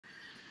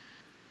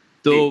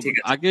তো ঠিক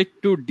আছে। আগে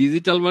একটু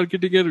ডিজিটাল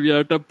মার্কেটিং এর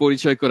ইয়াটা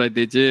পরিচয় করাই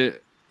দিই যে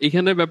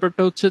এখানে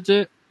ব্যাপারটা হচ্ছে যে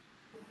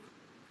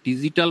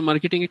ডিজিটাল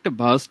মার্কেটিং একটা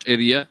ভাস্ট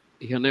এরিয়া,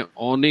 এখানে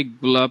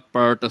অনেকগুলা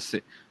পার্ট আছে।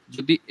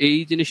 যদি এই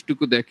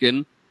জিনিসটুকু দেখেন,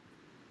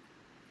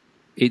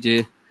 এই যে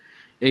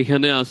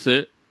এইখানে আছে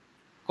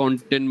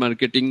content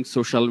marketing,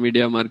 social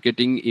media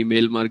marketing,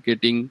 email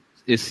marketing,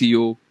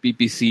 SEO,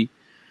 PPC,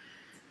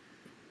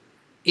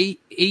 এই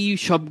এই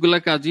সবগুলা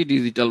কাজই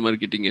ডিজিটাল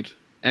মার্কেটিং এর।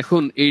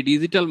 এখন এই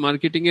ডিজিটাল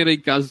মার্কেটিং এর এই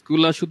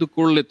কাজগুলা শুধু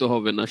করলে তো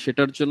হবে না,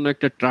 সেটার জন্য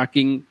একটা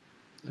ট্র্যাকিং,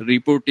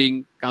 রিপোর্টিং,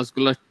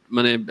 কাজগুলা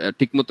মানে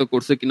ঠিকমতো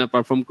করছে কিনা,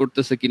 পারফর্ম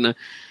করতেছে কিনা,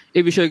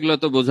 এই বিষয়গুলো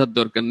তো বোঝার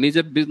দরকার,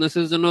 নিজের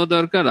বিজনেসের জন্য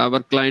দরকার,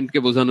 আবার ক্লায়েন্টকে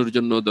বোঝানোর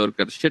জন্য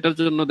দরকার। সেটার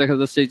জন্য দেখা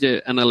যাচ্ছে এই যে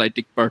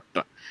অ্যানালাইটিক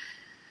পার্টটা,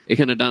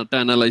 এখানে ডাটা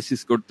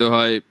অ্যানালাইসিস করতে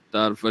হয়।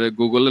 তারপরে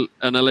গুগল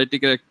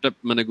অ্যানালাইটিকের একটা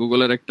মানে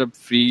গুগলের একটা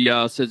ফ্রি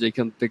আছে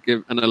যেখান থেকে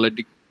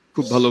অ্যানালাইটিক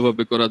খুব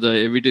ভালোভাবে করা যায়,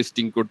 এভি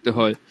টেস্টিং করতে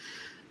হয়।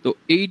 তো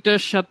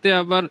এইটার সাথে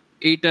আবার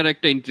এইটার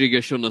একটা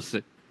ইন্টিগ্রেশন আছে।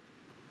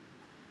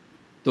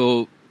 তো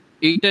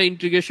এইটা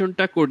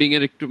ইন্টিগ্রেশনটা কোডিং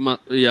এর একটু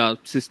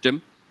সিস্টেম,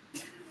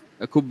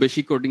 খুব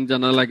বেশি কোডিং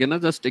জানা লাগে না,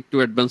 জাস্ট একটু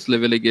অ্যাডভান্স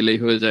লেভেলে গেলেই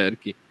হয়ে যায় আর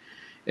কি।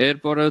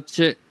 এরপরে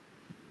হচ্ছে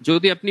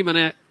যদি আপনি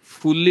মানে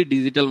ফুললি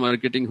ডিজিটাল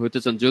মার্কেটিং হতে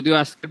চান, যদিও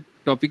আজকের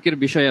টপিকের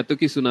বিষয় এত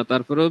কিছু না,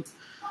 তারপরেও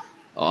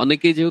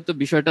অনেকেই যেহেতু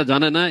বিষয়টা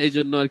জানে না, এই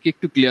জন্য আর কি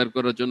একটু ক্লিয়ার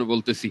করার জন্য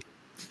বলতেছি।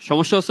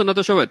 সমস্যা হচ্ছে না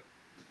তো সবার?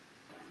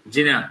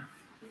 জি না।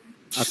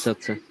 আচ্ছা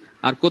আচ্ছা।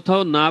 আর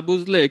কোথাও না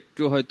বুঝলে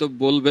একটু হয়তো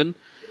বলবেন।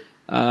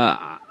 আহ,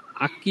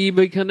 আকিব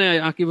এখানে,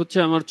 আকিব হচ্ছে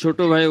আমার ছোট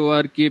ভাই, ও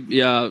আর কি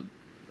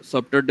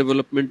সফটওয়্যার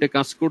ডেভেলপমেন্টে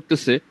কাজ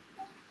করতেছে।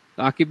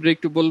 আকিবরে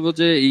একটু বলবো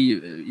যে এই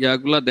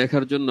ইয়াগুলা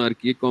দেখার জন্য আর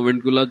কি, কমেন্ট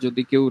গুলা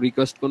যদি কেউ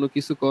রিকোয়েস্ট কোনো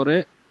কিছু করে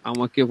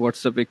আমাকে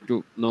হোয়াটসঅ্যাপে একটু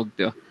নক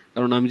দেওয়া।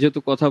 কারণ আমি যেহেতু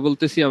কথা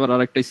বলতেছি আবার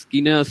আরেকটা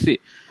স্ক্রিনে আছি,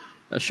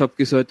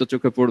 সবকিছু হয়তো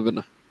চোখে পড়বে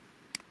না।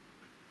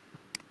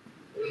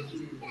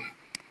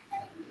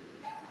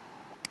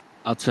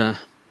 আচ্ছা,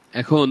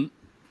 এখন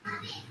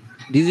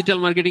ডিজিটাল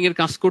মার্কেটিং এর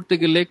কাজ করতে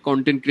গেলে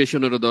কন্টেন্ট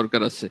ক্রিয়েশনেরও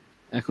দরকার আছে।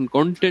 এখন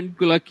কন্টেন্ট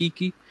গুলা কি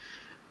কি,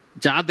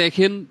 যা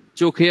দেখেন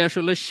চোখে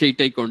আসলে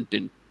সেইটাই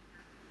কন্টেন্ট।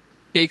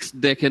 টেক্সট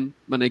দেখেন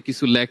মানে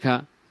কিছু লেখা,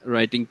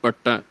 রাইটিং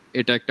পার্টটা,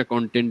 এটা একটা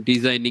কন্টেন্ট।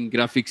 ডিজাইনিং,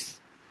 গ্রাফিক্স,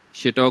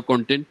 সেটাও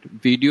কন্টেন্ট।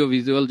 ভিডিও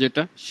ভিজুয়াল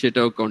যেটা,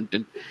 সেটাও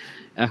কন্টেন্ট।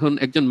 এখন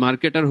একজন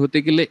মার্কেটার হতে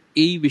গেলে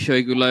এই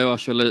বিষয়গুলো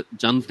আসলে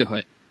জানতে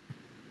হয়।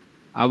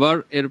 আবার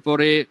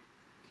এরপরে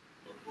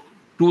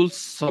টুলস,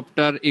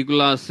 সফটওয়্যার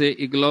এগুলা আছে,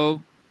 এগুলাও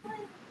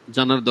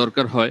জানার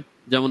দরকার হয়।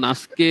 যেমন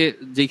আজকে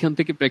যেখান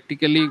থেকে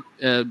প্র্যাকটিক্যালি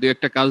দু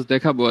একটা কাজ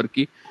দেখাবো আর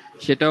কি,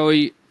 সেটা ওই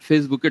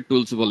ফেসবুকের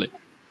টুলস বলে।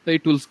 তো এই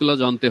টুলস গুলো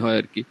জানতে হয়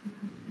আর কি,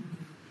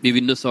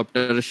 বিভিন্ন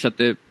সফটওয়্যারের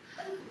সাথে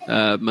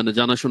মানে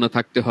জানাশোনা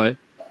থাকতে হয়।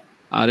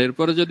 আর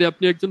এরপরে যদি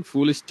আপনি একজন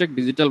ফুল স্ট্যাক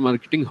ডিজিটাল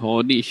মার্কেটিং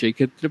হনই, সেই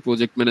ক্ষেত্রে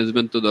প্রজেক্ট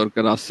ম্যানেজমেন্ট তো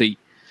দরকার আছেই।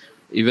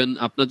 ইভেন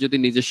আপনার যদি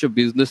নিজস্ব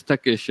বিজনেস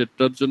থাকে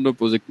সেটার জন্য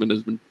প্রজেক্ট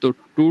ম্যানেজমেন্ট। তো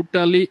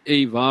টোটালি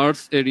এই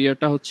ভার্স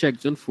এরিয়াটা হচ্ছে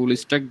একজন ফুল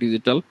স্ট্যাক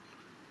ডিজিটাল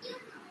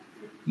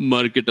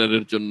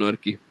মার্কেটারের জন্য আর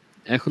কি।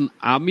 এখন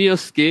আমি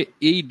আজকে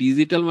এই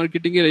ডিজিটাল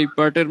মার্কেটিং এর এই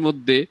পার্টের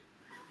মধ্যে,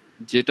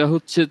 যেটা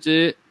হচ্ছে যে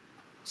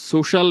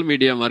social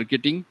media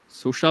marketing,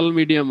 social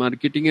media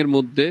marketing এর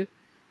মধ্যে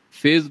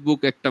ফেসবুক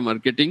একটা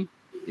মার্কেটিং,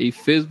 এই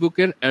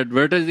ফেসবুকের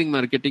অ্যাডভার্টাইজিং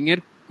মার্কেটিং এর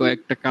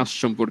কয়েকটা কাজ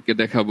সম্পর্কে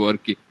দেখাবো আর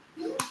কি।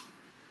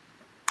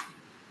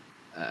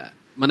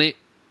 মানে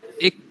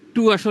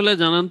একটু আসলে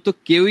জানান তো,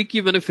 কেউই কি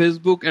মানে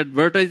ফেসবুক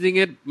অ্যাডভার্টাইজিং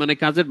এর মানে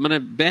কাজের মানে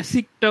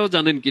বেসিকটাও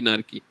জানেন কিনা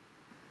আর কি?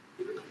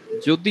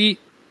 যদি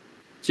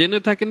জেনে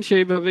থাকেন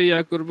সেইভাবে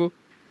ইয়া করব।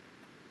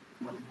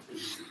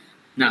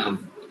 না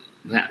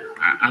ভাই,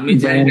 আমি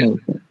জানি জানা না,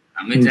 নাই,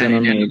 আমি জানি জানা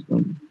না। নাই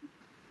একদম।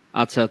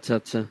 আচ্ছা আচ্ছা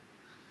আচ্ছা।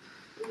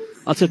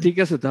 আচ্ছা ঠিক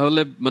আছে,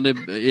 তাহলে মানে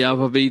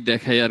এভাবেই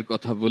দেখাই আর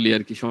কথা বলি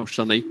আর কি,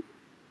 সমস্যা নাই।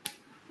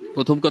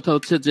 প্রথম কথা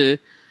হচ্ছে যে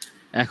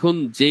এখন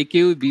যে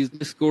কেউ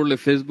বিজনেস করলে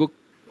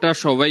ফেসবুকটা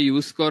সবাই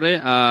ইউজ করে,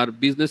 আর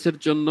বিজনেসের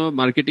জন্য,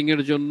 মার্কেটিং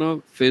এর জন্য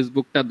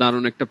ফেসবুকটা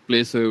দারুণ একটা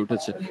প্লেস হয়ে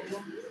উঠেছে।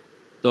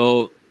 তো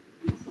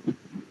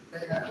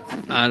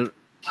আর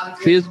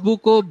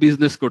ফেসবুকও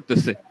বিজনেস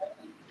করতেছে।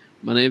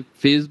 মানে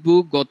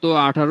ফেসবুক গত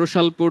 18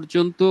 সাল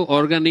পর্যন্ত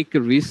অর্গানিক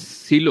রিচ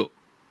ছিল,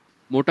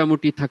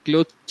 মোটামুটি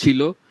থাকলেও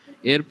ছিল।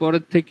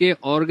 এরপরের থেকে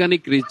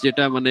অর্গানিক রিচ,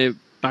 যেটা মানে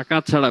টাকা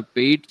ছাড়া,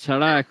 পেইড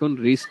ছাড়া, এখন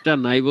রিচটা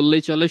নাই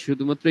বললেই চলে,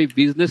 শুধুমাত্র এই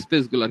বিজনেস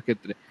পেজ গুলার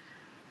ক্ষেত্রে।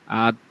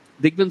 আর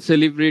দেখবেন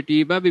সেলিব্রিটি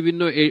বা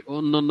বিভিন্ন এই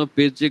অন্যান্য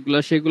পেজ যেগুলা,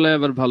 সেগুলা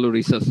আবার ভালো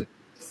রিচ আছে,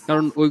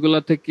 কারণ ওইগুলা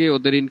থেকে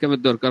ওদের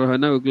ইনকামের দরকার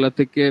হয় না, ওইগুলা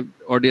থেকে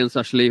অডিয়েন্স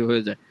আসলেই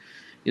হয়ে যায়।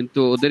 কিন্তু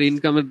ওদের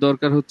ইনকামের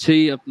দরকার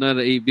হচ্ছেই আপনার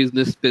এই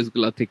বিজনেস পেজ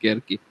গুলা থেকে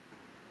আর কি।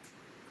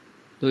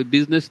 তো এই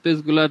বিজনেস পেজ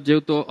গুলার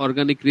যেহেতু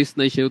অর্গানিক রিচ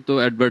নাই, সেহেতু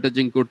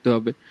অ্যাডভার্টাইজিং করতে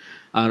হবে।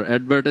 আর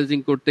অ্যাডভার্টাইজিং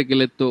করতে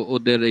গেলে তো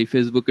ওদের এই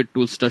ফেসবুকের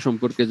টুলসটা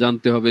সম্পর্কে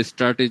জানতে হবে,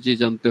 স্ট্র্যাটেজি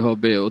জানতে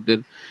হবে, ওদের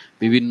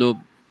বিভিন্ন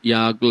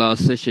ইয়াগুলা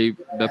আছে সেই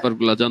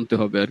ব্যাপারগুলা জানতে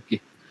হবে আর কি।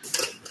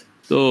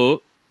 তো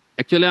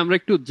অ্যাকচুয়ালি আমরা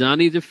একটু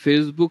জানি যে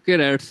ফেসবুকের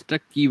অ্যাডসটা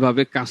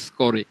কিভাবে কাজ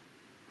করে,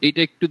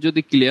 এইটা একটু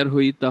যদি ক্লিয়ার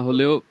হই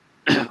তাহলেও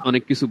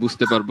অনেক কিছু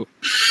বুঝতে পারবো।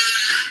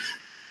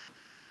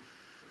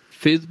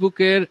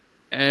 ফেসবুকের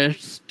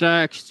অ্যাডসটা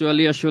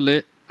অ্যাকচুয়ালি আসলে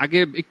আগে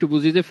একটু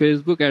বুঝি যে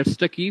ফেসবুক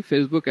অ্যাডসটা কি।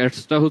 ফেসবুক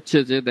অ্যাডসটা হচ্ছে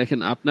যে দেখেন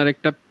আপনার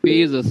একটা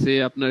পেজ আছে,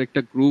 আপনার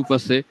একটা গ্রুপ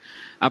আছে।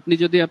 আপনি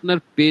যদি আপনার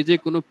পেজে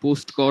কোনো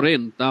পোস্ট করেন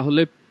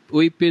তাহলে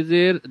ওই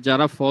পেজের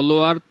যারা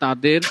ফলোয়ার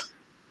তাদের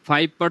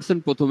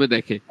 5% প্রথমে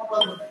দেখে।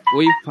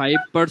 ওই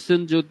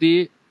 5% যদি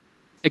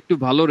একটু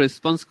ভালো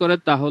রেসপন্স করে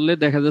তাহলে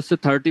দেখা যাচ্ছে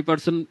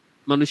 30%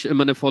 মানুষ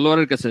মানে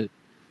ফলোয়ারের কাছে।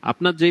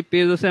 আপনার যেই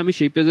পেজ আছে আমি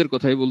সেই পেজের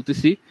কথাই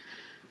বলতেছি।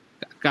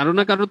 কারো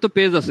না কারো তো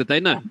পেজ আছে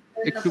তাই না?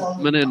 একটু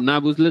মানে না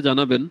বুঝলে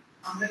জানাবেন।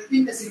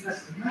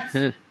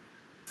 হ্যাঁ,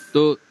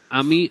 তো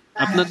আমি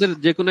আপনাদের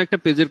যে কোনো একটা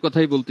পেজের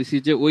কথাই বলতেছি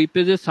যে ওই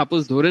পেজে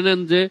সাপোজ ধরে নেন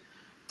যে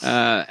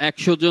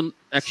 100 জন,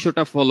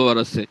 100টা ফলোয়ার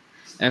আছে।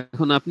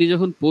 এখন আপনি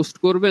যখন পোস্ট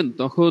করবেন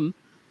তখন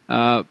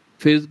আহ,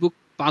 ফেসবুক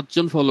 5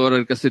 জন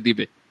ফলোয়ারের কাছে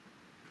দিবে।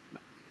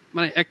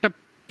 মানে একটা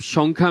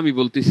সংখ্যা আমি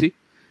বলতেছি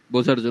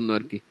বোঝার জন্য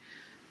আর কি।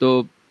 তো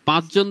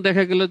 5 জন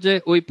দেখা গেল যে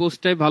ওই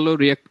পোস্টটায় ভালো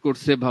রিয়াক্ট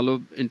করছে, ভালো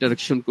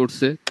ইন্টারাকশন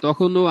করছে,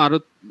 তখনও আরো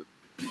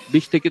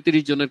 20 থেকে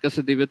 30 জনের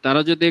কাছে দিবে।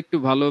 তারা যদি একটু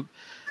ভালো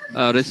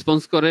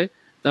রেসপন্স করে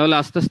তাহলে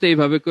আস্তে আস্তে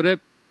এইভাবে করে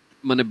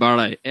মানে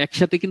বাড়ায়।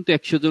 একসাথে কিন্তু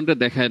 100 জনকে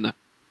দেখায় না।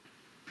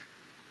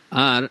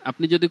 আর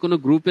আপনি যদি কোনো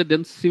গ্রুপে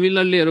দেন,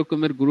 সিমিলারলি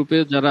এরকমের গ্রুপে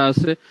যারা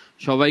আছে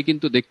সবাই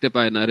কিন্তু দেখতে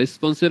পায় না,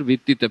 রেসপন্সের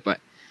ভিত্তিতে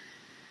পায়।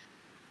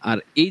 আর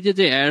এই যে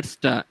যে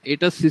অ্যাডসটা,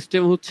 এটা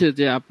সিস্টেম হচ্ছে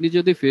যে আপনি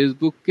যদি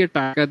ফেসবুককে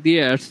টাকা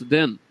দিয়ে অ্যাডস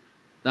দেন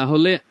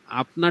তাহলে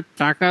আপনার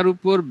টাকার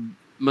উপর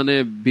মানে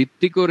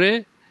ভিত্তি করে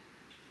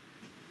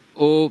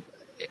ও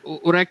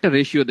ওরা একটা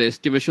রেশিও দেয়,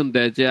 এস্টিমেশন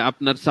দেয় যে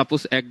আপনার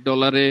সাপোজ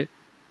 $1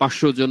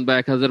 500 জন বা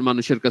 1000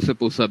 মানুষের কাছে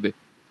পৌঁছাবে।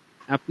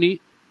 আপনি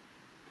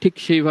ঠিক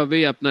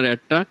সেইভাবেই আপনার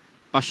অ্যাডটা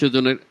 500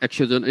 জনের,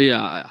 100 জন, এই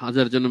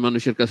 1000 জনের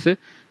মানুষের কাছে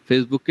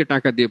ফেসবুককে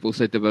টাকা দিয়ে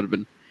পৌঁছাইতে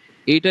পারবেন।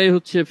 এইটাই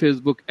হচ্ছে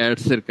ফেসবুক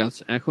অ্যাডস এর কাজ।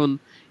 এখন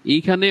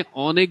এইখানে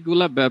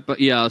অনেকগুলা ব্যাপার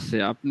আছে।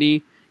 আপনি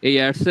এই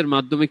অ্যাডস এর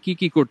মাধ্যমে কি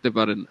কি করতে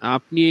পারেন?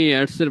 আপনি এই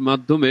অ্যাডস এর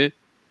মাধ্যমে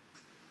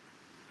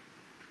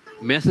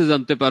মেসেজ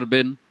আনতে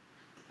পারবেন,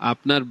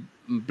 আপনার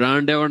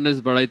ব্র্যান্ড অ্যাওয়ারনেস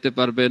বাড়াইতে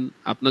পারবেন।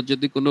 আপনার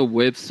যদি কোনো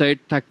ওয়েবসাইট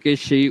থাকে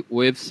সেই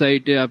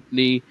ওয়েবসাইটে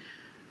আপনি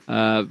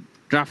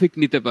ট্রাফিক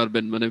নিতে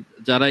পারবেন। মানে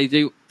যারা এই যে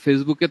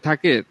ফেসবুকে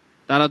থাকে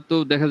তারা তো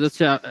দেখা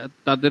যাচ্ছে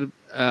তাদের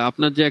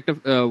আপনার যে একটা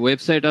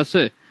ওয়েবসাইট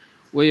আছে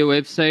ওই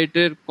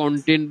ওয়েবসাইটের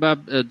কন্টেন্ট বা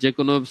যে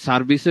কোনো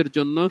সার্ভিসের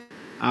জন্য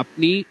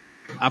আপনি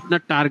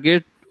আপনার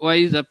টার্গেট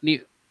ওয়াইজ আপনি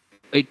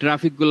এই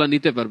ট্রাফিক গুলা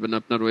নিতে পারবেন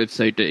আপনার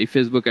ওয়েবসাইটে এই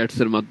ফেসবুক অ্যাডস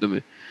এর মাধ্যমে।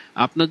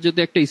 আপনার যদি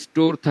একটা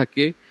স্টোর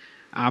থাকে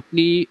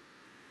আপনি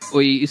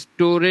ওই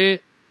স্টোরে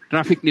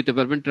ট্রাফিক নিতে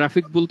পারবেন।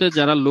 ট্রাফিক বলতে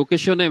যারা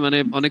লোকেশনে মানে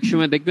অনেক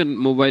সময় দেখবেন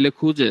মোবাইলে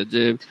খুঁজে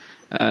যে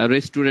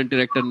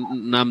রেস্টুরেন্টের একটা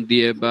নাম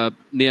দিয়ে বা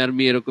নিয়ার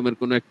মি এরকমের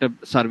কোনো একটা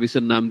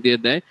সার্ভিসের নাম দিয়ে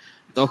দেয়।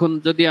 তখন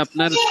যদি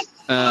আপনার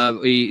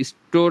ওই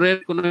স্টোরের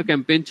কোনো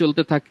ক্যাম্পেইন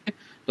চলতে থাকে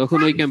তখন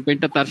ওই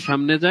ক্যাম্পেইনটা তার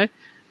সামনে যায়,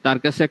 তার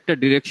কাছে একটা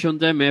ডিরেকশন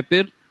যায়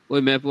ম্যাপের,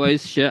 ওই ম্যাপ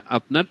ওয়াইজ সে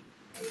আপনার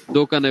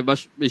দোকানে বা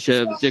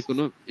যে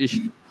কোনো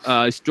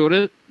স্টোরে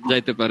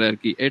যাইতে পারে আর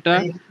কি। এটা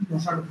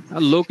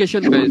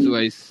লোকেশন বেস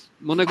ওয়াইজ।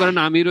 মনে করেন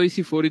আমি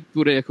রইছি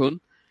ফরিদপুরে এখন,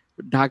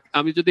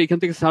 আমি যদি এখান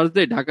থেকে সার্চ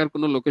দেই ঢাকার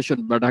কোনো লোকেশন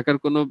বা ঢাকার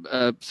কোনো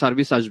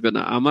সার্ভিস আসবে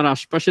না, আমার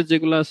আশপাশে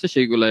যেগুলো আছে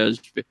সেইগুলাই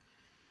আসবে।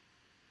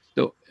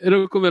 তো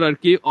এরকমের আর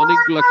কি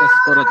অনেকগুলা কাজ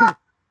করা যায়।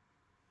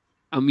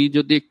 আমি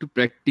যদি একটু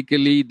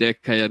প্র্যাকটিক্যালি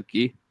দেখাই আর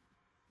কি,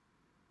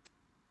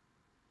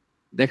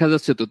 দেখা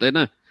যাচ্ছে তো তাই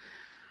না?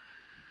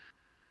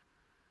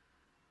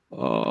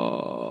 ও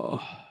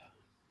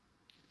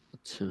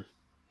আচ্ছা,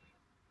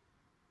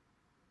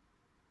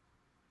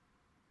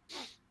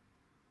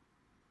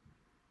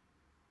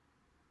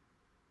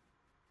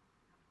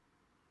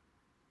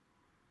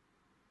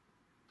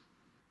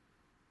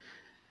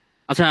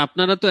 আচ্ছা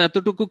আপনারা তো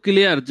এতটুকু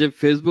ক্লিয়ার যে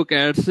ফেসবুক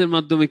অ্যাডস এর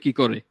মাধ্যমে কি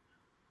করে?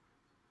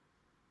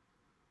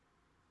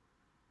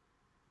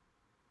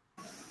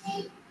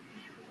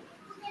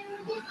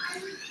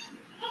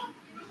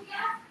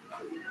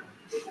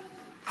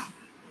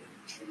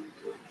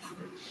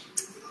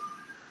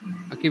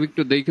 আকিব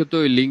একটু দেখো তো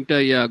ওই লিঙ্কটা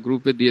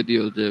গ্রুপে দিয়ে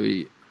দিও, যে ওই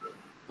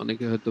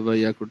অনেকে হয়তো বা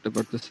করতে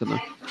পারতেছে না।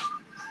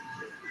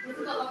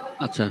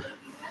 আচ্ছা,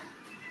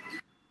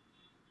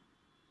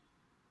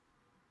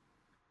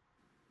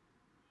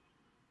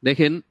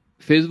 দেখেন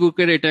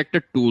ফেসবুকের এটা একটা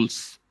টুলস,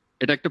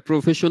 এটা একটা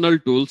প্রফেশনাল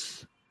টুলস।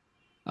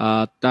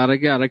 তার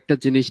আগে আরেকটা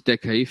জিনিস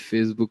দেখাই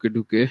ফেসবুকে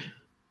ঢুকে।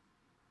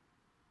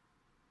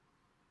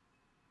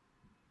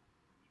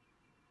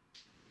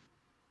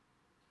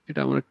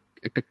 এটা আমার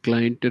একটা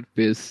ক্লায়েন্টের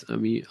পেজ,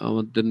 আমি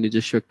আমাদের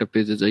নিজস্ব একটা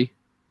পেজে যাই।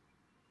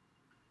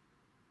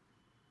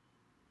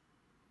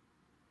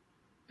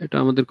 এটা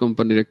আমাদের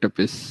কোম্পানির একটা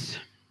পেজ।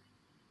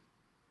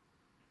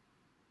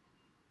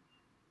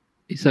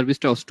 এই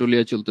সার্ভিসটা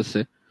অস্ট্রেলিয়ায়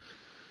চলতেছে।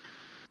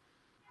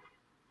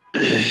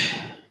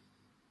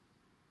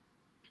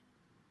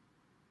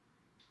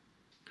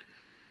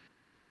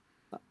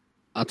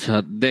 আচ্ছা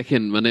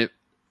দেখেন, মানে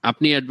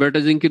আপনি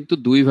অ্যাডভার্টাইজিং কিন্তু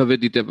দুই ভাবে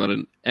দিতে পারেন।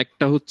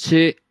 একটা হচ্ছে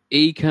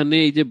এইখানে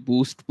এই যে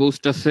বুস্ট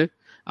পোস্ট আছে,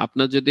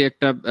 আপনার যদি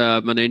একটা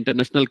মানে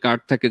ইন্টারন্যাশনাল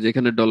কার্ড থাকে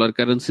যেখানে ডলার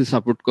কারেন্সি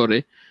সাপোর্ট করে,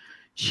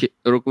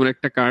 ওরকম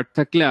একটা কার্ড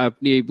থাকলে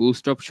আপনি এই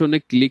বুস্ট অপশনে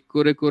ক্লিক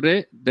করে করে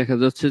দেখা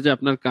যাচ্ছে যে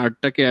আপনার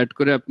কার্ডটাকে অ্যাড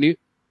করে আপনি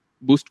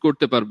বুস্ট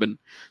করতে পারবেন।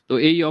 তো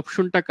এই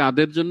অপশনটা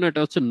কাদের জন্য?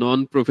 এটা হচ্ছে নন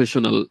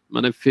প্রফেশনাল,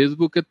 মানে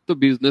ফেসবুকের তো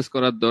বিজনেস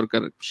করার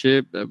দরকার, সে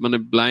মানে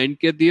ব্লাইন্ড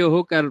কে দিয়ে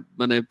হোক আর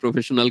মানে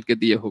প্রফেশনাল কে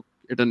দিয়ে হোক,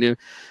 এটা নিয়ে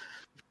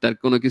তার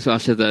কোনো কিছু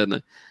আসে যায় না,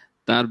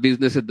 তার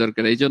বিজনেসের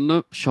দরকার। এই জন্য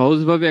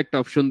সহজভাবে একটা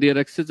অপশন দিয়ে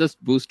রাখছে, জাস্ট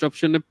বুস্ট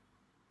অপশনে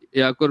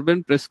করবেন,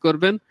 প্রেস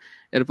করবেন,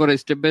 এরপর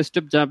স্টেপ বাই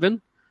স্টেপ যাবেন,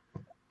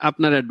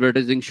 আপনার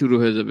অ্যাডভার্টাইজিং শুরু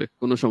হয়ে যাবে,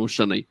 কোনো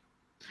সমস্যা নাই।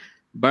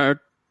 বাট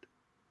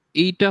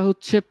এইটা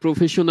হচ্ছে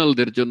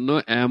প্রফেশনালদের জন্য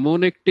এমন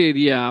একটা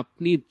এরিয়া,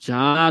 আপনি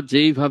যা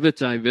যেইভাবে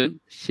চাইবেন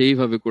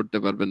সেইভাবে করতে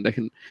পারবেন।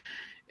 দেখেন,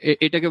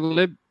 এটাকে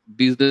বলে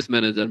বিজনেস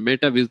ম্যানেজার,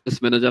 মেটা বিজনেস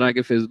ম্যানেজার।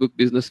 আগে ফেসবুক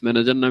বিজনেস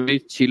ম্যানেজার নামেই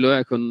ছিল,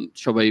 এখন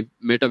সবাই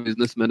মেটা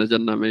বিজনেস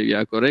ম্যানেজার নামে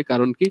করে।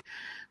 কারণ কি?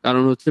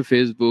 কারণ হচ্ছে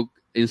ফেসবুক,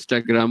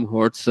 ইনস্টাগ্রাম,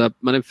 হোয়াটসঅ্যাপ,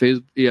 মানে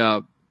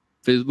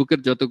ফেসবুকের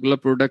যতগুলো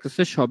প্রোডাক্ট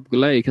আছে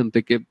সবগুলা এখান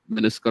থেকে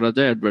ম্যানেজ করা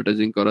যায়,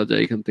 অ্যাডভার্টাইজিং করা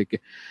যায় এখান থেকে।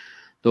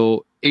 তো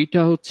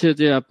এইটা হচ্ছে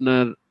যে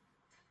আপনার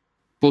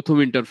প্রথম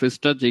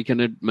ইন্টারফেসটা,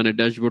 যেখানে মানে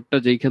ড্যাশবোর্ডটা,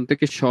 যেখান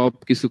থেকে সব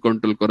কিছু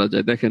কন্ট্রোল করা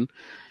যায়। দেখেন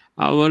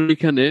আমার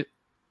এখানে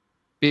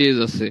পেজ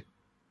আছে,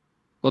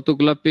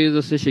 কতগুলা পেজ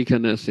আছে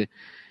সেখানে আছে।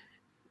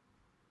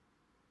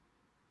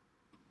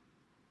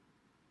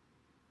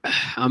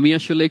 আমি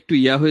আসলে একটু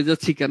হয়ে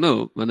যাচ্ছি কেন,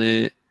 মানে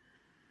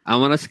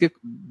আমার আজকে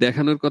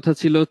দেখানোর কথা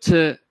ছিল হচ্ছে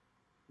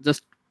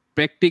জাস্ট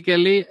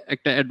প্র্যাকটিক্যালি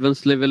একটা অ্যাডভান্স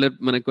লেভেলের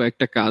মানে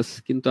কয়েকটা কাজ,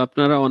 কিন্তু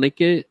আপনারা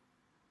অনেকে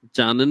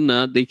জানেন না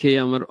দেখেই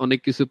আমার অনেক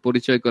কিছু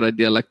পরিচয় করায়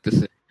দেওয়া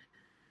লাগতেছে।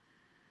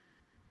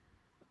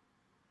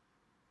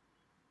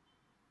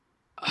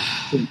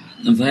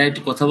 ভাই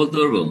একটু কথা বলতে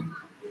পারবো?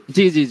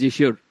 জি জি জি,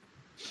 শিওর।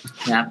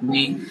 আপনি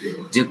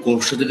যে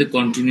কোর্সটা যদি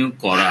কন্টিনিউ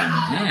করান,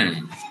 হ্যাঁ,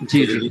 জি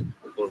কেউ জি। যদি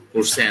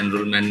কোর্সে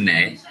এনরোলমেন্ট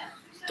নেয়,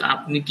 তো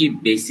আপনি কি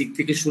বেসিক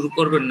থেকে শুরু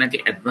করবেন নাকি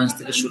অ্যাডভান্স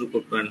থেকে শুরু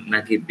করবেন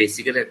নাকি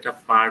বেসিকের একটা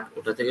পার্ট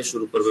ওটা থেকে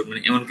শুরু করবেন,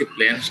 মানে এমনকি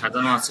প্ল্যান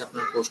সাজানো আছে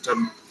আপনার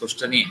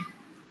কোর্সটা নিয়ে?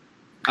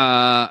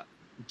 আহ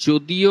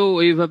যদিও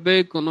ওইভাবে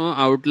কোনো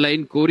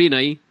আউটলাইন করি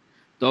নাই,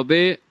 তবে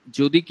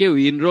যদি কেউ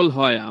ইনরোল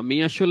হয়, আমি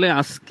আসলে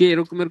আজকে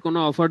এরকমের কোনো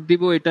অফার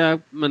দিব এটা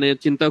মানে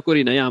চিন্তা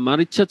করি নাই। আমার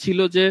ইচ্ছা ছিল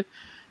যে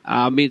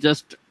আমি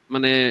জাস্ট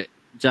মানে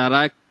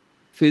যারা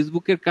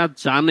ফেসবুকের কাজ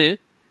জানে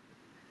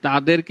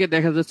তাদেরকে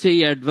দেখা যাচ্ছে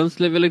এই অ্যাডভান্স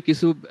লেভেলের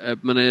কিছু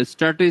মানে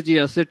স্ট্র্যাটেজি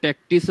আছে,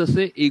 ট্যাকটিক্স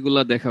আছে,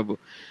 এইগুলা দেখাবো।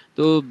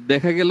 তো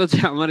দেখা গেল যে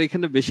আমার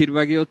এখানে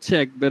বেশিরভাগই হচ্ছে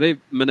একবারে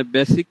মানে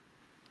বেসিক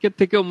এর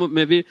থেকেও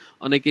মেবি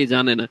অনেকেই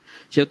জানে না।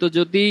 সেহেতু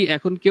যদি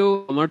এখন কেউ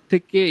আমার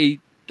থেকে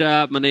এইটা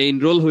মানে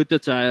এনরোল হইতে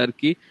চায় আর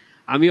কি,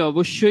 আমি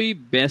অবশ্যই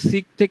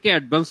বেসিক থেকে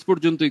অ্যাডভান্স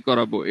পর্যন্তই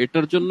করাবো।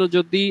 এটার জন্য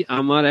যদি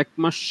আমার 1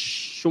 মাস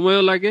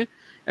সময়ও লাগে,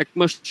 1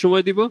 মাস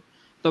সময় দিব।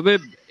 তবে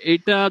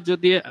এটা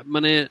যদি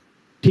মানে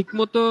ঠিক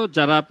মতো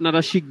যারা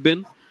আপনারা শিখবেন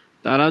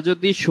তারা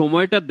যদি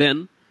সময়টা দেন,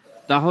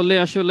 তাহলে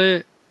আসলে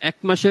 1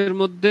 মাসের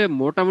মধ্যে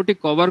মোটামুটি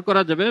কভার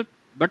করা যাবে।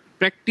 বাট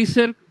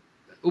প্র্যাকটিসের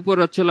উপর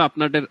হচ্ছে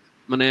আপনাদের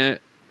মানে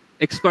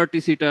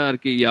এক্সপার্টিসিটা আর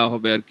কি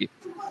হবে আর কি,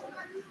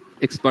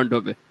 এক্সপান্ড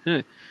হবে।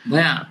 হ্যাঁ,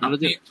 ভাইয়া আপনারা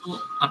যে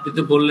আপনি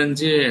তো বললেন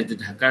যে যে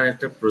ঢাকার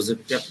একটা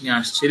প্রজেক্টে আপনি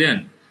আসছিলেন,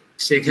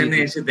 জি সেখানে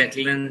জি, এসে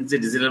দেখলেন যে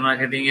ডিজিটাল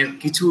মার্কেটিং এর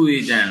কিছুই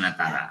জানে না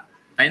তারা,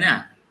 তাই না?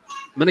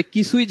 মানে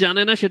কিছুই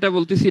জানে না সেটা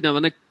বলতেছি না,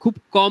 মানে খুব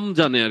কম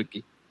জানে আর কি।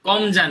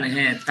 কম জানে,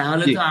 হ্যাঁ,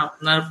 তাহলে জি। তো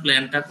আপনার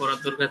প্ল্যানটা করার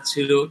দরকার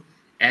ছিল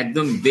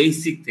একদম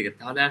বেসিক থেকে।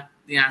 তাহলে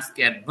আপনি আজকে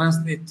অ্যাডভান্স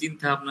নিয়ে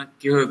চিন্তা ভাবনা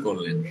কিভাবে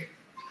করলেন,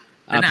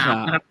 তাই না? আচ্ছা,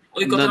 আমার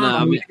ওই না কথা না আমার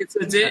ভালো আমি লেগেছে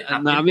যে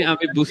না আপনি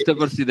আমি বুঝতে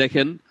পারছি।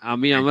 দেখেন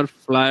আমি আমার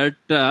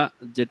ফ্লায়ারটা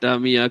যেটা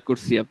আমি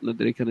করছি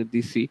আপনাদের এখানে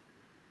দিছি,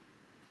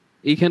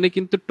 এইখানে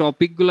কিন্তু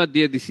টপিক গুলা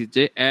দিয়ে দিছি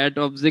যে add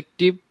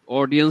objective,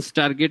 audience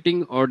targeting,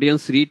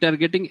 audience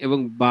retargeting এবং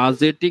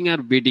বাজেটিং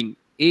আর বিডিং,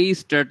 এই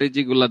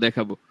স্ট্র্যাটেজি গুলা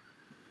দেখাবো।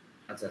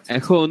 আচ্ছা আচ্ছা আচ্ছা।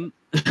 এখন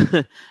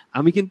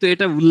আমি কিন্তু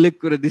এটা উল্লেখ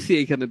করে দিছি,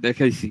 এখানে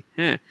দেখাইছি।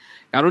 হ্যাঁ,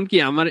 কারণ কি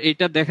আমার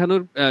এটা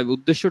দেখানোর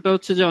উদ্দেশ্যটা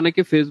হচ্ছে যে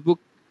অনেকে ফেসবুক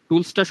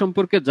টুলসটা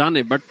সম্পর্কে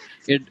জানে বাট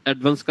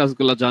অ্যাডভান্স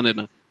কাজগুলা জানে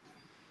না।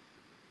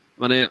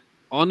 মানে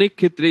অনেক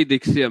ক্ষেত্রেই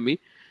দেখছি আমি,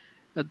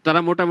 তারা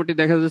মোটামুটি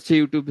দেখা যাচ্ছে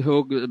ইউটিউব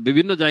হোক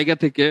বিভিন্ন জায়গা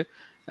থেকে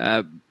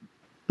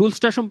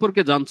টুলসটা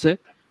সম্পর্কে জানছে,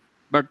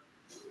 বাট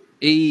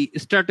এই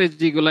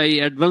স্ট্র্যাটেজি গুলা, এই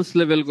অ্যাডভান্স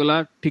লেভেল গুলা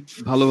ঠিক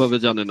ভালোভাবে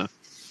জানে না।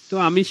 তো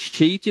আমি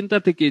সেই চিন্তা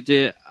থেকে যে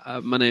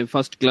মানে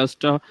ফার্স্ট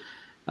ক্লাসটা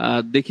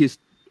দেখি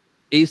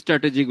এই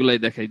স্ট্র্যাটেজি গুলাই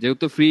দেখাই,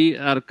 যেহেতু ফ্রি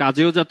আর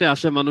কাজেও যাতে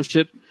আসে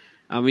মানুষের।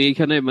 আমি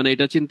এখানে মানে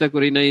এটা চিন্তা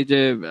করি নাই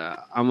যে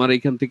আমার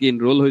এখান থেকে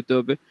এনরোল হইতে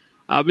হবে।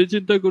 আমি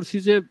চিন্তা করছি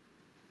যে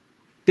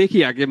দেখি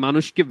আগে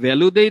মানুষকে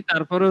ভ্যালু দেই,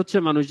 তারপরে হচ্ছে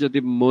মানুষ যদি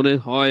মনে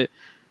হয়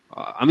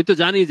আমি তো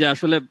জানি যে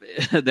আসলে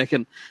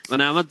দেখেন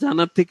মানে আমার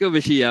জানার থেকেও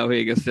বেশি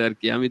হয়ে গেছে আর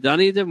কি। আমি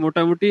জানি যে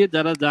মোটামুটি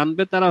যারা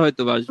জানবে তারা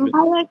হয়তো আসবে।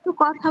 ভাইয়া একটু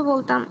কথা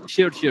বলতাম।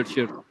 Sure sure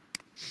sure.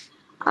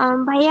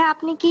 ভাইয়া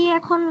আপনি কি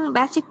এখন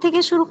বেসিক থেকে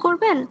শুরু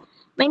করবেন?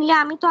 মেইনলি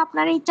আমি তো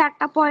আপনার এই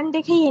 4টা পয়েন্ট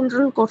দেখেই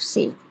এনরোল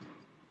করছি।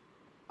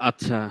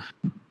 আচ্ছা,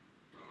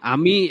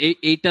 আমি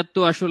এইটা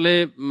তো আসলে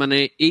মানে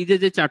এই যে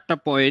যে 4টা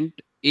পয়েন্ট,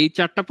 এই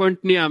চারটা পয়েন্ট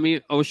নিয়ে আমি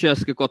অবশ্যই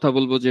আজকে কথা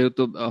বলবো,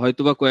 যেহেতু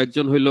হয়তোবা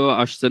কয়েকজন হইলো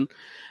আসছেন।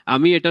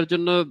 আমি এটার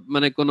জন্য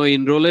মানে কোনো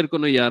এনরোলের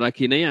কোনো ইয়া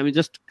রাখি নাই, আমি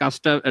জাস্ট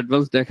কাজটা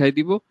অ্যাডভান্স দেখাই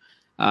দিব।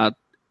 আর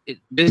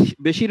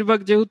বেশিরভাগ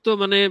যেহেতু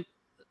মানে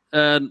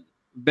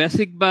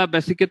বেসিক বা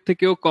বেসিকের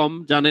থেকেও কম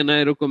জানে না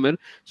এরকমের,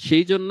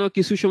 সেই জন্য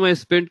কিছু সময়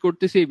স্পেন্ড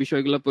করতেছি এই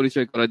বিষয়গুলো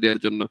পরিচয় করা দেওয়ার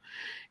জন্য।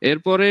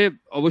 এরপরে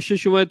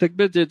অবশ্যই সময়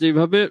থাকবে যে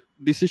যেভাবে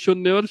ডিসিশন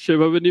নেওয়ার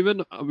সেভাবে নিবেন,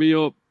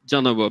 আমিও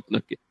জানাবো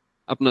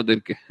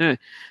আপনাদেরকে। হ্যাঁ,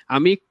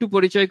 আমি একটু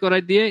পরিচয়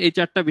করাই দিয়ে এই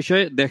চারটা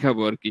বিষয়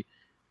দেখাবো আর কি।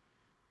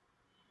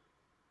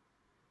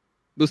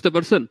 বুঝতে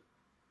পারছেন?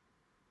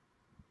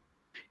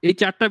 এই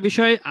চারটা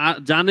বিষয়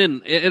জানেন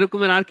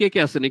এরকমের আর কে কে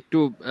আছেন? একটু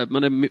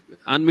মানে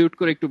আনমিউট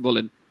করে একটু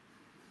বলেন।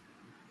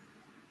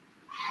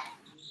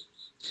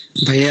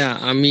 ভাইয়া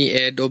আমি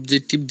অ্যাড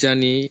অবজেক্টিভ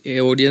জানি,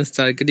 অডিয়েন্স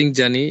টার্গেটিং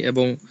জানি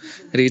এবং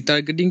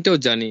রিটার্গেটিংটাও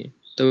জানি।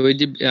 তো ওই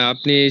যে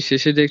আপনি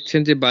শেষে দেখছেন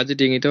যে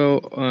বাজেটিং, এটাও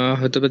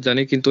হয়তো বা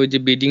জানি, কিন্তু ওই যে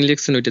বিডিং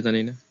লেখছেন ওইটা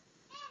জানি না।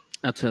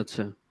 আচ্ছা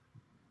আচ্ছা,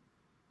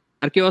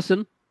 আর কেউ আছেন?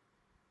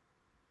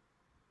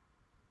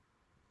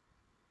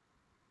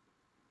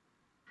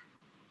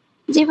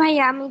 জি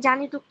ভাইয়া, আমি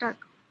জানি টুকটাক।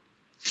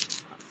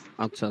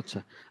 আচ্ছা আচ্ছা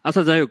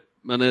আচ্ছা, যাই হোক,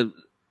 মানে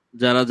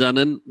যারা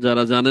জানেন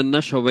যারা জানেন না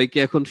সবাইকে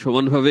এখন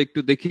সমানভাবে একটু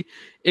দেখি।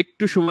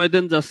 একটু সময়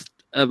দেন, জাস্ট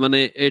মানে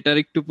এটার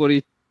একটু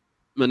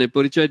মানে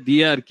পরিচয়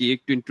দিয়ে আর কি,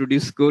 একটু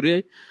ইন্ট্রোডিউস করে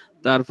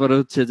তারপরে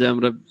হচ্ছে যে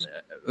আমরা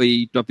ওই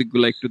টপিক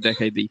গুলা একটু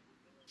দেখাই দিই।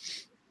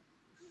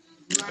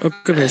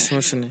 ওকে ভাই,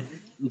 সমস্যা নেই।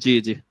 জি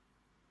জি।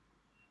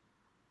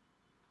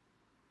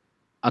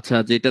 আচ্ছা,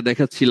 যেটা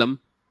দেখাচ্ছিলাম,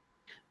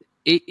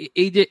 এই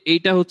এই যে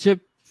এইটা হচ্ছে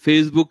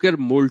ফেসবুকের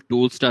মূল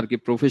টুলসটা আর কি,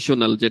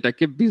 প্রফেশনাল,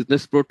 যেটাকে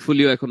বিজনেস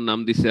পোর্টফোলিও এখন নাম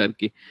দিছে আর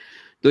কি।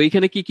 তো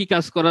এখানে কি কি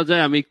কাজ করা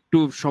যায় আমি একটু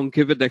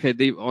সংক্ষেপে দেখাই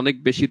দিই, অনেক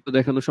বেশি তো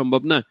দেখানো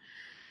সম্ভব না।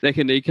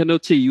 দেখেন, এইখানে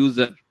হচ্ছে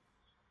ইউজার।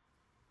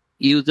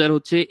 ইউজার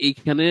হচ্ছে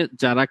এইখানে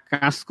যারা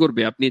কাজ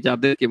করবে, আপনি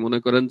যাদেরকে মনে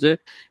করেন যে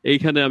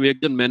এইখানে আমি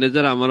একজন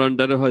ম্যানেজার, আমার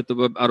আন্ডারে হয়তো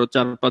বা আরো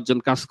 4-5 জন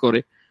কাজ করে,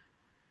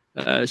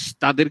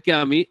 তাদেরকে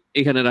আমি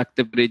এখানে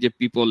রাখতে পারি। যে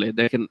পিপলে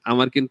দেখেন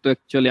আমার কিন্তু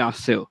অ্যাকচুয়ালি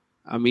আছেও,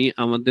 আমি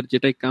আমাদের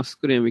যেটাই কাজ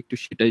করি আমি একটু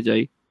সেটাই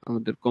যাই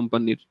আমাদের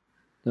কোম্পানির,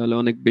 তাহলে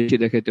অনেক বেশি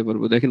দেখাইতে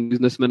পারবো। দেখেন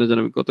বিজনেস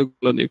ম্যানেজার আমি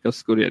কতগুলো নিয়ে কাজ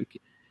করি আর কি।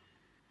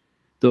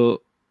 তো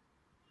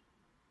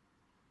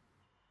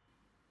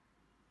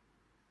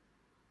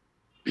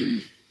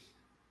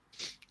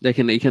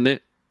দেখেন এইখানে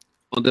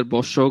আমাদের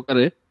বস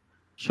সহকারে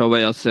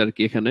সবাই আছে আর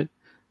কি, এখানে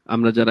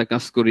আমরা যারা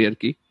কাজ করি আর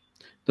কি।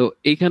 তো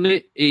এইখানে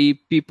এই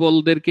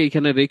পিপলদেরকে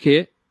এখানে রেখে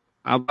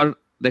আবার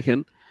দেখেন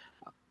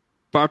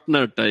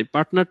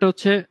পার্টনারটা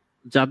হচ্ছে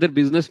যাদের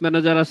বিজনেস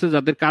ম্যানেজার আছে,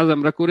 যাদের কাজ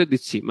আমরা করে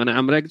দিচ্ছি, মানে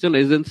আমরা একজন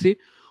এজেন্সি,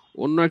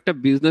 অন্য একটা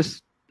বিজনেস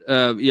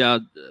ইয়া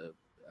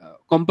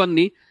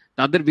কোম্পানি,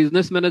 তাদের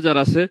বিজনেস ম্যানেজার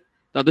আছে,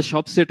 তাদের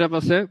সব সেট আপ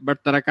আছে, বাট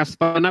তারা কাজ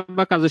পায় না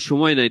বা কাজের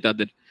সময় নাই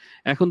তাদের।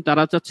 এখন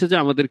তারা চাচ্ছে যে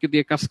আমাদেরকে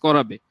দিয়ে কাজ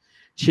করাবে,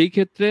 সেই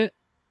ক্ষেত্রে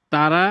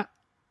তারা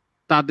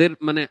তাদের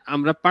মানে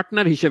আমরা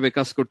পার্টনার হিসেবে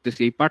কাজ করতেছি,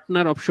 এই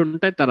পার্টনার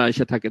অপশনটাই তারা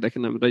এসে থাকে।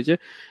 দেখেন আমরা এই যে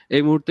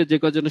এই মুহূর্তে যে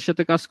কজনের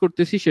সাথে কাজ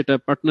করতেছি সেটা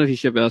পার্টনার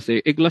হিসেবে আছে,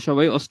 এগুলা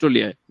সবাই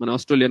অস্ট্রেলিয়ায়, মানে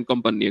অস্ট্রেলিয়ান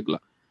কোম্পানি এগুলা।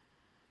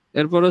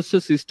 এরপর হচ্ছে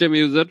সিস্টেম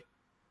ইউজার,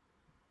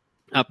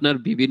 আপনার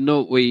বিভিন্ন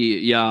ওই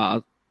ইয়া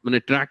মানে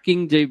ট্র্যাকিং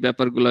যে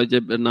ব্যাপারগুলো, যে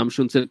নাম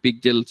শুনছেন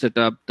পিকজেল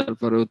সেটআপ,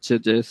 তারপরে হচ্ছে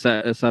যে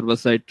সার্ভার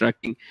সাইড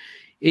ট্র্যাকিং,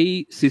 এই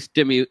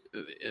সিস্টেম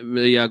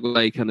ইয়াগুলা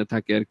এখানে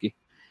থাকে আর কি।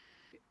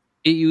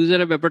 এই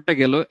ইউজারের ব্যাপারটা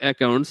গেল।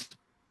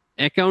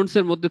 অ্যাকাউন্টস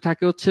এর মধ্যে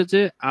থাকে হচ্ছে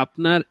যে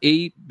আপনার এই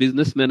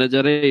বিজনেস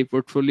ম্যানেজারে এই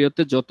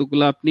পোর্টফোলিওতে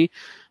যতগুলো আপনি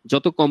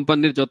যত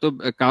কোম্পানির যত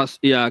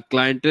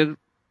ক্লায়েন্টের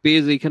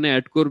পেজ এখানে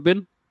অ্যাড করবেন,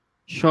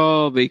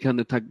 সব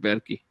এইখানে থাকবে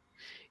আর কি।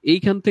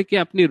 এইখান থেকে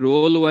আপনি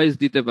রোল ওয়াইজ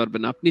দিতে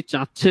পারবেন। আপনি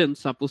চাচ্ছেন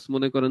সাপোজ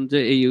মনে করেন যে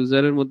এই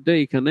ইউজারের মধ্যে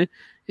এখানে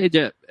এই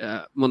যে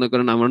মনে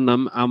করেন আমার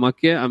নাম,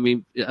 আমাকে আমি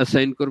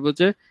অ্যাসাইন করব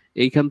যে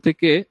এইখান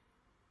থেকে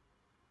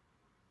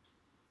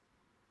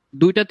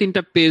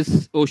 2-3টা পেজ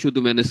ও শুধু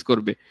ম্যানেজ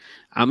করবে।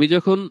 আমি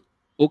যখন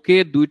ওকে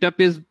 2টা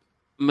পেজ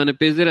মানে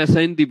পেজের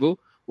অ্যাসাইন দিব,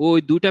 ও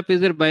ওই 2টা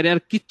পেজের বাইরে আর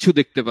কিচ্ছু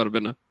দেখতে পারবে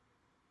না।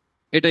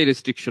 এটাই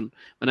রেস্ট্রিকশন।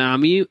 মানে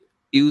আমি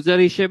ইউজার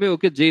হিসেবে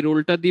ওকে যে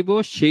রোলটা দিব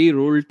সেই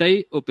রোলটাই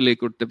ও প্লে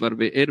করতে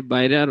পারবে, এর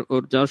বাইরে আর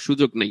ওর যাওয়ার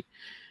সুযোগ নেই।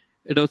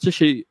 এটা হচ্ছে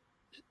সেই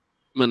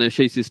মানে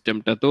সেই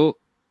সিস্টেমটা। তো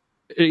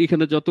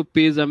এখানে যত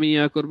পেজ আমি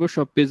করব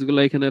সব পেজ গুলো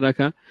এখানে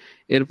রাখা।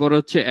 এরপর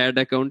হচ্ছে অ্যাড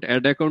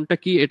অ্যাকাউন্টটা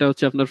কি, এটা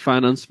হচ্ছে আপনার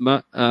ফাইন্যান্স বা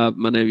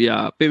মানে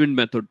পেমেন্ট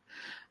মেথড,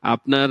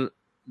 আপনার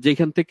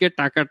যেখান থেকে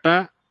টাকাটা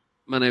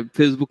মানে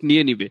ফেসবুক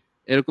নিয়ে নিবে,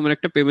 এরকম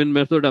একটা পেমেন্ট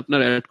মেথড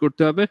আপনার অ্যাড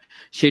করতে হবে,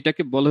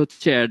 সেটাকে বলা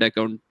হচ্ছে অ্যাড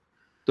অ্যাকাউন্ট।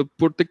 তো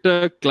প্রত্যেকটা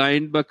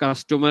ক্লায়েন্ট বা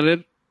কাস্টমারের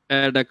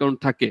অ্যাড অ্যাকাউন্ট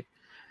থাকে।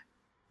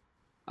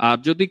 আর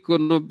যদি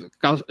কোনো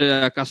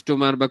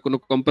কাস্টমার বা কোনো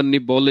কোম্পানি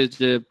বলে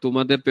যে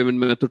তোমাদের পেমেন্ট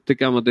মেথড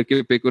থেকে আমাদেরকে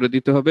পে করে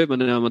দিতে হবে,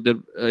 মানে আমাদের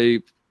এই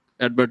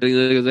অ্যাডভার্টাইজিং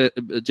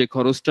যে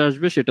খরচটা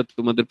আসবে সেটা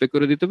তোমাদের পে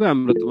করে দিতে হবে,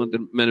 আমরা তোমাদের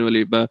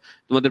ম্যানুয়ালি বা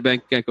তোমাদের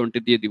ব্যাংক অ্যাকাউন্টে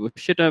দিয়ে দিব,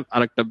 সেটা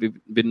আরেকটা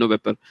ভিন্ন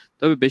ব্যাপার।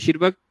 তবে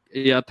বেশিরভাগ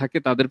থাকে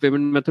তাদের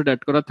পেমেন্ট মেথড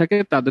অ্যাড করা থাকে,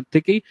 তাদের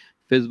থেকেই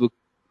ফেসবুক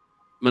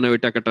মানে ওই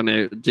টাকাটা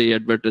নেয় যে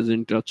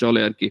অ্যাডভার্টাইজিংটা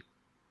চলে আর কি।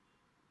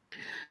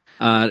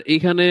 আর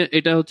এইখানে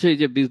এটা হচ্ছে এই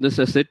যে বিজনেস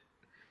অ্যাসেট।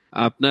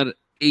 আপনার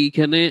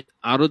এইখানে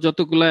আরো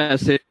যতগুলা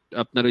অ্যাসেট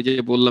আপনার ওই যে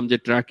বললাম যে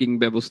ট্র্যাকিং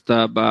ব্যবস্থা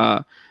বা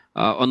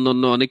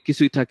অন্যান্য অনেক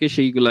কিছুই থাকে,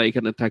 সেইগুলা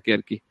এখানে থাকে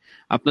আর কি।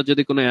 আপনার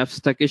যদি কোনো অ্যাপস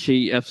থাকে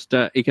সেই অ্যাপসটা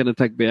এখানে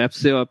থাকবে,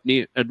 অ্যাপসেও আপনি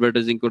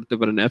অ্যাডভার্টাইজিং করতে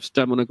পারেন।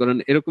 অ্যাপসটা মনে করেন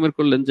এরকমের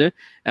করলেন যে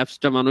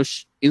অ্যাপসটা মানুষ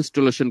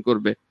ইনস্টলেশন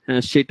করবে,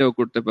 হ্যাঁ সেটাও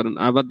করতে পারেন।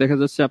 আবার দেখা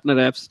যাচ্ছে আপনার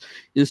অ্যাপস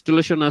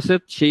ইনস্টলেশন আছে,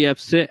 সেই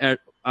অ্যাপসে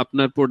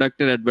আপনার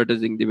প্রোডাক্টের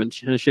অ্যাডভার্টাইজিং দিবেন,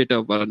 হ্যাঁ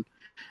সেটাও পারেন।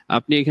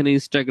 আপনি এখানে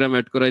ইনস্টাগ্রাম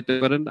অ্যাড করাইতে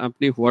পারেন,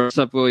 আপনি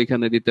হোয়াটসঅ্যাপও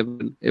এখানে দিতে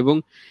পারেন। এবং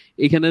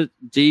এখানে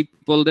যেই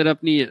পিপলদের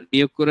আপনি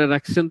নিয়োগ করে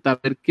রাখছেন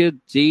তাদেরকে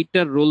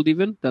যেইটা রোল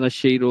দিবেন তারা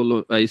সেই রোল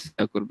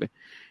করবে।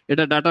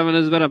 এটা ডাটা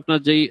ম্যানেজমেন্ট আপনার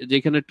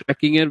যেখানে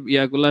ট্র্যাকিং এর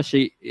ইয়াগুলা,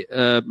 সেই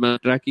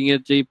ট্র্যাকিং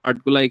এর যেই পার্ট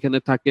গুলা এখানে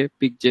থাকে,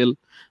 পিকজেল।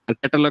 আর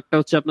ক্যাটালগটা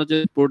হচ্ছে আপনার যে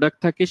প্রোডাক্ট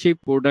থাকে সেই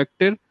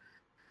প্রোডাক্টের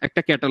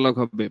একটা ক্যাটালগ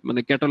হবে। মানে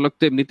ক্যাটালগ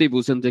তো এমনিতেই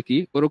বুঝেন যে কি,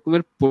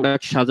 ওরকমের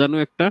প্রোডাক্ট সাজানো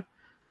একটা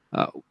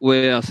ওয়ে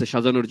আছে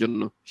সাজানোর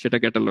জন্য, সেটা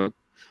ক্যাটালগ।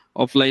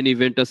 অফলাইন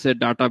ইভেন্ট আছে,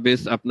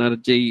 ডাটাবেস আপনার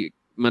যেই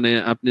মানে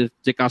আপনি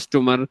যে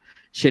কাস্টমার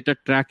সেটা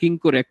ট্র্যাকিং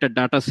করে একটা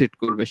ডাটা সেট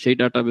করবে, সেই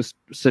ডাটাবেস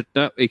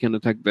সেটটা এখানে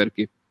থাকবে আর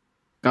কি।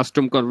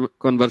 কাস্টম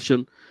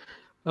কনভার্সন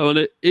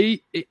মানে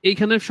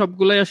এইখানে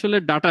সবগুলাই আসলে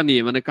ডাটা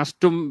নিয়ে, মানে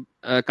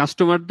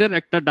কাস্টমারদের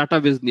একটা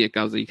ডাটাবেস নিয়ে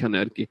কাজ এইখানে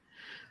আর কি।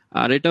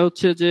 আর এটা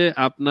হচ্ছে যে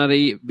আপনার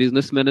এই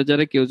বিজনেস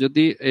ম্যানেজারে কেউ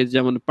যদি এই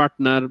যেমন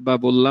পার্টনার বা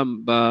বললাম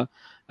বা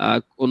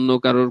অন্য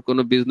কারোর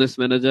কোনো বিজনেস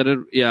ম্যানেজারের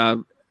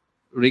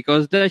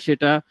রিকোয়েস্ট দেয়,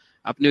 সেটা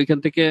আপনি ওইখান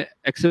থেকে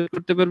অ্যাকসেপ্ট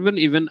করতে পারবেন।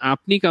 ইভেন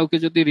আপনি কাউকে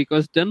যদি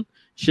রিকোয়েস্ট দেন,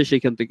 সে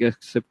সেখান থেকে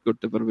অ্যাকসেপ্ট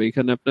করতে পারবে।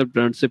 এখানে আপনার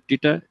ব্র্যান্ড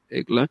সেফটিটা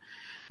এগুলা।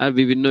 আর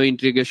বিভিন্ন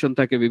ইন্টিগ্রেশন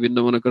থাকে বিভিন্ন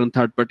মনে করেন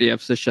থার্ড পার্টি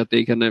অ্যাপস এর সাথে,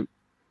 এখানে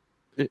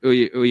ওই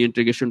ওই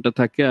ইন্টিগ্রেশনটা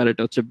থাকে। আর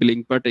এটা হচ্ছে বিলিং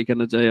পার্ট,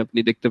 এখানে যাই আপনি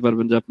দেখতে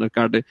পারবেন যে আপনার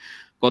কার্ডে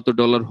কত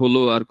ডলার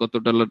হলো আর কত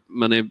ডলার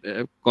মানে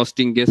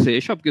কস্টিং গেছে,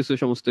 এসব কিছু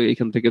সমস্ত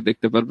এখান থেকে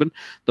দেখতে পারবেন।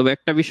 তবে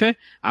একটা বিষয়,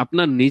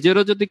 আপনার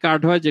নিজেরও যদি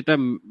কার্ড হয় যেটা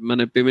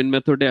মানে পেমেন্ট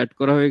মেথডে অ্যাড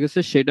করা হয়ে গেছে,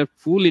 সেটার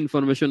ফুল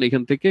ইনফরমেশন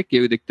এখান থেকে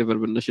কেউ দেখতে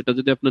পারবেন না। সেটা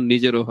যদি আপনার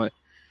নিজেরও হয়,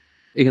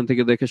 এখান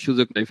থেকে দেখার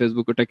সুযোগ নাই,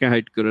 ফেসবুক ওটাকে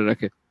হাইড করে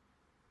রাখে।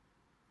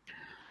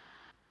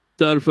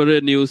 তারপরে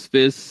নিউজ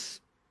পেজ,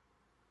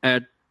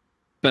 অ্যাড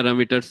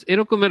প্যারামিটারস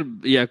এরকমের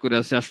ইয়া করে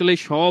আছে। আসলে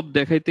সব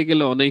দেখাইতে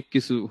গেলে অনেক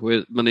কিছু হয়ে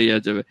মানে ইয়া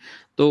যাবে।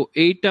 তো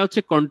এইটা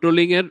হচ্ছে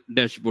কন্ট্রোলিং এর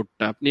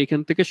ড্যাশবোর্ডটা, আপনি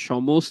এখান থেকে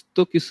সমস্ত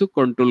কিছু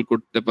কন্ট্রোল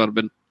করতে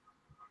পারবেন।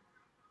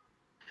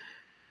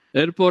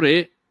 এরপরে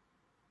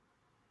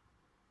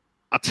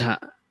আচ্ছা,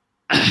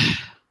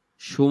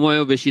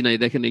 সময়ও বেশি নাই,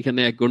 দেখেন এখানে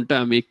 1 ঘন্টা,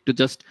 আমি একটু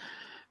জাস্ট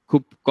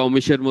খুব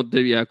কমিশের মধ্যে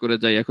ইয়া করে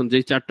যাই। এখন যে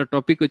 4টা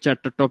টপিক, ওই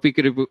 4টা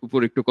টপিকের উপর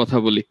একটু কথা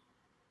বলি।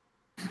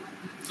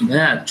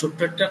 ভাইয়া ছোট্ট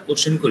একটা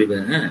কোশ্চেন করি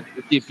ভাইয়া, হ্যাঁ?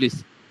 জি প্লিজ।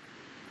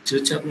 সেটা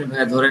হচ্ছে আপনি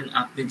ভাইয়া ধরেন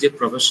আপনি যে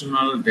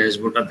প্রফেশনাল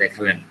ড্যাশবোর্ডটা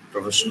দেখালেন,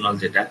 প্রফেশনাল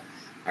যেটা,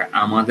 আর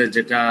আমাদের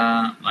যেটা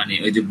মানে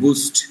ওই যে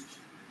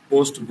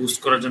পোস্ট বুস্ট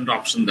করার জন্য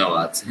অপশন দেওয়া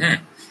আছে, হ্যাঁ?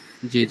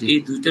 জি জি, এই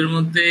দুইটার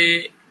মধ্যে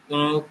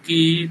কোনো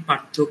কি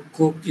পার্থক্য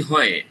কি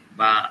হয়,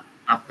 বা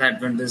আপনার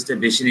অ্যাডভান্টেজটা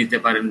বেশি নিতে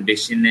পারেন,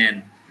 বেশি নেন,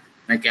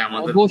 নাকি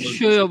আমাদের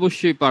অবশ্যই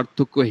অবশ্যই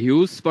পার্থক্য,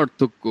 হিউজ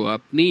পার্থক্য।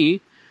 আপনি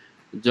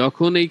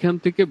যখন এইখান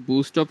থেকে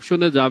বুস্ট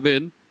অপশনে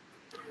যাবেন,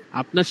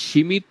 আপনার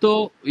সীমিত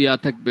ইয়া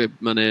থাকবে,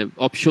 মানে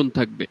অপশন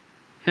থাকবে।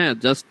 হ্যাঁ,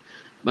 জাস্ট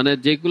মানে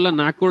যেগুলা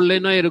না করলে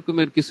নয়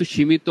এরকমের কিছু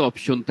সীমিত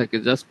অপশন থাকে।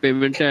 জাস্ট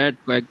পেমেন্টে অ্যাড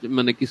কয়েক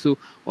মানে কিছু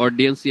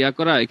অডিয়েন্স ইয়া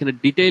করা, এখানে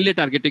ডিটেইলে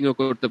টার্গেটিং ও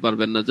করতে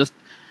পারবেন না। জাস্ট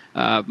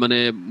মানে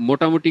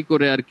মোটামুটি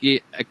করে আর কি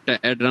একটা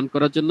অ্যাড রান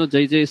করার জন্য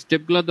যেই যে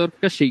স্টেপ গুলা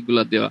দরকার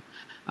সেইগুলা দেওয়া।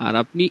 আর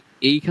আপনি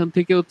এইখান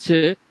থেকে হচ্ছে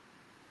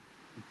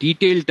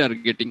ডিটেইল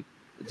টার্গেটিং,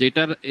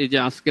 যেটার এই যে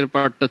আজকের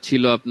পার্টটা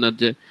ছিল আপনার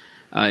যে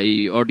এই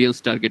অডিয়েন্স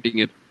টার্গেটিং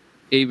এর,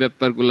 এই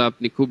ব্যাপারগুলো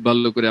আপনি খুব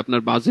ভালো করে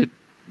আপনার বাজেট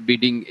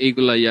বিডিং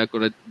এইগুলা ইয়া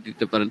করে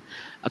দিতে পারেন।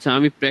 আচ্ছা,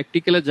 আমি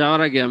প্র্যাকটিক্যালে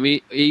যাওয়ার আগে আমি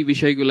এই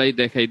বিষয়গুলাই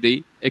দেখাই দেই।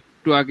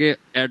 একটু আগে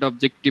অ্যাড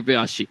অবজেক্টিভে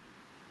আসি।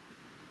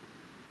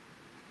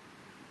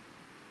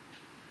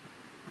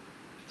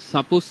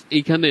 সাপোজ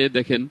এইখানে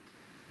দেখেন,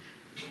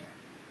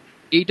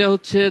 এইটা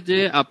হচ্ছে যে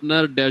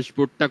আপনার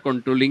ড্যাশবোর্ডটা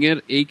কন্ট্রোলিং এর।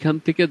 এইখান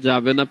থেকে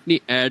যাবেন আপনি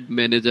অ্যাড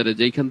ম্যানেজারে,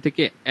 যেখান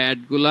থেকে অ্যাড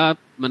গুলা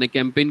মানে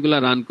ক্যাম্পেইন গুলা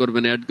রান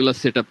করবেন, অ্যাড গুলা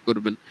সেট আপ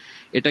করবেন।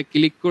 এটা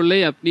ক্লিক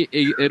করলেই আপনি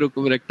এই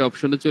এরকমের একটা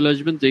অপশনে চলে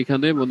আসবেন,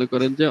 যেখানে মনে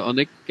করেন যে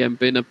অনেক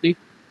ক্যাম্পেইন আপনি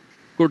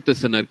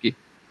করতেছেন আর কি।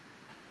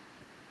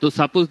 তো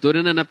সাপোজ ধরে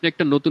নেন আপনি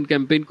একটা নতুন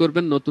ক্যাম্পেইন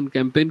করবেন। নতুন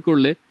ক্যাম্পেইন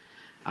করলে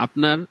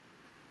আপনার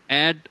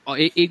অ্যাড,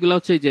 এইগুলা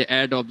হচ্ছে এই যে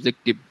অ্যাড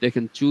অবজেক্টিভ।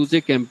 দেখেন, চুজ এ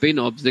ক্যাম্পেইন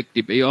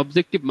অবজেক্টিভ। এই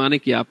অবজেক্টিভ মানে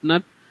কি,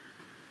 আপনার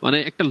মানে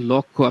একটা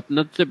লক্ষ্য,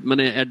 আপনার যে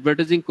মানে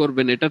অ্যাডভার্টাইজিং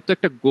করবেন এটার তো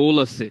একটা গোল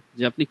আছে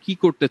যে আপনি কি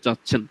করতে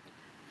চাচ্ছেন।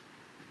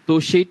 তো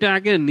সেইটা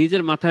আগে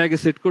নিজের মাথায় আগে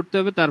সেট করতে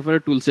হবে, তারপরে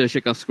টুলসে এসে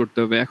কাজ করতে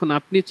হবে। এখন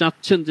আপনি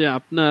চাচ্ছেন যে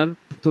আপনার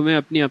প্রথমে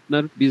আপনি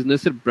আপনার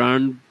বিজনেসের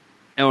ব্র্যান্ড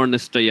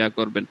অ্যাওয়ারনেসটা ইয়া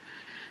করবেন।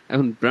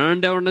 এখন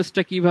ব্র্যান্ড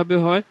অ্যাওয়ারনেসটা কিভাবে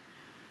হয়?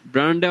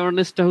 ব্র্যান্ড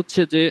অ্যাওয়ারনেসটা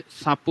হচ্ছে যে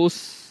সাপোজ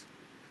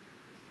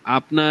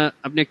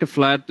আপনি একটা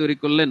ফ্লায়ার তৈরি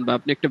করলেন বা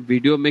আপনি একটা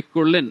ভিডিও মেক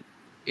করলেন,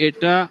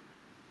 এটা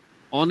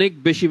অনেক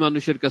বেশি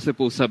মানুষের কাছে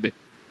পৌঁছাবে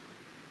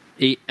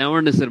এই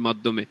অ্যাওয়ারনেসের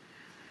মাধ্যমে,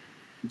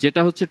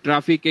 যেটা হচ্ছে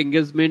ট্রাফিক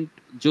এঙ্গেজমেন্ট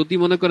যদি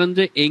মনে করেন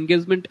যে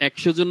এঙ্গেজমেন্ট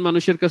 100 জন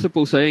মানুষের কাছে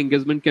পৌঁছায়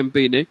এঙ্গেজমেন্ট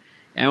ক্যাম্পেইনে,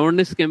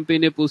 অ্যাওয়ারনেস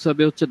ক্যাম্পেইনে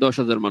পৌঁছাবে হচ্ছে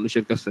 10,000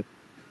 মানুষের কাছে।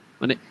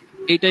 মানে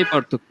এইটাই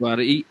পার্থক্য। আর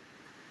এই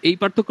এই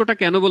পার্থক্যটা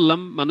কেন বললাম,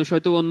 মানুষ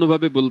হয়তো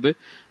অন্যভাবে বলবে,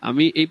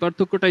 আমি এই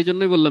পার্থক্যটা এই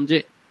জন্যই বললাম যে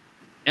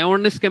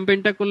অ্যাওয়ারনেস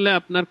ক্যাম্পেইনটা করলে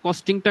আপনার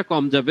কস্টিংটা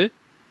কম যাবে,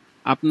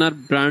 আপনার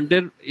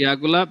ব্র্যান্ডের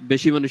ইয়াগুলা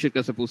বেশি মানুষের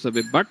কাছে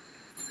পৌঁছাবে, বাট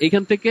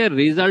এখান থেকে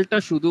রেজাল্টটা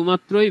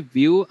শুধুমাত্রই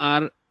ভিউ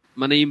আর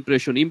মানে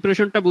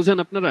ইমপ্রেশনটা বুঝেন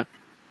আপনারা,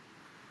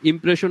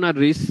 ইমপ্রেশন আর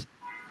রিচ।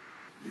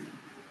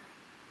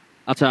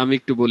 আচ্ছা আমি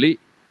একটু বলি,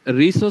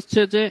 রিচ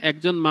হচ্ছে যে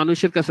একজন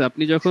মানুষের কাছে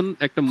আপনি যখন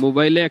একটা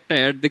মোবাইলে একটা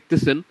অ্যাড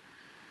দেখতেছেন,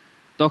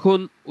 তখন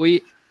ওই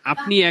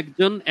আপনি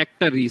একজন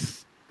একটা রিচ।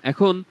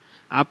 এখন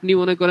আপনি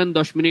মনে করেন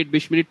 10 মিনিট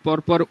 20 মিনিট পর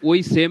পর ওই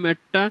সেম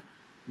অ্যাডটা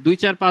 2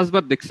 4 5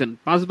 বার দেখছেন,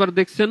 5 বার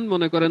দেখছেন,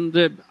 মনে করেন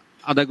যে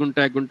আধা ঘন্টা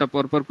 1 ঘন্টা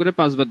পর পর করে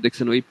 5 বার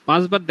দেখছেন, ওই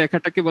 5 বার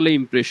দেখাটাকে বলে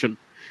ইমপ্রেশন।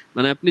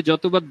 মানে আপনি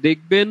যতবার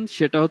দেখবেন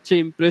সেটা হচ্ছে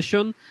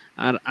ইমপ্রেশন,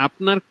 আর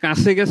আপনার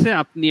কাছে গেছে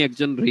আপনি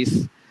একজন রিচ।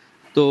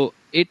 তো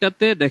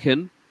এটাতে দেখেন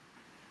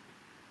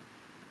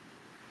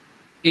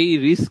এই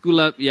রিস্ক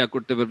গুলা ইয়া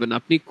করতে পারবেন।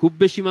 আপনি খুব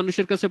বেশি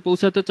মানুষের কাছে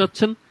পৌঁছাতে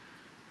চাচ্ছেন,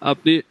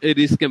 আপনি এই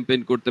রিস্ক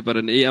ক্যাম্পেইন করতে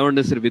পারেন এই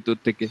অ্যাওয়ারনেস এর ভিতর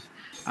থেকে।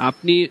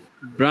 আপনি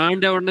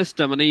ব্র্যান্ড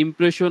অ্যাওয়ারনেসটা মানে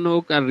ইমপ্রেশন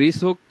হোক আর রিচ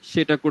হোক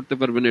সেটা করতে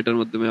পারবেন এটার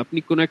মাধ্যমে। আপনি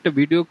কোন একটা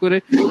ভিডিও করে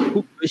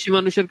খুব বেশি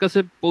মানুষের কাছে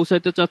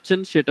পৌঁছাইতে চাচ্ছেন,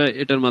 সেটা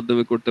এটার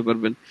মাধ্যমে করতে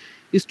পারবেন।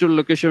 স্টোর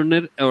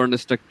লোকেশনের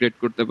অ্যাওয়ারনেসটা ক্রিয়েট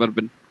করতে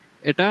পারবেন।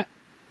 এটা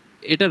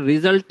এটার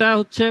রেজাল্টটা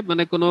হচ্ছে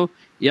মানে কোনো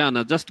ইয়া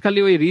না, জাস্ট খালি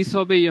ওই রিচ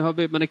হবে ইয়ে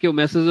হবে, মানে কেউ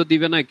মেসেজও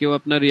দিবে না, কেউ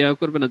আপনার ইয়া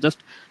করবে না, জাস্ট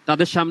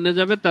তাদের সামনে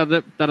যাবে,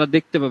 তারা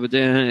দেখতে পাবে যে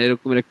হ্যাঁ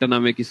এরকম একটা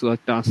নামে কিছু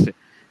একটা আছে,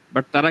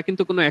 বাট তারা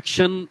কিন্তু কোনো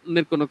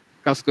অ্যাকশনের কোনো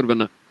কাজ করবে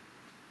না।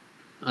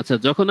 আচ্ছা,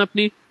 যখন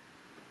আপনি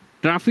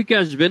ট্রাফিকে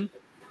আসবেন,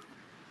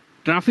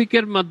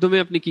 ট্রাফিকের মাধ্যমে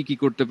আপনি কি কি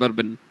করতে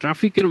পারবেন?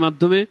 ট্রাফিকের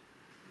মাধ্যমে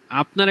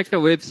আপনার একটা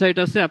ওয়েবসাইট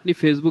আছে, আপনি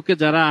ফেসবুকে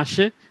যারা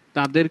আসে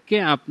তাদেরকে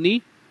আপনি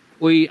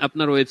ওই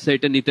আপনার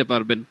ওয়েবসাইটে নিতে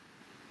পারবেন,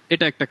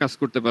 এটা একটা কাজ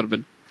করতে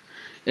পারবেন।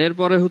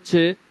 এরপরে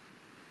হচ্ছে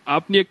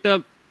আপনি একটা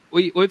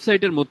ওই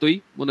ওয়েবসাইটের মতোই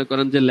মনে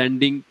করেন যে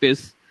ল্যান্ডিং পেজ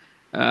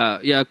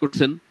ইয়া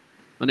করছেন,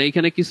 মানে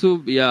এখানে কিছু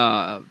ইয়া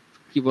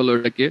কি বলো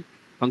এটাকে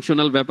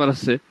ফাংশনাল ব্যাপার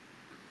আছে,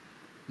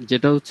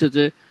 যেটা হচ্ছে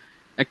যে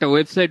একটা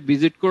ওয়েবসাইট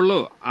ভিজিট করলো,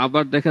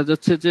 আবার দেখা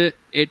যাচ্ছে যে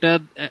এটা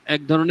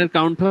এক ধরনের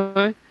কাউন্ট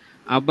হয়,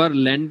 আবার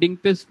ল্যান্ডিং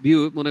পেজ ভিউ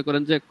মনে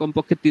করেন যে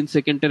কমপক্ষে 3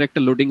 সেকেন্ডের একটা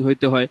লোডিং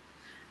হইতে হয়,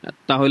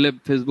 তাহলে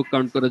ফেসবুক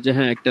কাউন্ট করে যে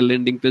হ্যাঁ একটা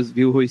ল্যান্ডিং পেজ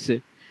ভিউ হয়েছে।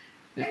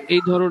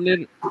 এই ধরনের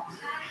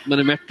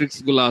মানে ম্যাট্রিক্স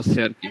গুলো আছে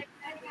আর কি।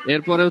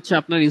 এরপরে হচ্ছে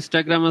আপনার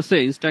ইনস্টাগ্রাম আছে,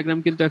 ইনস্টাগ্রাম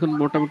কিন্তু এখন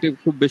মোটামুটি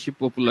খুব বেশি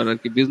পপুলার আর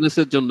কি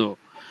বিজনেসের জন্য।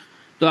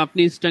 তো আপনি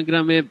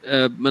ইনস্টাগ্রামে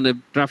মানে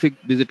ট্রাফিক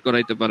ভিজিট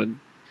করাইতে পারেন,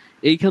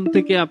 এইখান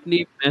থেকে আপনি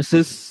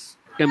মেসেজ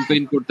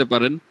ক্যাম্পেইন করতে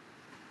পারেন,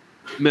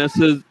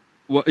 মেসেজ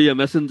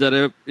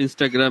মেসেঞ্জারে,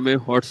 ইনস্টাগ্রামে,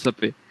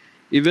 হোয়াটসঅ্যাপে।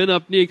 ইভেন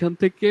আপনি এখান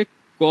থেকে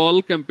কল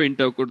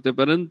ক্যাম্পেইনটাও করতে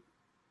পারেন।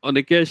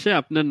 অনেকে এসে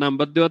আপনার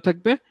নাম্বার দেওয়া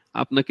থাকবে,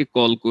 আপনাকে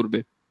কল করবে।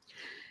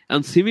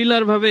 এন্ড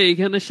সিমিলার ভাবে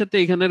এইখানের সাথে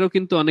এখানেরও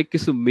কিন্তু অনেক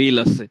কিছু মিল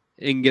আছে।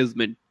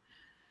 এঙ্গেজমেন্ট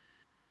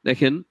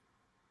দেখেন,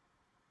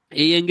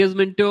 এই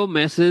এঙ্গেজমেন্টেও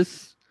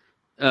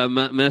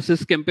মেসেজ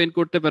ক্যাম্পেইন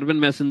করতে পারবেন,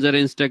 মেসেঞ্জারে,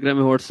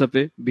 ইনস্টাগ্রামে,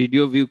 হোয়াটসঅ্যাপে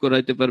ভিডিও ভিউ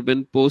করাইতে পারবেন।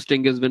 পোস্ট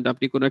এঙ্গেজমেন্ট,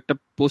 আপনি কোনো একটা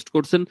পোস্ট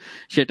করছেন,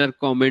 সেটার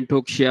কমেন্ট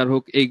হোক শেয়ার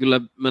হোক এইগুলা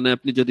মানে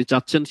আপনি যদি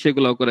চাচ্ছেন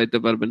সেগুলাও করাইতে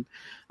পারবেন।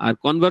 আর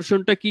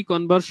কনভার্সনটা কি?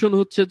 কনভার্সন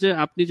হচ্ছে যে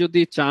আপনি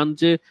যদি চান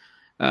যে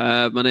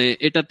মানে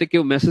এটাতে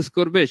কেউ মেসেজ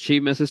করবে, সেই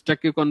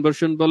মেসেজটাকে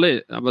কনভার্সন বলে।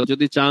 আবার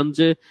যদি চান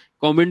যে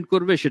কমেন্ট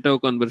করবে, সেটাও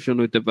কনভার্সন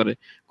হইতে পারে।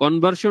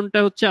 কনভার্সনটা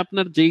হচ্ছে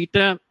আপনার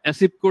যেইটা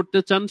অ্যাচিভ করতে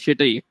চান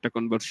সেটাই একটা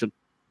কনভার্সন।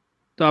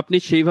 তো আপনি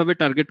সেইভাবে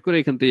টার্গেট করে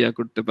এখান থেকে ইয়া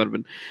করতে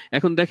পারবেন।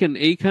 এখন দেখেন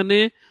এইখানে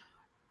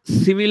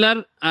সিমিলার,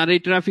 আর এই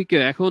ট্রাফিকে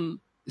এখন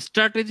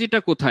স্ট্র্যাটেজিটা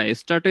কোথায়?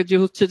 স্ট্র্যাটেজি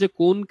হচ্ছে যে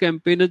কোন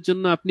ক্যাম্পেইনের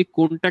জন্য আপনি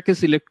কোনটাকে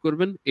সিলেক্ট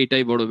করবেন,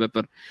 এটাই বড়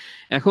ব্যাপার।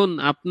 এখন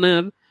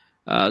আপনার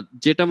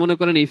যেটা মনে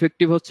করেন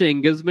ইফেক্টিভ হচ্ছে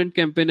এঙ্গেজমেন্ট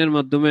ক্যাম্পেইনের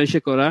মাধ্যমে এসে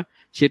করা,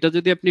 সেটা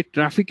যদি আপনি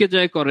ট্রাফিকে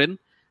যায় করেন,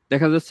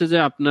 দেখা যাচ্ছে যে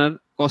আপনার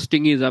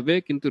কস্টিংই যাবে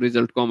কিন্তু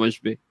রেজাল্ট কম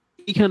আসবে।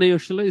 এইখানেই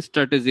আসলে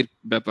স্ট্র্যাটেজির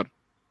ব্যাপার।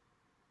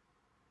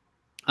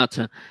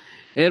 আচ্ছা,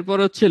 এরপর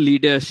হচ্ছে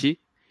লিডে আসি।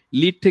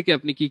 লিড থেকে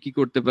আপনি কি কি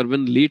করতে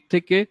পারবেন? লিড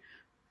থেকে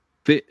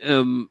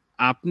উম,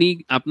 আপনি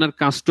আপনার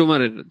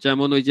কাস্টমারের,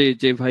 যেমন ওই যে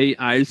যে ভাই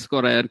আইএলটিএস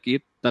করায় আর কি,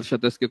 তার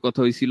সাথে আজকে কথা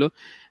হয়েছিল।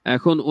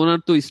 এখন ওনার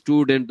তো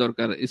স্টুডেন্ট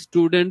দরকার।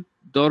 স্টুডেন্ট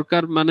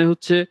দরকার মানে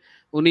হচ্ছে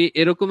উনি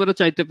এরকমেরও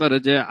চাইতে পারে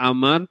যে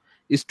আমার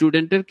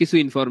স্টুডেন্টের কিছু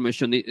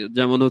ইনফরমেশন,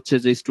 যেমন হচ্ছে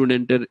যে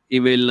স্টুডেন্টের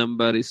ইমেইল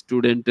নাম্বার,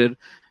 স্টুডেন্টের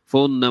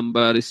ফোন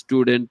নাম্বার,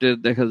 স্টুডেন্টের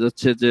দেখা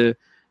যাচ্ছে যে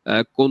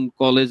কোন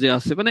কলেজে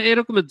আছে, মানে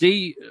এরকম যেই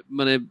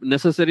মানে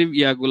নেসেসারি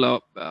ইয়াগুলা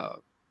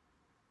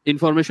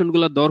ইনফরমেশন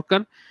গুলা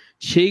দরকার,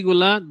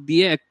 সেইগুলা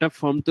দিয়ে একটা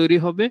ফর্ম তৈরি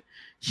হবে।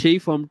 সেই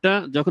ফর্মটা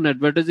যখন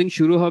অ্যাডভার্টাইজিং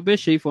শুরু হবে,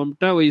 সেই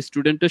ফর্মটা ওই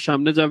স্টুডেন্টের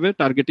সামনে যাবে,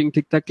 টার্গেটিং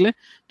ঠিক থাকলে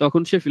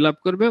তখন সে ফিল আপ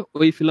করবে।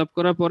 ওই ফিল আপ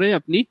করার পরে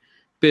আপনি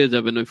পেয়ে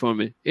যাবেন ওই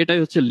ফর্মে। এটাই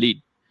হচ্ছে লিড।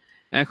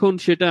 এখন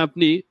সেটা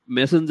আপনি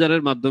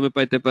মেসেঞ্জারের মাধ্যমে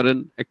পাইতে পারেন,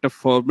 একটা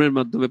ফর্মের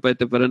মাধ্যমে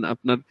পাইতে পারেন,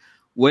 আপনার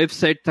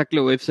ওয়েবসাইট থাকলে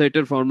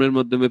ওয়েবসাইটের ফর্মের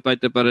মাধ্যমে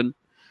পাইতে পারেন,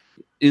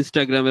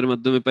 ইনস্টাগ্রামের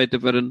মাধ্যমে পাইতে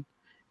পারেন,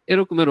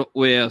 এরকমের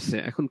ওয়ে আছে।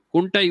 এখন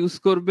কোনটা ইউজ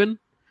করবেন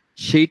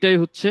সেইটাই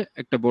হচ্ছে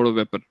একটা বড়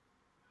ব্যাপার।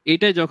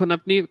 এইটাই যখন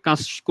আপনি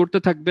কাজ করতে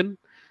থাকবেন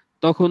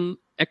তখন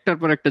একটার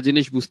পর একটা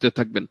জিনিস বুঝতে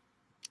থাকবেন।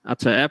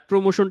 আচ্ছা, অ্যাপ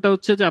প্রমোশনটা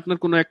হচ্ছে যে আপনার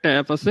কোনো একটা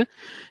অ্যাপ আছে,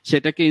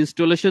 সেটাকে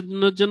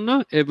ইনস্টলেশনের জন্য,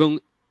 এবং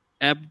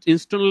অ্যাপ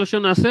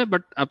ইনস্টলেশন আছে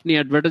বাট আপনি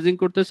অ্যাডভার্টাইজিং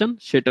করতে চান,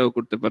 সেটাও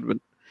করতে পারবেন।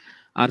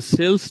 আর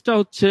সেলসটা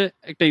হচ্ছে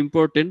একটা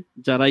ইম্পর্টেন্ট,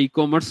 যারা ই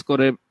কমার্স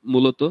করে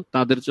মূলত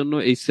তাদের জন্য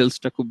এই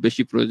সেলসটা খুব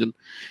বেশি প্রয়োজন।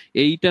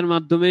 এইটার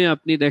মাধ্যমে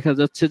আপনি দেখা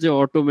যাচ্ছে যে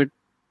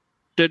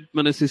অটোমেটেড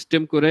মানে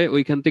সিস্টেম করে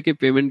ওইখান থেকে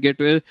পেমেন্ট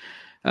গেটওয়ে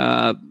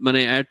মানে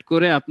অ্যাড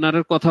করে আপনার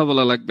আর কথা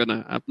বলা লাগবে না।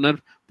 আপনার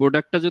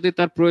প্রোডাক্টটা যদি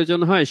তার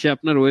প্রয়োজন হয়, সে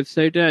আপনার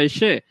ওয়েবসাইটে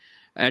এসে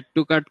অ্যাড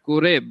টু কার্ট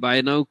করে বাই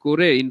নাও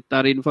করে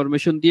তার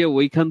ইনফরমেশন দিয়ে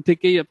ওইখান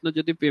থেকেই আপনার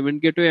যদি পেমেন্ট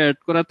গেটওয়ে অ্যাড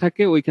করা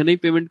থাকে ওইখানেই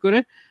পেমেন্ট করে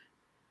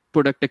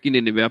প্রোডাক্টটা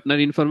কিনে নেবে। আপনার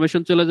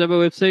ইনফরমেশন চলে যাবে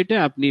ওয়েবসাইটে,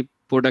 আপনি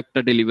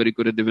প্রোডাক্টটা ডেলিভারি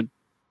করে দেবেন।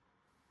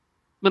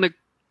 মানে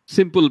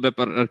সিম্পল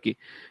ব্যাপার আর কি,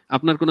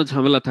 আপনার কোনো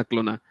ঝামেলা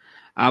থাকলো না।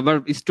 আবার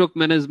স্টক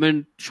ম্যানেজমেন্ট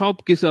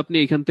সবকিছু আপনি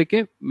এখান থেকে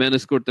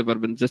ম্যানেজ করতে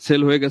পারবেন, যে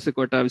সেল হয়ে গেছে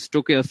কয়টা,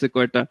 স্টকে আছে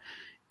কয়টা,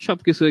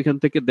 সবকিছু এখান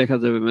থেকে দেখা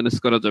যাবে, ম্যানেজ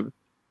করা যাবে।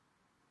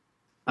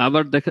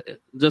 আবার দেখা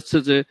যাচ্ছে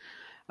যে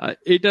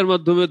এইটার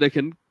মাধ্যমে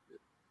দেখেন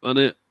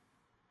মানে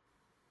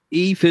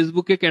এই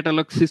ফেসবুকে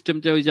ক্যাটালগ সিস্টেম,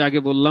 যে ওই যে আগে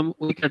বললাম,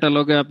 ওই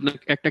ক্যাটালগে আপনার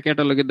একটা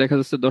ক্যাটালগে দেখা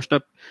যাচ্ছে 10টা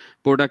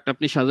প্রোডাক্ট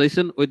আপনি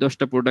সাজাইছেন, ওই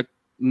 10টা প্রোডাক্ট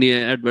নিয়ে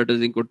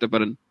অ্যাডভার্টাইজিং করতে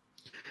পারেন।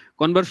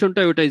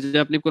 কনভার্সনটা ওইটাই যে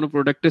আপনি কোনো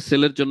প্রোডাক্টের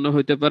সেলের জন্য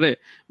হইতে পারে,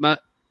 বা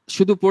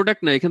শুধু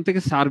প্রোডাক্ট না, এখান থেকে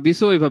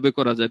সার্ভিসও এইভাবে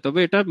করা যায়, তবে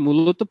এটা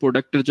মূলত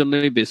প্রোডাক্টের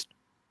জন্যই বেস্ট।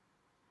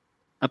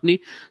 আপনি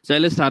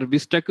চাইলে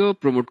সার্ভিসটাকেও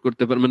প্রমোট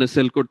করতে পারেন, মানে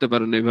সেল করতে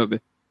পারেন এইভাবে।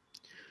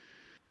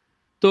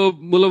 তো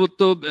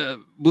মূলত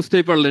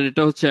বুঝতেই পারলেন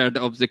এটা হচ্ছে অ্যাড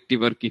অবজেক্টিভ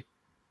আর কি।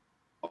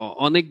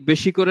 অনেক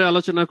বেশি করে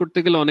আলোচনা করতে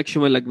গেলে অনেক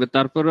সময় লাগবে,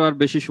 তারপরেও আর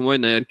বেশি সময়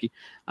নাই আর কি।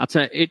 আচ্ছা,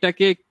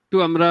 এটাকে একটু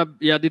আমরা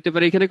দিতে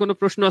পারি। এখানে কোনো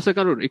প্রশ্ন আছে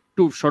কারোর?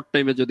 একটু শর্ট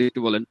টাইমে যদি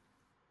একটু বলেন।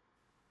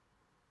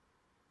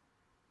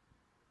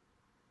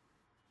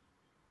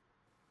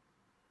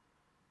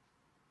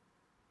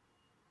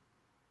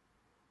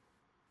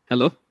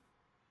 হ্যালো।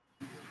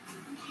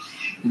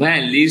 ভাই,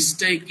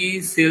 লিস্টটাই কি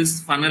সেলস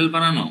ফানেল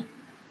বানানো?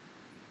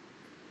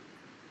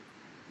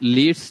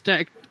 লিডসটা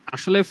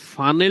আসলে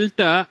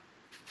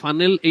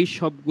ফানেল এই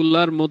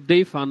সবগুলার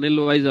মধ্যেই ফানেল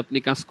ওয়াইজ আপনি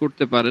কাজ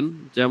করতে পারেন।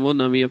 যেমন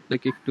আমি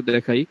আপনাকে একটু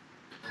দেখাই,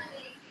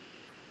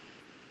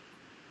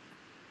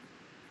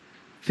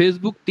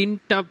 ফেসবুক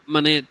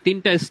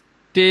তিনটা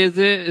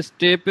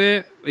স্টেপে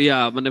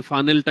মানে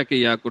ফানেলটাকে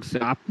করছে।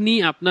 আপনি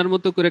আপনার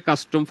মতো করে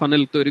কাস্টম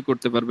ফানেল তৈরি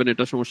করতে পারবেন,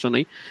 এটা সমস্যা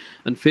নাই।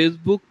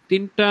 ফেসবুক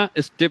তিনটা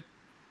স্টেপ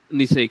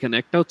নিছে এখানে।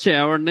 একটা হচ্ছে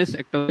অ্যাওয়ারনেস,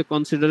 একটা হচ্ছে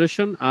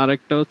কনসিডারেশন, আর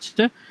একটা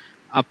হচ্ছে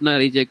আপনার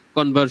এই যে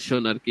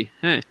কনভার্সন আর কি।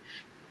 হ্যাঁ,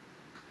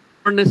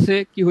 অ্যাওয়ারনেসে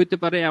কি হইতে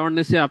পারে,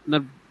 অ্যাওয়ারনেসে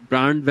আপনার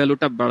ব্র্যান্ড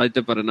ভ্যালুটা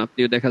বাড়াইতে পারেন। আপনি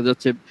দেখা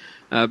যাচ্ছে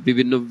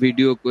বিভিন্ন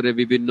ভিডিও করে,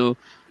 বিভিন্ন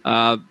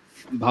আহ,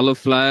 ভালো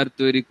ফ্লায়ার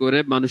তৈরি করে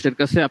মানুষের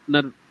কাছে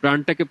আপনার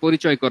ব্র্যান্ডটাকে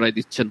পরিচয় করাই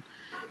দিচ্ছেন।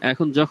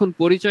 এখন যখন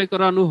পরিচয়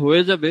করানো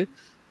হয়ে যাবে,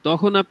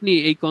 তখন আপনি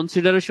এই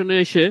কনসিডারেশনে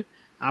এসে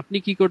আপনি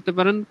কি করতে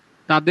পারেন,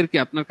 তাদেরকে,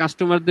 আপনার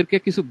কাস্টমারদেরকে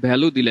কিছু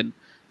ভ্যালু দিলেন।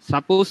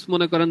 সাপোজ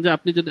মনে করেন যে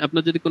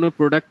আপনার যদি কোনো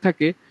প্রোডাক্ট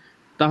থাকে,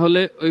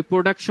 তাহলে ওই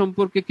প্রোডাক্ট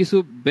সম্পর্কে কিছু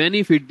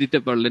বেনিফিট দিতে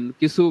পারলেন,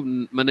 কিছু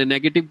মানে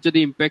নেগেটিভ যদি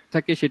ইম্প্যাক্ট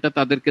থাকে সেটা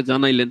তাদেরকে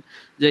জানাইলেন,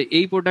 যে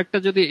এই প্রোডাক্টটা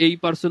যদি এই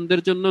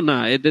পার্সনদের জন্য না,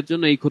 এদের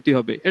জন্য এই ক্ষতি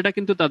হবে, এটা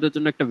কিন্তু তাদের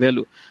জন্য একটা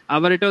ভ্যালু।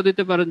 আবার এটাও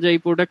দিতে পারেন যে এই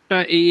প্রোডাক্টটা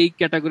এই এই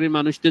ক্যাটাগরির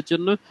মানুষদের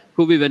জন্য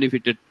খুবই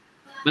বেনিফিটেড,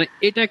 মানে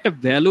এটা একটা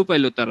ভ্যালু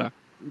পাইলো তারা।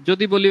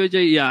 যদি বলি ওই যে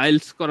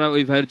আইলস করা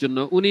ওই ভাইয়ের জন্য,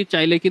 উনি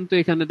চাইলে কিন্তু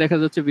এখানে দেখা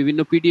যাচ্ছে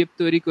বিভিন্ন পিডিএফ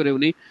তৈরি করে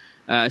উনি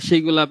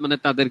সেইগুলা মানে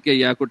তাদেরকে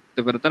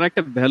করতে পারে, তারা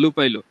একটা ভ্যালু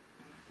পাইলো।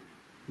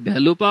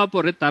 ভ্যালু পাওয়ার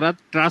পরে তারা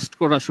ট্রাস্ট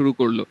করা শুরু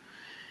করলো।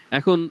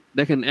 এখন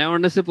দেখেন,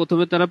 অ্যাওয়ারনেসে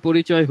প্রথমে তারা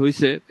পরিচয়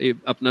হয়েছে এই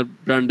আপনার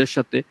ব্র্যান্ডের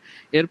সাথে,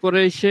 এরপরে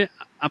এসে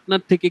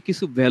আপনার থেকে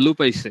কিছু ভ্যালু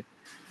পাইছে,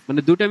 মানে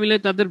দুটা মিলে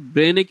তাদের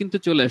ব্রেনে কিন্তু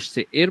চলে আসছে।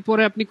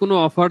 এরপরে আপনি কোনো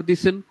অফার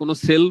দিচ্ছেন, কোনো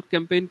সেল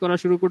ক্যাম্পেইন করা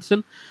শুরু করছেন,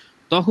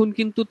 তখন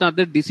কিন্তু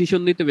তাদের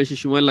ডিসিশন নিতে বেশি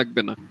সময়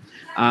লাগবে না।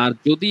 আর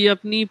যদি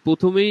আপনি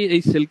প্রথমেই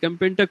এই সেল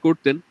ক্যাম্পেইনটা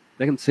করতেন,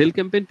 দেখেন সেল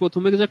ক্যাম্পেইন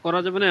প্রথমে যা করা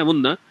যাবে না এমন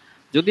না,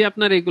 যদি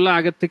আপনার এগুলো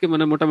আগের থেকে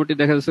মানে মোটামুটি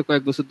দেখা যাচ্ছে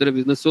কয়েক বছর ধরে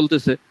বিজনেস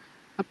চলতেছে,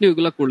 আপনি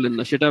ওইগুলা করলেন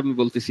না, সেটা আমি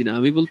বলতেছি না।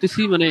 আমি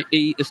বলতেছি মানে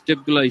এই স্টেপ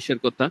গুলা ইসের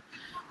কথা।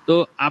 তো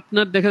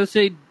আপনার দেখা যাচ্ছে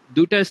এই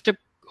দুইটা স্টেপ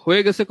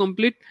হয়ে গেছে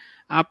কমপ্লিট,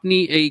 আপনি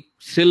এই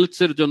সেলস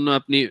এর জন্য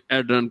আপনি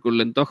অ্যাড রান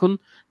করলেন, তখন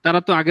তারা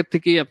তো আগের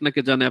থেকেই আপনাকে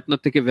জানে, আপনার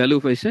থেকে ভ্যালু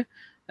পাইছে।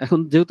 এখন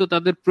যেহেতু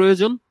তাদের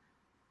প্রয়োজন,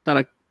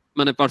 তারা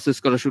মানে পারচেস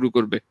করা শুরু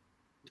করবে।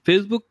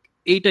 ফেসবুক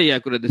এইটা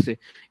করে দিছে।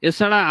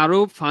 এছাড়া আরো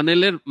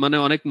ফানেলের মানে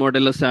অনেক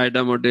মডেল আছে,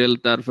 আইডা মডেল,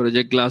 তারপরে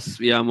যে গ্লাস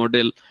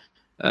মডেল,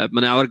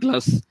 মানে আওয়ার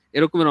গ্লাস,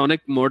 এরকমের অনেক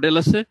মডেল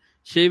আছে।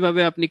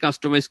 সেইভাবে আপনি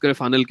কাস্টমাইজ করে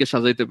ফানেলকে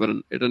সাজাইতে পারেন,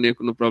 এটা নিয়ে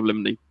কোনো প্রবলেম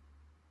নেই।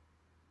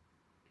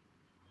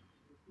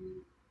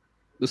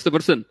 বুঝতে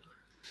পারছেন?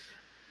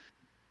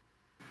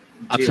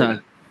 জি আচ্ছা ভাই।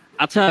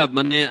 আচ্ছা,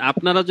 মানে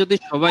আপনারা যদি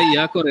সবাই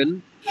করেন,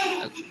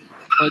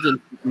 কয়জন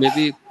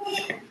মেবি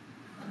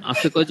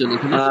আছে, কয়জন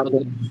এখানে?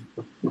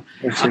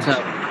 আচ্ছা,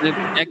 মানে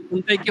 1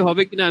 ঘন্টায় কি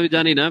হবে কিনা আমি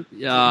জানি না।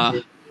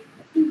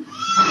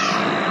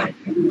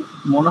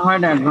 মনে হয়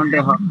না 1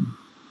 ঘন্টায় হবে।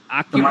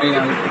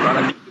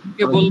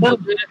 আকিবকে বলবো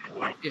যে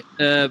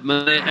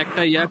মানে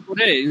একটা ইয়া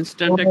করে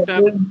ইনস্ট্যান্ট একটা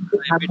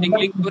মিটিং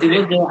লিংক করে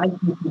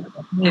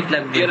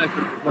দিয়ে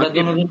রাখুন।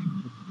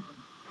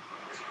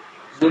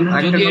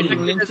 যদি এটা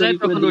কেটে যায়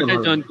তখন ওইটাই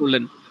জয়েন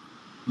করলেন।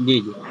 জি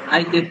জি।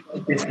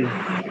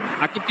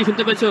 আকিব কি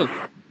শুনতে পাইছো?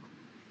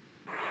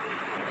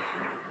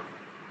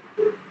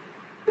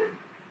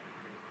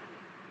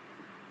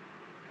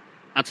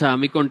 আচ্ছা,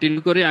 আমি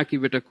কন্টিনিউ করে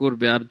আকিব এটা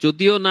করবে। আর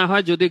যদিও না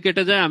হয়, যদি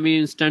কেটে যায়, আমি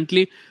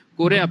ইনস্ট্যান্টলি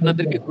করে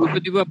আপনাদেরকে গ্রুপে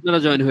দিব, আপনারা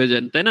জয়েন হয়ে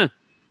যান, তাই না?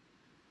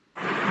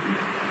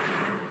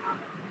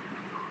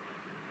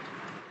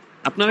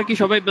 আপনারা কি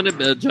সবাই মানে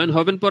জয়েন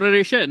হবেন পরের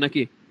এসে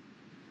নাকি?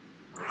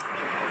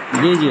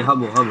 জি জি,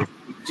 হবো হবো।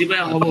 জি ভাই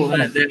হবো,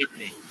 হ্যাঁ দেন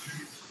আপনি।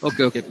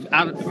 ওকে ওকে।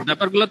 আর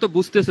ব্যাপারগুলো তো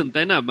বুঝতেছেন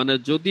তাই না? মানে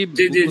যদি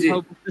জি জি জি।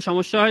 কোথাও বুঝতে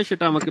সমস্যা হয়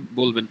সেটা আমাকে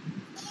বলবেন।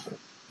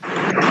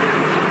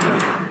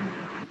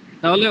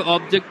 তাহলে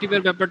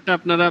অবজেক্টিভের ব্যাপারটা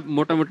আপনারা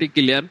মোটামুটি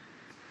ক্লিয়ার।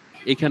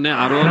 এখানে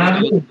আরো অনেক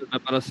আলোচনার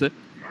ব্যাপার আছে।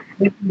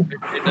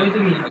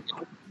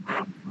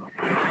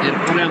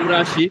 এরপরে আমরা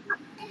আসি,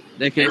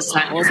 দেখেন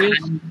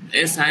অডিয়েন্স।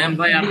 সায়েম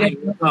ভাই আপনি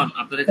বুঝুন,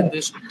 আপনার এখান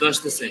থেকে শব্দ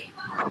আসতেছে।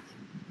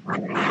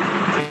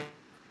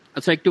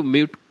 আচ্ছা, একটু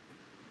মিউট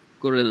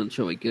করে দেন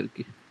সবাইকে আর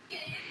কি।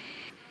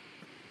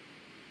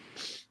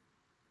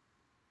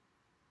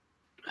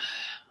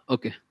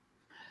 ওকে,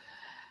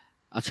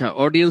 আচ্ছা,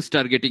 অডিয়েন্স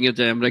টার্গেটিং এ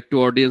যাই আমরা, একটু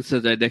অডিয়েন্সে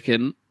যাই।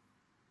 দেখেন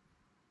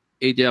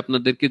এই যে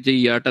আপনাদেরকে যে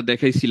ইয়াটা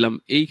দেখাইছিলাম,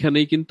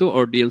 এইখানেই কিন্তু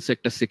অডিয়েন্স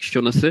একটা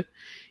সেকশন আছে।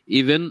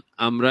 ইভেন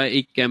আমরা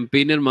এই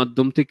ক্যাম্পেইনের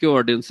মাধ্যম থেকে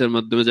অডিয়েন্সের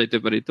মাধ্যমে যাইতে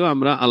পারি। তো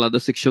আমরা আলাদা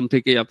সেকশন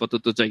থেকে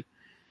আপাতত যাই,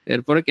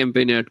 এরপরে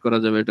ক্যাম্পেইনে অ্যাড করা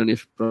যাবে, এটা নিয়ে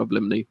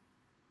প্রবলেম নেই।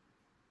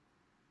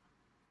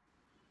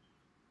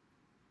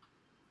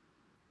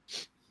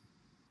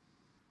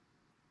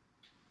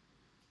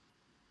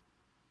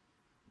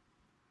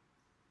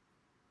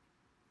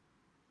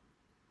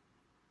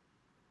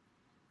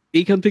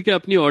 এইখান থেকে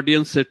আপনি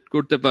অডিয়েন্স সেট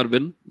করতে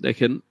পারবেন।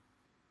 দেখেন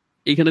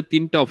এখানে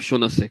 3টা অপশন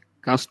আছে: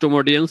 custom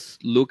audience,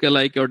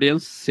 look-alike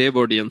audience, save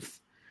audience.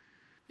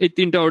 এই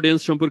 3টা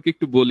অডিয়েন্স সম্পর্কে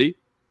একটু বলি।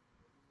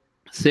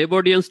 সেভ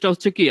অডিয়েন্সটা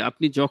হচ্ছে কি,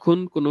 আপনি যখন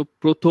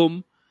প্রথম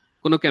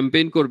কোনো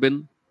ক্যাম্পেইন করবেন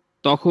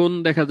তখন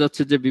দেখা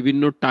যাচ্ছে যে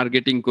বিভিন্ন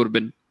টার্গেটিং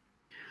করবেন।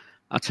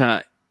 আচ্ছা,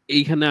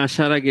 এইখানে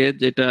আসার আগে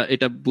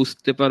এটা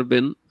বুঝতে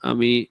পারবেন,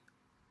 আমি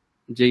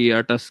যে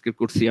ইয়ারটা আজকে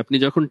করছি, আপনি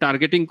যখন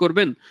টার্গেটিং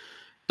করবেন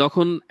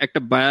তখন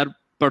একটা বায়ার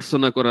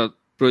পার্সোনা করার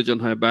প্রয়োজন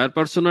হয়। বায়ার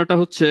পার্সোনাটা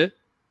হচ্ছে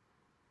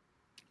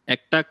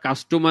একটা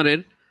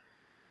কাস্টমারের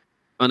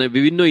মানে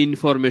বিভিন্ন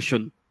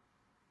ইনফরমেশন।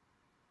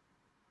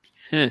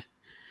 হ্যাঁ,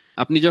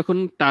 আপনি যখন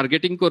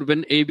টার্গেটিং করবেন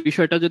এই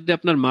বিষয়টা যদি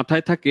আপনার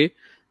মাথায় থাকে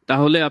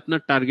তাহলে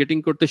আপনার টার্গেটিং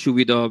করতে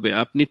সুবিধা হবে।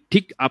 আপনি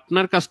ঠিক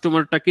আপনার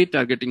কাস্টমারটাকেই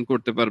টার্গেটিং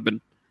করতে পারবেন।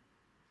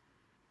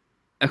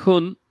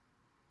 এখন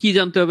কি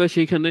জানতে হবে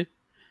সেইখানে,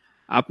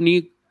 আপনি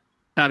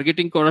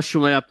টার্গেটিং করার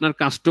সময় আপনার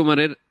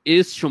কাস্টমারের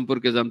এজ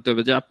সম্পর্কে জানতে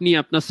হবে, যে আপনি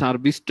আপনার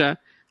সার্ভিসটা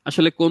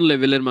আসলে কোন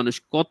লেভেলের মানুষ,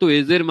 কত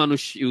এজের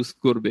মানুষ ইউজ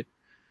করবে।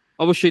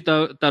 অবশ্যই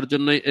তার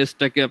জন্য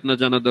এজটাকে আপনার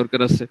জানা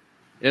দরকার আছে।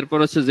 এরপর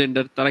আছে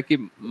জেন্ডার, তারা কি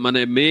মানে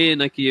মেয়ে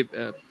নাকি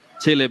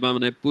ছেলে, বা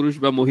মানে পুরুষ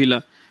বা মহিলা,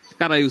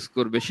 কারা ইউজ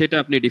করবে সেটা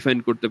আপনি ডিফাইন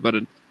করতে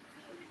পারেন।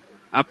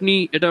 আপনি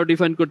এটাও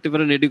ডিফাইন করতে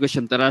পারেন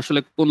এডুকেশন, তারা আসলে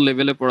কোন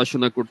লেভেলে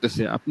পড়াশোনা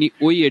করতেছে। আপনি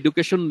ওই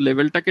এডুকেশন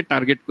লেভেলটাকে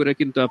টার্গেট করে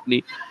কিন্তু আপনি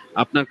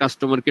আপনার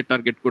কাস্টমারকে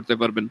টার্গেট করতে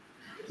পারবেন।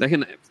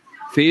 দেখেন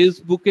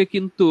ফেসবুকে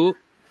কিন্তু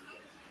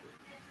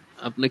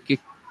আপনাকে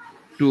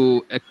একটু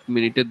 1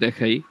 মিনিটে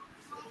দেখাই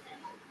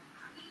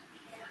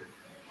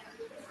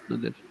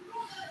আপনাদের।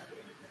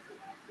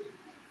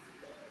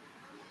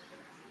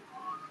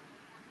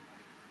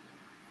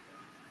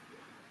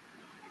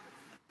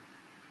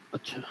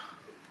 আচ্ছা,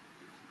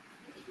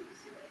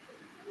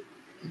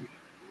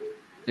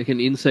 দেখেন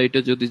ইনসাইটে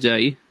যদি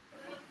যাই,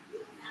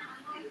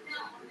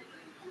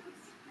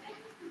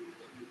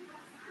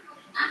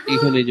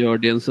 এখানে যে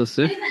অডিয়েন্স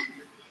আছে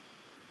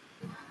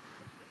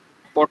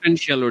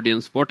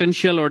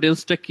পটেনশিয়াল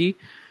অডিয়েন্সটা কি,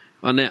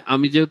 মানে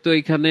আমি যেহেতু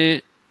এখানে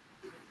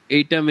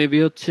এইটা মেবি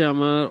হচ্ছে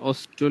আমার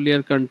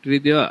অস্ট্রেলিয়ার কান্ট্রি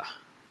দেওয়া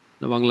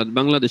না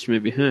বাংলাদেশ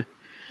মেবি, হ্যাঁ।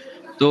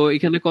 তো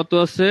এখানে কত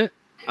আছে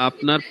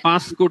আপনার,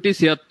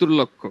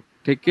 5,76,00,000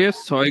 থেকে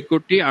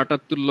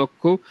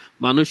 6,78,00,000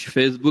 মানুষ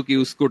ফেসবুক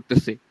ইউজ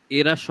করতেছে।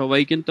 এরা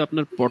সবাই কিন্তু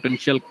আপনার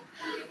পটেনশিয়াল।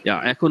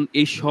 এখন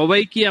এই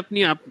সবাই কি আপনি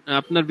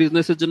আপনার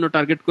বিজনেসের জন্য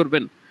টার্গেট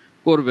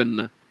করবেন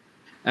না।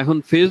 এখন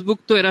ফেসবুক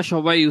তো এরা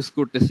সবাই ইউজ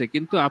করতেছে,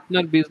 কিন্তু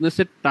আপনার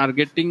বিজনেসের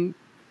টার্গেটিং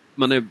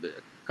মানে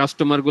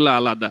কাস্টমার গুলো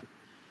আলাদা।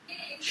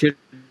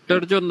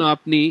 সেটার জন্য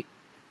আপনি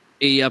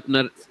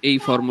আপনার এই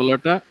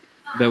ফর্মুলাটা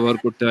ব্যবহার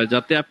করতে হয়,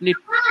 যাতে আপনি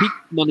ঠিক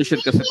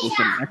মানুষের কাছে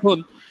পৌঁছান। এখন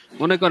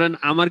মনে করেন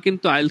আমার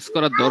কিন্তু আইলস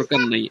করার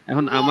দরকার নাই,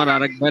 এখন আমার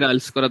আরেক ভাইয়ের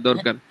আইলস করা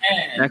দরকার।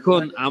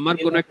 এখন আমার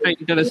কোন একটা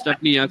ইন্টারেস্ট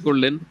আপনি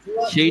করলেন,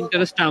 সেই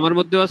ইন্টারেস্টটা আমার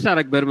মধ্যেও আছে,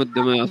 আরেক ভাইয়ের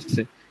মধ্যেও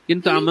আছে,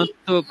 কিন্তু আমার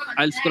তো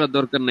আইলস করার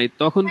দরকার নাই।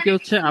 তখন কি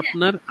হচ্ছে,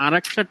 আপনার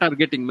আরেকটা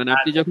টার্গেটিং, মানে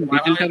আপনি যখন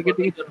ডিটেল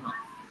টার্গেটিং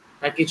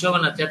কিছু হবে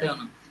না, চেতে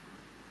না।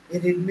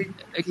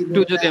 একটু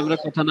যদি আমরা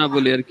কথা না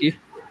বলি আর কি।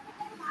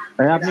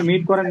 ভাইয়া আপনি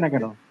মিট করেন না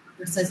কেন?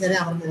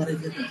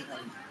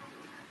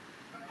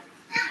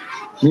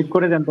 মিট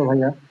করে দেন তো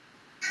ভাইয়া।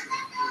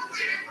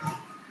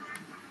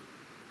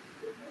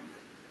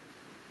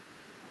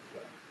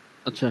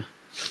 আচ্ছা,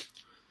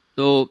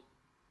 তো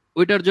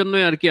ওইটার জন্য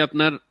আর কি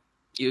আপনার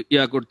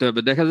ইয়া করতে হবে।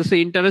 দেখা যাচ্ছে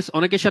ইন্টারেস্ট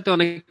অনেকের সাথে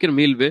অনেকের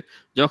মিলবে।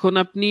 যখন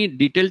আপনি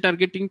ডিটেল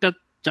টার্গেটিংটা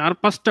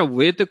 4-5টা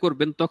ওয়েতে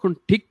করবেন, তখন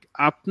ঠিক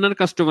আপনার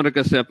কাস্টমারের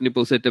কাছে আপনি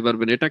পৌঁছাইতে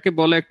পারবেন। এটাকে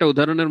বলে একটা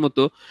উদাহরণের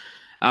মতো,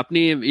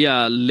 আপনি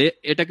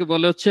এটাকে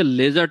বলে হচ্ছে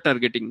লেজার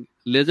টার্গেটিং।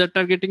 লেজার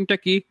টার্গেটিংটা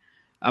কি,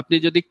 আপনি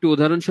যদি একটু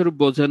উদাহরণস্বরূপ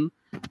বোঝেন,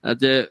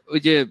 যে ওই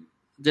যে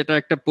যেটা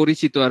একটা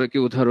পরিচিত আর কি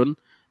উদাহরণ,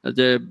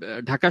 যে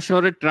ঢাকা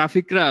শহরের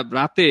ট্রাফিকরা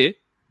রাতে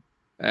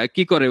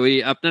কি করে, ওই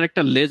আপনার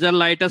একটা লেজার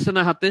লাইট আছে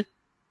না হাতে,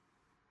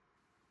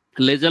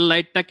 লেজার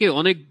লাইটটাকে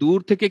অনেক দূর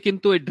থেকে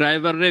কিন্তু ওই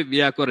ড্রাইভারে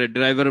করে,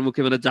 ড্রাইভারের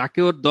মুখে, মানে যাকে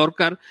ওর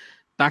দরকার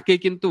তাকে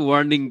কিন্তু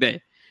ওয়ার্নিং দেয়।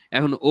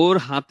 এখন ওর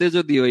হাতে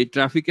যদি, ওই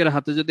ট্রাফিকের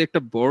হাতে যদি একটা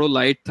বড়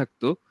লাইট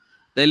থাকতো,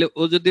 তাইলে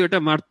ও যদি ওটা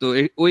মারতো,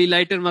 ওই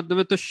লাইটের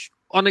মাধ্যমে তো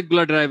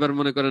অনেকগুলা ড্রাইভার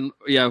মনে করেন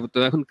হতো।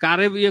 এখন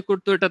কারে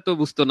করতো এটা তো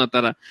বুঝতো না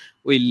তারা।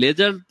 ওই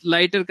লেজার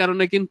লাইটের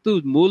কারণে কিন্তু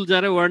মূল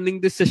যারা ওয়ার্নিং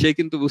দিচ্ছে সে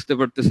কিন্তু বুঝতে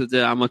পারতেছে যে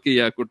আমাকে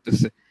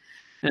করতেছে।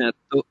 হ্যাঁ,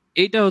 তো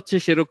এইটা হচ্ছে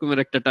সেরকমের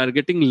একটা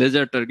টার্গেটিং,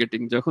 লেজার টার্গেটিং।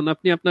 যখন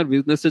আপনি আপনার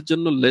বিজনেসের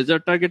জন্য লেজার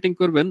টার্গেটিং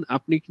করবেন,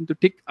 আপনি কিন্তু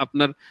ঠিক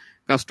আপনার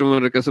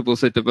কাস্টমারের কাছে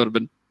পৌঁছাইতে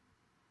পারবেন।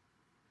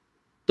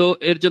 তো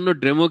এর জন্য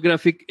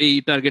ডেমোগ্রাফিক এই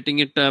টার্গেটিং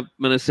এরটা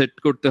মানে সেট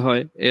করতে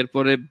হয়।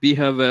 এরপরে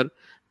বিহেভিয়ার,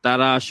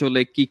 তারা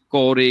আসলে কি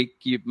করে,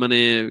 কি মানে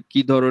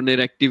কি ধরনের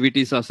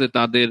অ্যাক্টিভিটিস আছে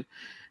তাদের,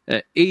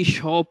 এই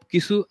সব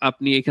কিছু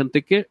আপনি এখান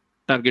থেকে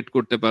টার্গেট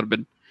করতে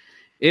পারবেন।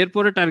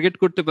 এরপরে টার্গেট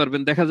করতে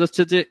পারবেন, দেখা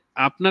যাচ্ছে যে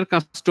আপনার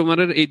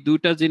কাস্টমারের এই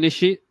দুইটা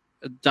জিনিসই,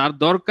 যার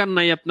দরকার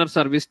নাই আপনার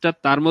সার্ভিসটা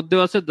তার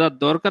মধ্যেও আছে, যার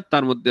দরকার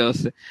তার মধ্যেও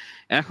আছে।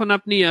 এখন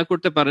আপনি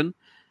করতে পারেন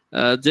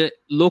যে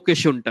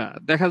লোকেশনটা,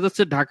 দেখা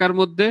যাচ্ছে ঢাকার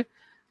মধ্যে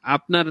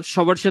আপনার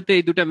সবার সাথে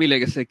এই দুটা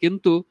মিলে গেছে,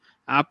 কিন্তু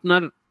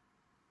আপনার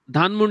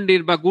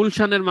ধানমন্ডির বা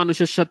গুলশানের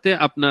মানুষের সাথে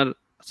আপনার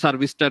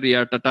সার্ভিসটার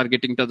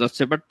টার্গেটিংটা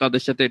যাচ্ছে, বাট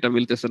তাদের সাথে এটা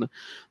মিলতেছে না।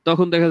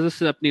 তখন দেখা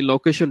যাচ্ছে আপনি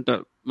লোকেশনটা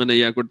মানে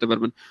করতে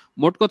পারবেন।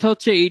 মোট কথা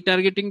হচ্ছে এই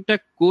টার্গেটিংটা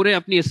করে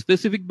আপনি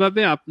স্পেসিফিক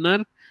ভাবে আপনার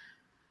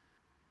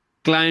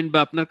ক্লায়েন্ট বা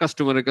আপনার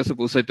কাস্টমারের কাছে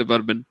পৌঁছাইতে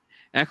পারবেন।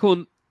 এখন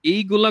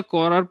এইগুলা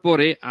করার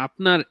পরে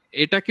আপনার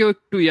এটাকেও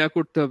একটু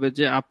করতে হবে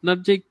যে আপনার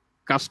যে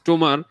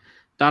কাস্টমার,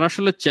 তার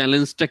আসলে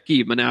চ্যালেঞ্জটা কি।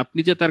 মানে আপনি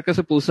যে তার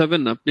কাছে পৌঁছাবেন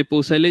না, আপনি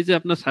পৌঁছাইলেই যে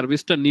আপনার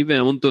সার্ভিসটা নিবে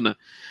এমন তো না।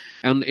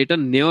 এখন এটা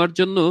নেওয়ার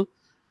জন্য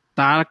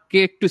তাকে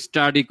একটু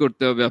স্টাডি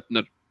করতে হবে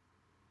আপনার,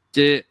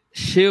 যে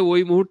সে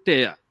ওই মুহূর্তে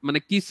মানে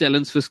কি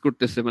চ্যালেঞ্জ ফেস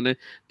করতেছে, মানে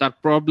তার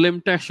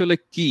প্রবলেমটা আসলে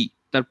কি,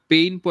 তার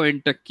পেইন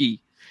পয়েন্টটা কি।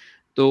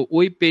 তো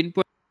ওই পেইন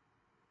পয়েন্ট,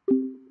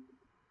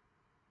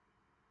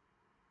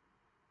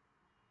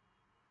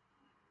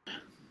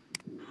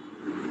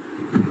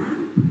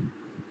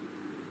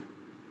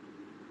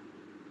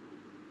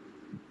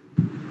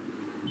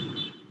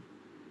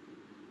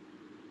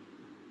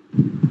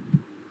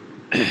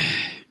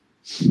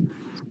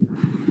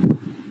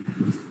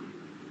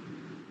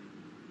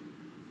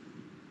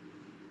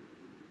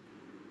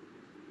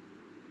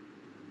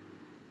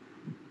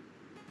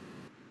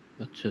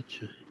 আচ্ছা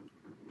আচ্ছা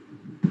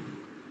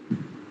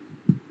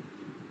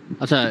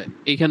আচ্ছা,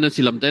 এইখানে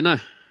ছিলাম তাই না?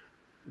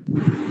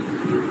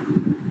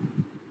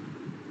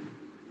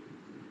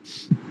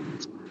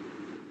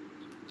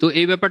 তো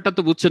এই ব্যাপারটা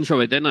তো বুঝছেন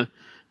সবাই তাই না,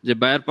 যে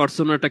বায়ার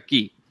পার্সোনাটা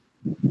কি।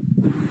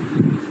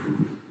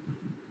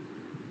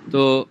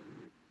 তো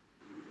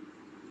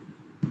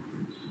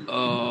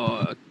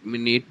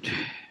মিনিট,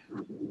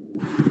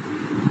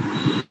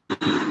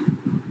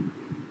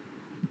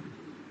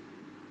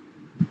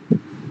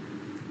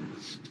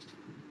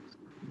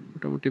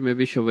 মোটামুটি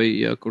মেবি সবাই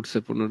করছে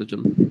 15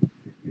 জন,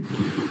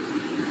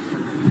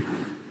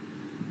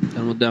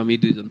 তার মধ্যে আমি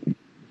 2 জন।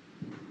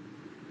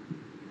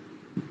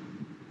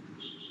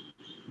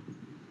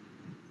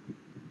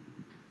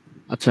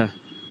 আচ্ছা,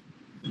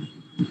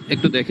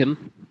 একটু দেখেন,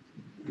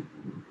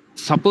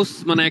 সাপোজ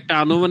মানে একটা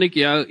আনুমানিক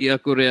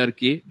করে আর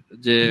কি,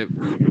 যে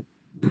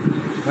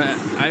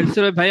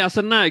ভাই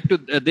আছেন না, একটু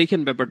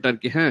দেখেন ব্যাপারটা আর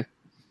কি। হ্যাঁ,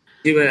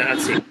 জি ভাই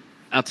আছি।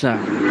 আচ্ছা,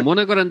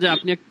 মনে করেন যে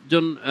আপনি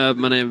একজন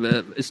মানে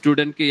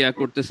স্টুডেন্টকে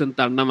করতেছেন,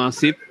 তার নাম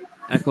আসিফ।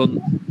 এখন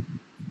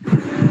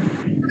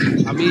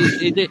আমি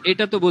এই যে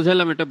এটা তো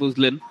বোঝালাম, এটা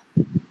বুঝলেন।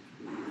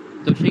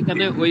 তো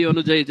সেখানে ওই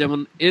অনুযায়ী যেমন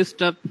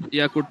এজটা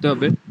করতে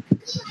হবে,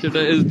 সেটা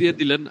এজ দিয়ে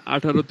দিলেন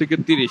 18 থেকে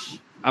 30।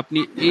 আপনি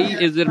এই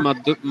এজের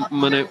মাধ্যমে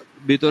মানে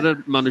ভিতরের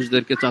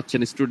মানুষদেরকে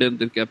চাচ্ছেন,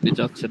 স্টুডেন্টদেরকে আপনি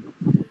চাচ্ছেন।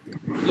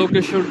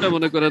 লোকেশনটা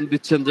মনে করেন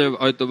দিচ্ছেন যে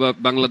হয়তো বা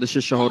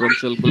বাংলাদেশের শহর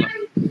অঞ্চলগুলা।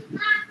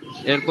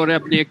 এরপরে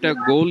আপনি একটা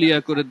গোল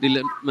করে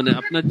দিলেন, মানে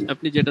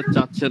আপনি যেটা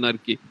চাচ্ছেন আর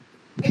কি,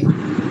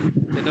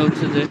 সেটা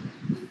হচ্ছে যে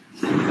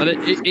মানে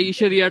এই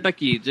ইয়াটা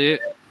কি, যে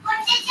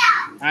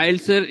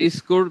আইএলটিএস এর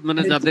স্কোর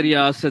মানে যাদের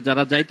আছে,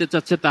 যারা যাইতে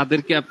চাচ্ছে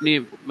তাদেরকে আপনি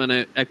মানে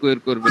অ্যাকোয়ার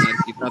করবেন আর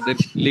কি, তাদের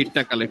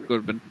লিডটা কালেক্ট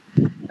করবেন।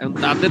 এখন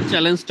তাদের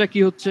চ্যালেঞ্জটা কি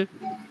হচ্ছে,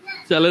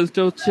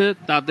 চ্যালেঞ্জটা হচ্ছে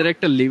তাদের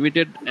একটা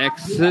limited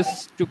access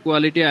to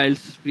quality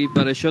IELTS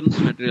preparation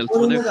materials,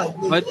 মানে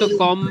হয়তো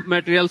কম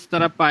ম্যাটেরিয়ালস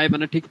তারা পায়,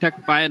 মানে ঠিকঠাক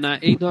পায় না,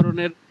 এই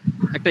ধরনের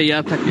একটা ইয়া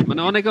থাকে।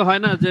 মানে অনেকে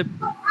হয় না যে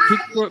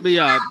ঠিক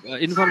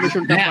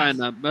ইনফরমেশনটা হ্যাঁ, পায়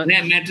না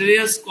হ্যাঁ,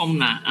 ম্যাটেরিয়ালস কম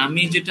না।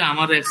 আমি যেটা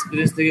আমার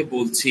এক্সপিরিয়েন্স থেকে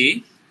বলছি,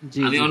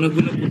 জি আমি জি।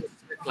 অনেকগুলো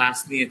প্রতিষ্ঠানে ক্লাস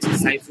নিয়েছি,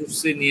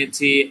 সাইফুরসে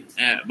নিয়েছি।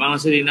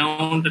 বাংলাদেশের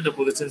রিনাউন্ড একটা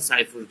প্রতিষ্ঠান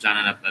সাইফুর,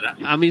 জানেন আপনারা।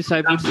 আমি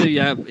সাইপ্রাসে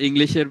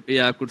ইংলিশের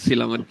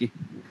করছিলাম আর কি।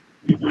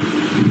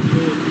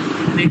 তো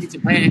দেখেছি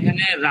ভাই,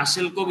 এখানে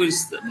রাসেল কবির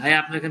ভাই,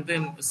 আপনার এখান থেকে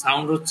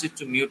সাউন্ড হচ্ছে,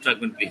 একটু মিউট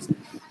রাখবেন প্লিজ।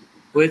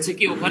 হয়েছে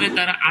কি, ওখানে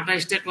তারা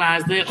 28টা ক্লাস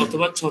দেয়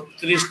অথবা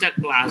 36টা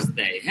ক্লাস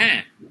দেয়। হ্যাঁ,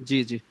 জি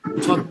জি।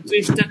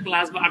 36টা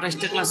ক্লাস বা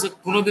 28টা ক্লাসে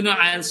কোনোদিনও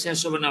আইএলটিএস শেষ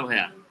হবে না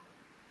ভাইয়া।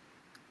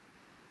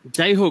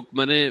 যাই হোক,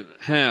 মানে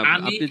হ্যাঁ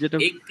আমি আপনি যেটা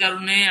এই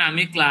কারণে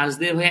আমি ক্লাস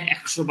দিয়ে ভাইয়া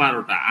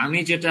 112টা। আমি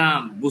যেটা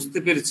বুঝতে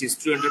পেরেছি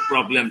স্টুডেন্টের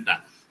প্রবলেমটা,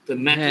 তো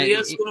হ্যাঁ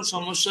ম্যাটেরিয়ালস কোনো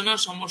সমস্যা না,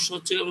 সমস্যা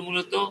হচ্ছে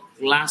মূলত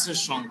ক্লাসের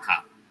সংখ্যা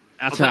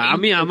আচ্ছা, অথবা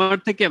আমি আমার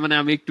থেকে মানে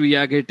আমি একটু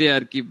ঘেটে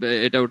আর কি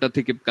এটা ওটা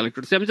থেকে কালেক্ট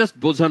করছি, আমি জাস্ট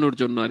বোঝানোর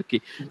জন্য আর কি।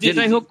 জি জি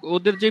যেটাই জি। হোক,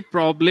 ওদের যে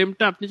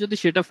প্রবলেমটা আপনি যদি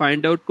সেটা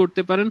ফাইন্ড আউট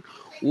করতে পারেন,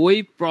 ওই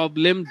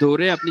প্রবলেম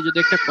ধরে আপনি যদি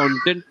একটা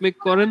কন্টেন্ট মেক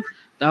করেন,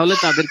 তাহলে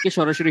তাদেরকে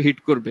সরাসরি হিট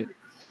করবে,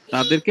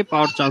 তাদেরকে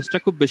পাওয়ার চান্সটা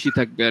খুব বেশি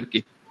থাকবে আর কি।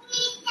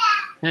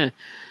 হ্যাঁ,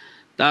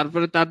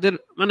 তারপরে তাদের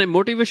মানে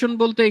মোটিভেশন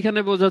বলতে এখানে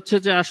বোঝাচ্ছে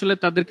যে আসলে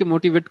তাদেরকে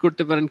মোটিভেট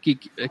করতে পারেন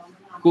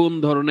কোন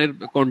ধরনের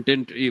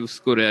কন্টেন্ট ইউজ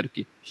করে আর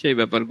কি, সেই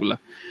ব্যাপারগুলা।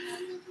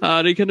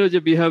 আর এখানে যে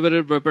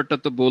বিহেভিয়ারের ব্যাপারটা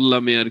তো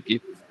বললামই আর কি।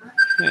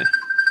 হ্যাঁ,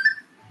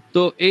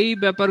 তো এই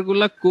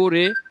ব্যাপারগুলা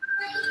করে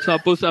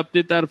সাপোজ আপনি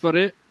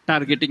তারপরে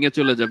টার্গেটিং এ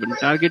চলে যাবেন।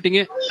 টার্গেটিং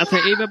এ আচ্ছা,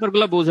 এই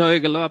ব্যাপারগুলা বোঝা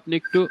হয়ে গেল, আপনি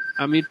একটু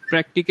আমি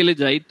প্র্যাকটিক্যালি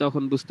যাই,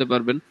 তখন বুঝতে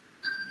পারবেন।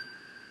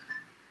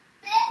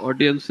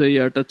 অডিয়েন্সে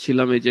ইয়াটা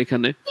ছিলাম এই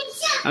যেখানে,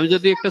 আমি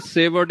যদি একটা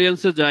সেভ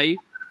অডিয়েন্সে যাই,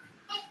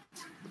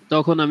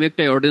 তখন আমি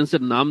একটা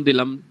অডিয়েন্সের নাম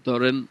দিলাম,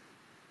 ধরেন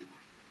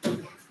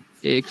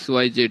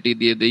XYZ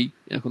দিয়ে দেই,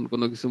 এখন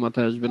কোনো কিছু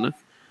মাথায় আসবে না,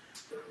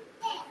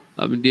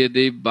 আমি দিয়ে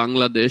দেই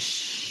বাংলাদেশ,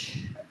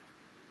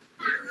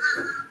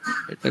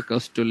 এটাকে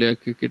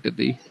অস্ট্রেলিয়াকে কেটে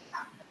দেই।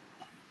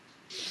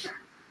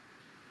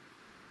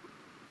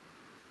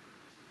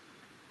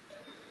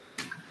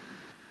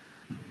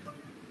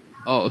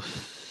 ও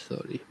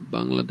সরি,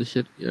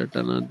 বাংলাদেশের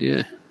ইয়াটা না দিয়ে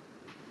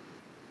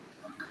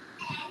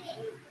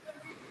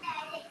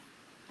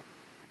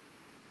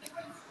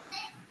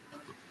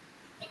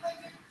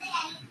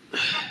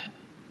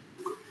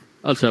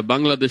আচ্ছা,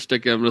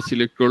 বাংলাদেশটাকে আমরা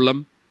সিলেক্ট করলাম।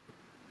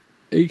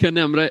 এইখানে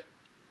আমরা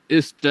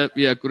এসটা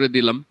করে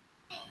দিলাম,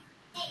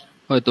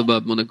 হয়তো বা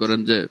মনে করেন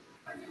যে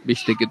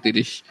 20 থেকে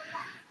 30।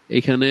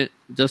 এইখানে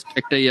জাস্ট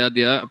একটা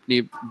দেয়া আপনি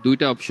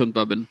দুইটা অপশন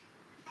পাবেন।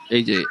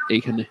 এই যে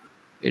এইখানে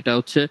এটা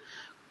হচ্ছে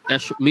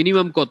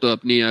মিনিমাম কত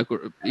আপনি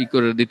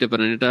করে দিতে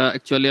পারেন। এটা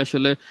অ্যাকচুয়ালি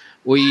আসলে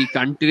ওই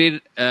কান্ট্রির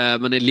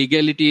মানে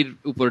লিগ্যালিটির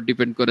উপর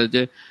ডিপেন্ড করে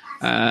যে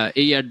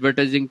এই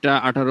অ্যাডভার্টাইজিংটা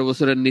 18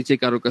 বছরের নিচে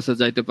কারো কাছে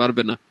যাইতে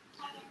পারবে না,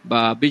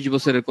 বা 20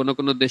 বছরের, কোন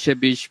কোন দেশে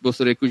 20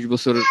 বছর 21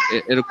 বছর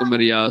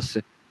এরকমের আছে।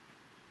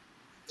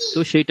 তো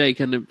সেইটা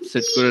এখানে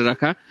সেট করে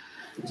রাখা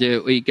যে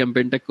ওই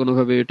ক্যাম্পেইনটা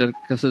কোনোভাবে এটার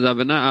কাছে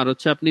যাবে না। আর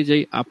হচ্ছে আপনি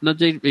যেই আপনার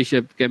যেই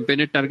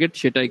ক্যাম্পেইনের টার্গেট,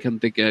 সেটা এখান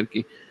থেকে আর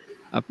কি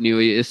আপনি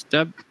ওই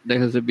স্টাব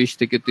দেখা যাচ্ছে 20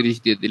 থেকে 30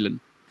 দিয়ে দিলেন।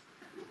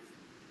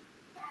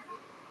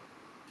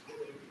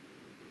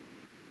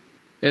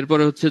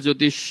 এরপরে হচ্ছে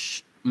যদি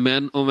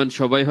ম্যান ওম্যান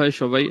সবাই হয়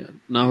সবাই,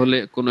 না হলে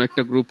কোনো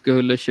একটা গ্রুপকে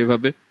হলে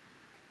সেভাবে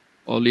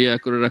অলিয়া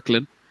করে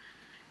রাখলেন।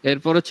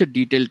 এরপর হচ্ছে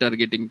ডিটেল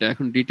টার্গেটিংটা।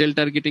 এখন ডিটেল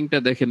টার্গেটিংটা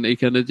দেখেন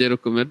এইখানে যে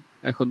রকমের,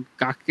 এখন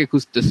কাকে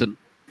খুঁজতেছেন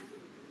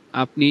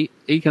আপনি,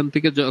 এইখান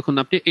থেকে যখন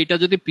আপনি এটা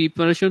যদি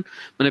প্রিপারেশন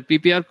মানে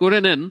প্রিপেয়ার করে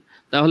নেন,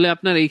 তাহলে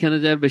আপনার এইখানে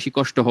যাওয়ার বেশি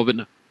কষ্ট হবে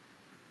না।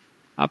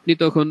 আপনি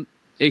তখন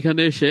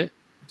এইখানে এসে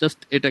জাস্ট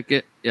এটাকে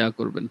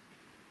করবেন।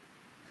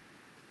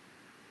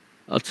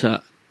 আচ্ছা,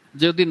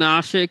 যদি না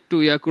আসে একটু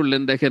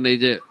করলেন, দেখেন এই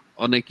যে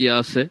অনেক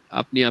আছে,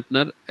 আপনি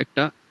আপনার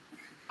একটা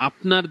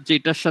আপনার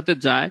যেটার সাথে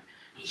যায়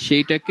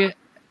সেইটাকে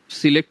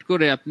সিলেক্ট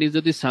করে আপনি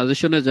যদি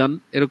সাজেশনে যান,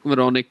 এরকমের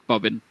অনেক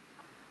পাবেন।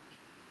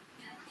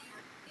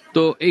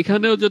 তো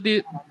এইখানেও যদি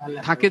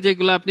থাকে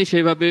যেগুলো আপনি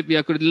সেইভাবে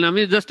করে দিলেন।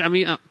 আমি জাস্ট আমি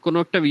কোনো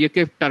একটা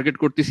টার্গেট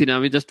করতেছি না,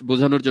 আমি জাস্ট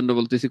বোঝানোর জন্য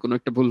বলতেছি, কোনো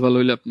একটা ভুলভাল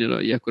হইলে আপনি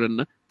করেন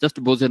না, জাস্ট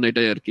বোঝেন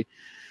এটাই আর কি।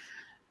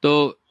 তো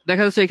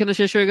দেখা যাচ্ছে এখানে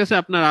শেষ হয়ে গেছে,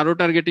 আপনার আরো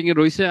টার্গেটিং এ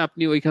রয়েছে,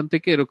 আপনি ওইখান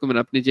থেকে এরকমের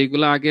আপনি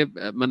যেগুলো আগে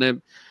মানে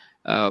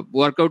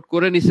ওয়ার্কআউট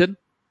করে নিছেন,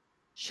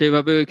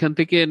 সেভাবে ওইখান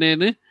থেকে এনে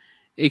এনে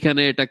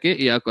এখানে এটাকে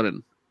করেন।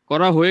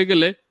 করা হয়ে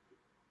গেলে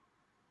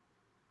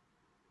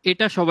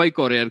এটা সবাই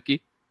করে আর কি।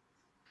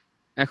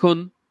 এখন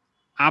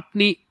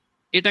আপনি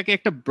এটাকে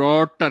একটা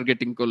ব্রড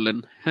টার্গেটিং করলেন।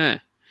 হ্যাঁ,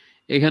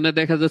 এখানে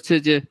দেখা যাচ্ছে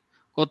যে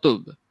কত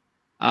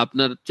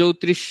আপনার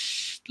 34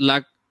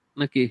 লাখ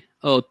নাকি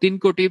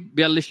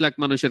 3,42,00,000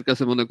 মানুষের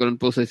কাছে মনে করেন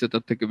পৌঁছাইছে,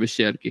 তার থেকে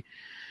বেশি আর কি।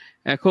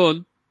 এখন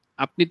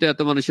আপনি তো এত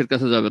মানুষের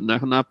কাছে যাবেন না,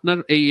 এখন আপনার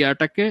এই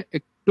ইয়াটাকে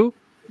একটু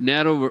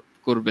ন্যারো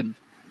করবেন।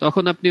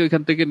 তখন আপনি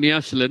ওইখান থেকে নিয়ে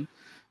আসলেন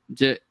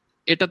যে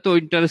এটা তো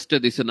ইন্টারেস্টে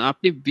দিচ্ছেন,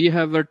 আপনি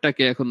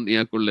বিহেভিয়ারটাকে এখন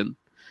করলেন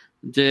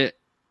যে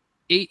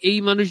এই এই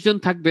মানুষজন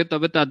থাকবে,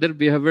 তবে তাদের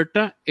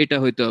বিহেভিয়ারটা এটা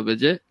হইতে হবে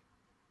যে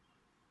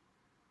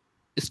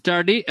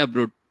স্টাডি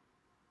অ্যাব্রোড।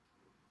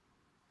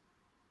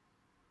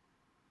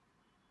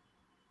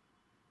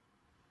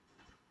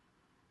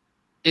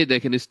 এই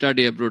দেখেন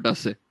স্টাডি অ্যাব্রোড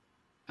আছে।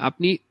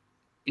 আপনি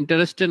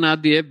ইন্টারেস্টে না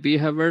দিয়ে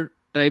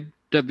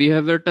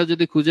বিহেভিয়ারটা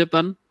যদি খুঁজে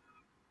পান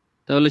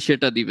তাহলে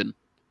সেটা দিবেন।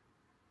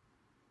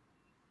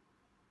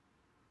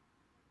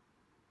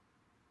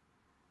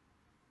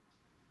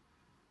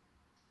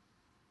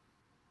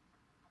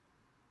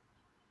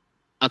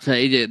 আচ্ছা,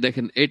 এই যে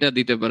দেখেন এটা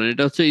দিতে পারেন।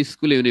 এটা হচ্ছে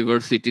স্কুল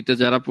ইউনিভার্সিটিতে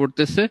যারা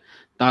পড়তেছে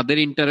তাদের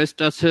ইন্টারেস্ট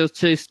আছে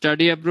হচ্ছে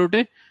স্টাডি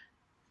অ্যাব্রোডে,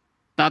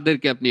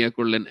 তাদেরকে আপনি ইয়ে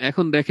করলেন।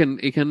 এখন দেখেন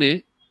এখানে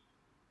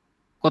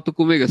কত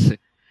কমে গেছে।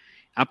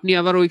 আপনি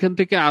আবার ওইখান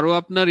থেকে আরো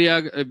আপনার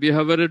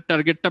বিহেভিয়ারের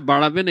টার্গেটটা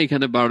বাড়াবেন,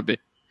 এখানে বাড়বে।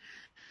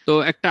 তো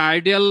একটা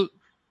আইডিয়াল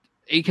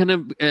এইখানে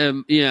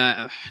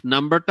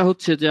নাম্বারটা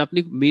হচ্ছে যে আপনি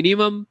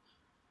মিনিমাম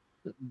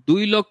 2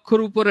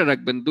 লক্ষর উপরে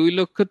রাখবেন। 2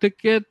 লক্ষ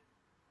থেকে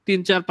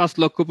 3, 4, 5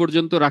 লক্ষ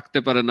পর্যন্ত রাখতে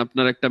পারেন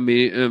আপনার একটা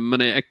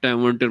মানে একটা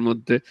অ্যামাউন্টের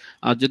মধ্যে।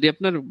 আর যদি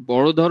আপনার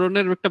বড়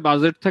ধরনের একটা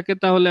বাজেট থাকে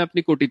তাহলে আপনি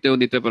কোটিতেও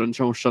নিতে পারেন,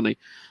 সমস্যা নাই।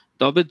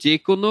 তবে যে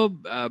কোনো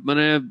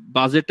মানে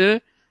বাজেটে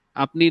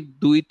আপনি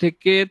 2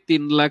 থেকে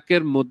 3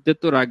 লাখের মধ্যে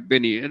তো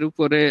রাখবেনই। এর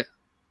উপরে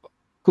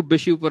খুব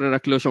বেশি উপরে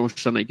রাখলেও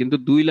সমস্যা নাই, কিন্তু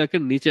 2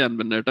 লাখের নিচে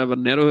আনবেন না, এটা আবার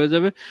ন্যারো হয়ে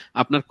যাবে,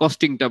 আপনার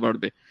কস্টিংটা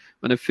বাড়বে।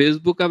 মানে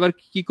ফেসবুক আবার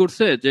কি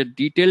করছে যে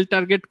ডিটেল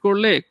টার্গেট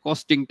করলে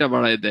কস্টিংটা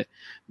বাড়ায় দেয়,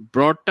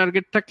 ব্রড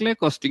টার্গেট থাকলে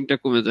কস্টিংটা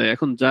কমে যায়।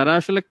 এখন যারা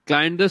আসলে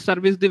ক্লায়েন্টদের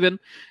সার্ভিস দিবেন,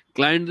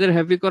 ক্লায়েন্টদের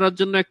হ্যাপি করার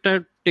জন্য একটা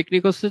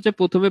টেকনিক হচ্ছে যে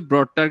প্রথমে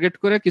ব্রড টার্গেট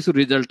করে কিছু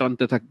রেজাল্ট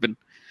আনতে থাকবেন।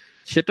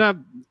 সেটা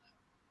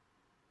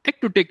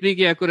একটু টেকনিক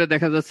করে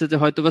দেখা যাচ্ছে যে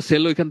হয়তোবা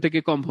সেল ওইখান থেকে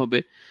কম হবে,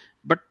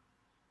 বাট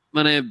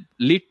মানে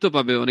লিড তো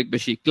পাবে অনেক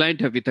বেশি, ক্লায়েন্ট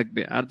হ্যাপি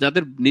থাকবে। আর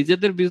যাদের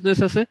নিজেদের বিজনেস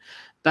আছে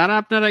তারা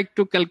আপনারা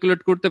একটু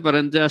ক্যালকুলেট করতে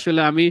পারেন যে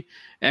আসলে আমি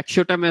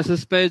 100টা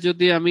মেসেজ পেয়ে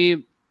যদি আমি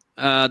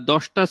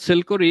 10টা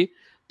সেল করি,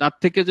 তার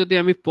থেকে যদি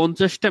আমি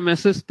 50টা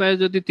মেসেজ পেয়ে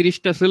যদি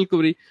 30টা সেল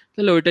করি,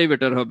 তাহলে ওইটাই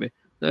বেটার হবে।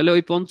 তাহলে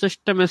ওই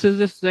 50টা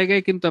মেসেজের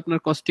জায়গায় কিন্তু আপনার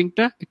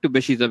কস্টিংটা একটু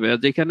বেশি যাবে। আর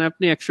যেখানে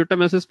আপনি 100টা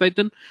মেসেজ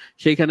পাইতেন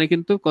সেইখানে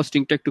কিন্তু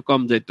কস্টিংটা একটু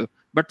কম যাইতো,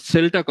 বাট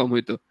সেলটা কম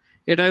হইতো।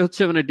 এটাই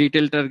হচ্ছে মানে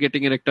ডিটেল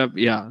টার্গেটিং এর একটা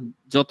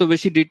যত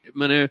বেশি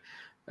মানে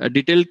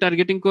ডিটেল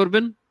টার্গেটিং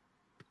করবেন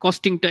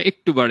কস্টিংটা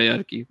একটু বাড়ে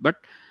আর কি, বাট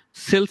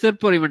সেলস এর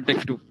পরিমাণটা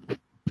একটু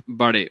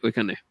বাড়ে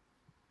ওইখানে।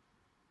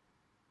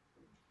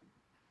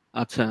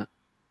 আচ্ছা,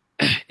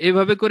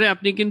 এইভাবে করে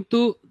আপনি কিন্তু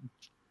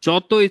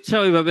যত ইচ্ছা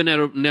ওইভাবে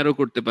ন্যারো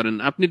করতে পারেন।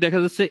 আপনি দেখা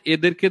যাচ্ছে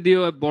এদেরকে দিয়ে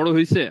বড়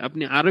হয়েছে,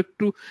 আপনি আরো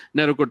একটু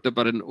ন্যারো করতে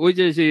পারেন, ওই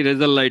যে সেই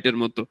রেজাল্ট লাইটের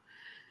মতো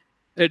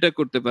এটা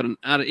করতে পারেন।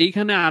 আর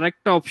এইখানে আর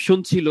একটা অপশন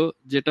ছিল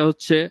যেটা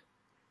হচ্ছে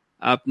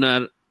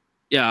আপনার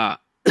ইয়া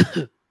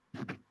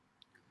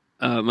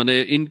মানে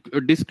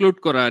ডিসক্লোড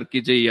করা আর কি,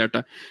 যে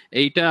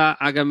এইটা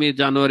আগামী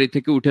জানুয়ারি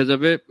থেকে উঠে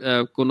যাবে।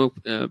 কোনো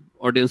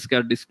অডিয়েন্সকে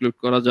আর ডিসক্লোড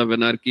করা যাবে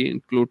না আর কি,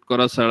 ইনক্লুড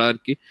করা ছাড়া আর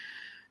কি।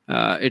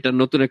 এটা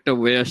নতুন একটা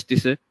ওয়ে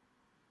আসতেছে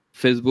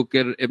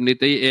ফেসবুকের,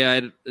 এমনিতেই এআই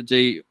এর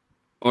যেই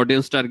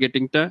অডিয়েন্স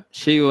টার্গেটিংটা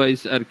সেই ওয়াইজ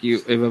আর কি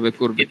এভাবে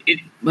করবে।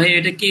 ভাই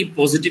এটা কি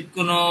পজিটিভ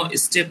কোনো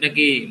স্টেপ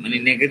নাকি মানে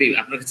নেগেটিভ,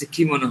 আপনার কাছে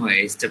কি মনে হয়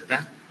এই স্টেপটা?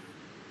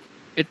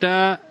 এটা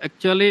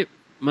অ্যাকচুয়ালি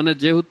মানে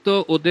যেহেতু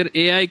ওদের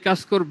এআই কাজ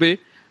করবে,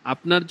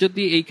 আপনার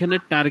যদি এইখানে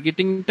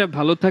টার্গেটিংটা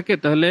ভালো থাকে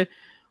তাহলে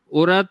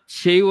ওরা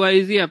সেই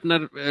ওয়াইজই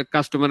আপনার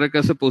কাস্টমারের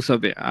কাছে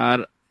পৌঁছাবে। আর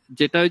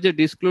যেটা ওই যে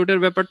ডিসক্লোডের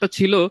ব্যাপারটা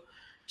ছিল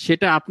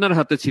সেটা আপনার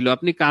হাতে ছিল,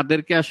 আপনি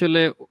কাদেরকে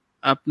আসলে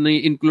আপনি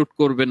ইনক্লুড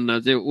করবেন না,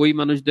 যে ওই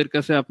মানুষদের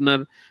কাছে আপনার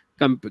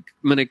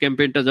মানে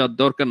ক্যাম্পেইনটা যাওয়ার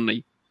দরকার নাই।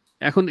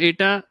 এখন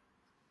এটা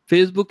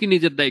ফেসবুকই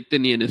নিজের দায়িত্বে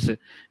নিয়ে নেছে।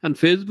 কারণ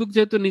ফেসবুক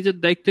যেহেতু নিজের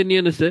দায়িত্বে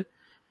নিয়ে নেছে,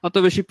 অত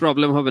বেশি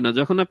প্রবলেম হবে না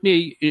যখন আপনি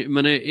এই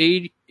মানে এই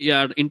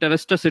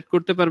ইন্টারেস্টটা সেট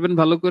করতে পারবেন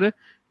ভালো করে।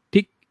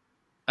 ঠিক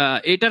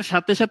এটার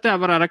সাথে সাথে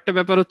আবার আরেকটা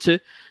ব্যাপার হচ্ছে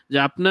যে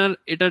আপনার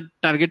এটা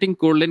টার্গেটিং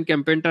করলেন,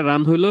 ক্যাম্পেইনটা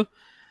রান হলো,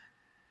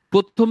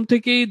 প্রথম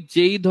থেকেই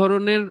যেই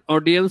ধরনের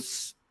অডিয়েন্স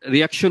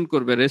রিয়াকশন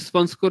করবে,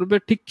 রেসপন্স করবে,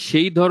 ঠিক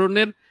সেই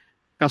ধরনের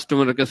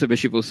কাস্টমারের কাছে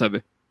বেশি পৌঁছাবে।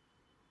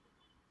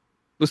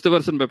 বুঝতে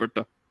পারছেন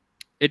ব্যাপারটা?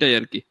 এটাই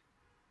আর কি।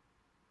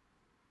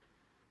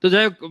 তো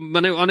যাই হোক,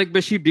 মানে অনেক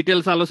বেশি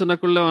ডিটেলস আলোচনা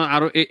করলে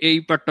আরো এই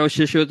পার্টটাও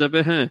শেষ হয়ে যাবে।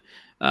 হ্যাঁ,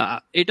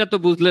 এটা তো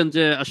বুঝলেন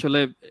যে আসলে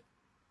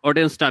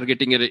অডিয়েন্স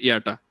টার্গেটিং এর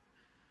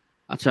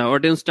আচ্ছা,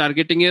 অডিয়েন্স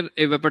টার্গেটিং এর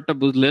এই ব্যাপারটা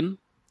বুঝলেন।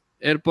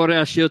 এরপরে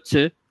আসি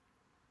হচ্ছে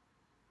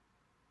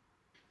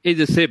এই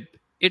যে সেভ,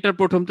 এটার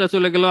প্রথমটা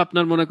চলে গেল।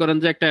 আপনার মনে করেন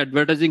যে একটা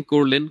অ্যাডভার্টাইজিং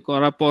করলেন,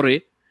 করার পরে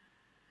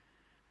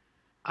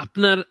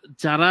আপনার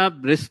যারা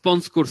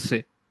রেসপন্স করছে,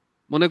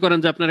 মনে করেন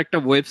যে আপনার একটা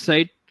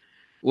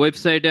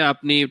ওয়েবসাইটে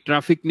আপনি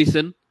ট্রাফিক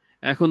নিছেন,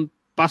 এখন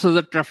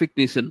 5,000 ট্রাফিক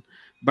নিছেন,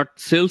 বাট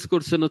সেলস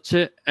করছেন হচ্ছে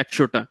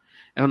 100টা।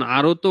 এখন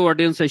আরো তো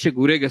অডিয়েন্স এসে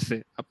ঘুরে গেছে,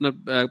 আপনার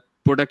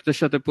প্রোডাক্টের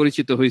সাথে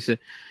পরিচিত হয়েছে,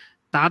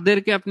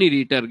 তাদেরকে আপনি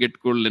রিটার্গেট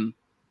করলেন।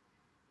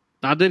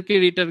 তাদেরকে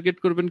রিটার্গেট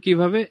করবেন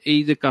কিভাবে? এই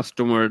যে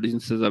কাস্টমার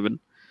অডিয়েন্সে যাবেন।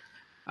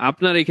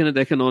 আপনার এখানে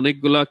দেখেন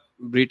অনেকগুলা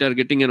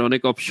রিটার্গেটিং এর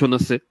অনেক অপশন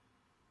আছে।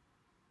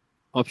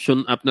 অপশন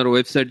আপনার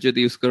ওয়েবসাইট যদি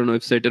ইউজ করেন,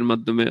 ওয়েবসাইটের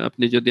মাধ্যমে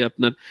আপনি যদি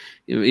আপনার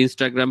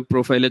ইনস্টাগ্রাম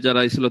প্রোফাইলে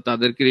যারা ছিল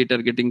তাদেরকে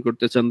রিটার্গেটিং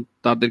করতে চান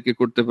তাদেরকে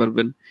করতে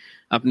পারবেন।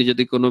 আপনি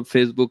যদি কোনো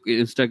ফেসবুক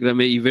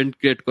ইনস্টাগ্রামে ইভেন্ট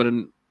ক্রিয়েট করেন,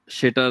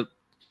 সেটা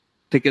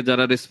থেকে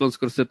যারা রেসপন্স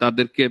করছে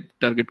তাদেরকে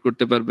টার্গেট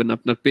করতে পারবেন।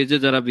 আপনার পেজে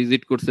যারা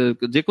ভিজিট করছে,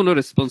 যে কোনো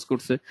রেসপন্স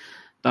করছে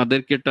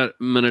তাদেরকে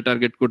মানে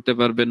টার্গেট করতে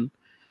পারবেন।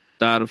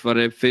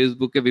 তারপরে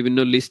ফেসবুকে বিভিন্ন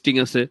লিস্টিং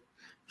আছে,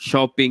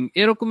 শপিং,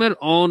 এরকমের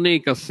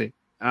অনেক আছে।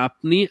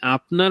 আপনি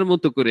আপনার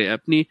মতো করে,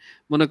 আপনি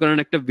মনে করেন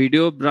একটা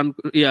ভিডিও রান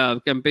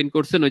ক্যাম্পেইন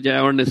করছেন ওই যে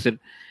অ্যাওয়ারনেস এর,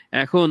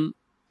 এখন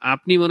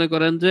আপনি মনে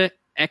করেন যে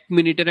 1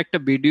 মিনিটের একটা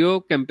ভিডিও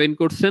ক্যাম্পেইন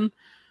করছেন,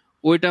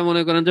 ওইটা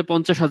মনে করেন যে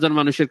 50,000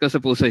 মানুষের কাছে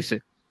পৌঁছাইছে।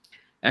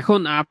 এখন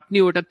আপনি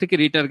ওটার থেকে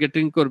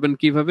রিটার্গেটিং করবেন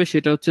কিভাবে,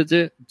 সেটা হচ্ছে যে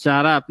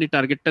যারা আপনি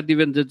টার্গেটটা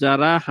দিবেন, যে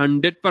যারা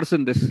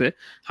 100% দেখছে,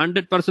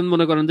 100%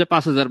 মনে করেন যে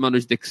 5,000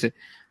 মানুষ দেখছে,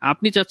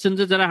 আপনি চাচ্ছেন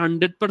যে যারা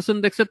 100%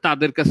 দেখছে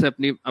তাদের কাছে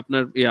আপনি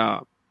আপনার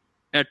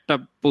অ্যাডটা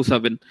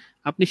পৌঁছাবেন।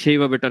 আপনি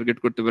সেইভাবে টার্গেট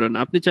করতে পারেন।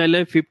 আপনি চাইলে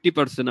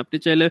 50%, আপনি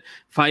চাইলে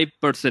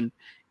 5%,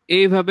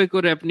 এইভাবে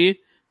করে আপনি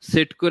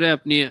সেট করে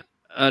আপনি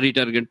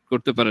রিটার্গেট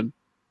করতে পারেন।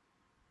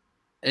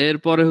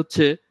 এরপরে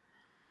হচ্ছে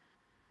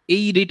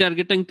এই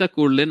রিটার্গেটিংটা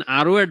করলেন,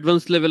 আরো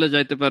অ্যাডভান্স লেভেলে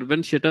যাইতে পারবেন।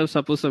 সেটা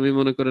সাপোজ আমি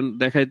মনে করেন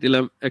দেখাই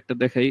দিলাম, একটা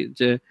দেখাই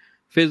যে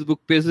ফেসবুক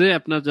পেজে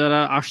আপনার যারা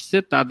আসছে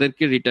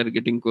তাদেরকে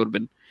রিটার্গেটিং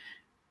করবেন।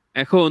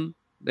 এখন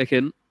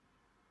দেখেন,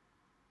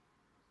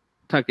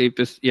 থাক এই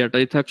পেজ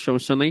ইয়াটাই থাক,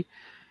 সমস্যা নাই।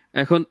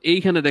 এখন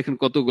এইখানে দেখেন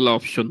কতগুলো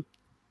অপশন।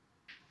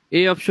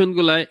 এই অপশন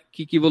গুলায়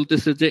কি কি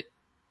বলতেছে যে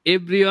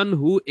everyone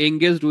who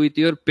engaged with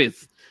your page,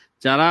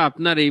 যারা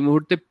আপনার এই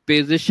মুহূর্তে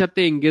পেজের সাথে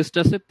এঙ্গেজড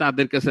আছে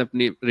তাদের কাছে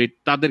আপনি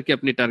তাদেরকে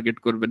আপনি টার্গেট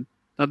করবেন,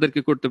 তাদেরকে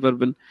করতে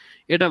পারবেন।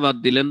 এটা বাদ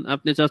দিলেন,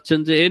 আপনি চাচ্ছেন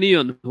যে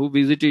anyone who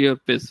visit your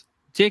page,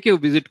 যে কেউ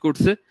ভিজিট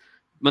করছে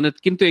মানে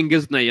কিন্তু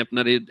এঙ্গেজ নাই,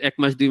 আপনার এই 1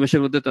 মাস 2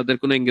 মাসের মধ্যে তাদের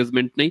কোনো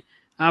এঙ্গেজমেন্ট নেই,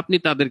 আপনি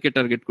তাদেরকে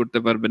টার্গেট করতে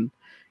পারবেন।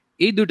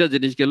 এই দুইটা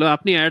জিনিস গেল।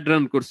 আপনি অ্যাড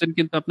রান করছেন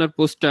কিন্তু আপনার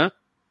পোস্টটা,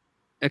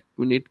 1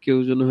 মিনিট, কেউ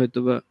যেন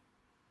হয়তোবা,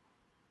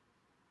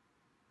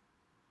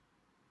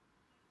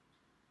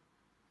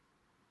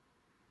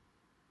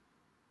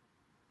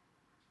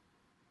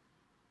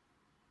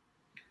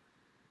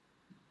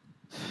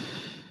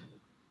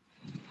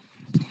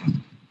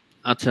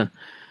 আচ্ছা,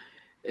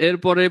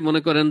 এরপরে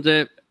মনে করেন যে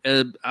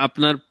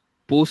আপনার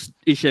পোস্ট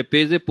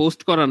পেজে পোস্ট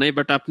করা নাই,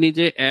 বাট আপনি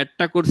যে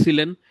অ্যাডটা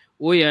করছিলেন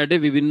ওই অ্যাডে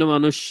বিভিন্ন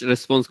মানুষ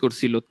রেসপন্স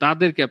করছিল,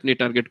 তাদেরকে আপনি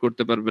টার্গেট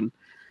করতে পারবেন।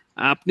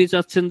 আপনি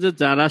চাচ্ছেন যে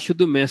যারা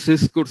শুধু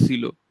মেসেজ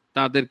করছিল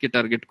তাদেরকে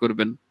টার্গেট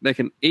করবেন।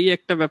 দেখেন এই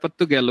একটা ব্যাপার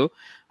তো গেল।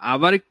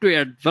 আবার একটু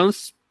অ্যাডভান্স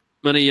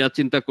মানে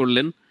চিন্তা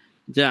করলেন,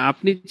 যে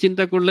আপনি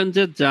চিন্তা করলেন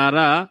যে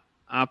যারা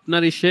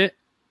আপনার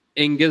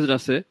এঙ্গেজড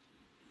আছে।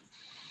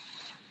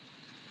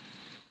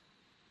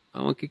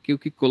 আমাকে কেউ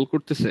কি কল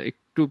করতেছে,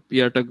 একটু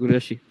ইয়াটা ঘুরে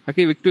আসি।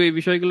 আকিব, একটু এই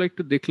বিষয়গুলো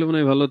একটু দেখলে মনে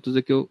হয় ভালো হতো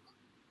যে কেউ,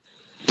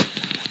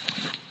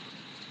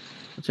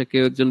 আচ্ছা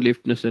কেউ একজন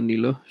লিফট নেছে,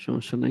 নিল,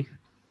 সমস্যা নাই।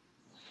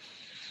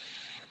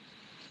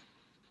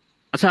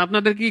 আচ্ছা,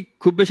 আপনাদের কি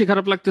খুব বেশি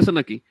খারাপ লাগতেছে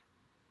নাকি?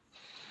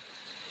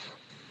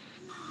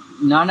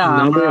 না না,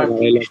 না আমরা ভাইয়া,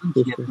 ভালো শুনছি,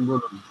 লাগতেছে। আপনি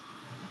বলুন।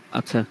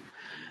 আচ্ছা,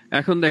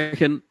 এখন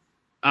দেখেন,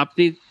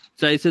 আপনি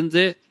চাইছেন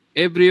যে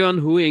everyone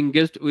who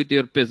engaged with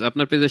your page,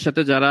 আপনার পেজের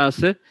সাথে যারা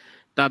আছে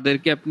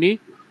তাদেরকে আপনি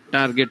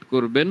টার্গেট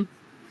করবেন।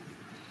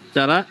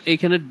 যারা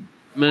এইখানে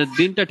মানে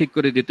দিনটা ঠিক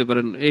করে দিতে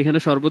পারেন, এখানে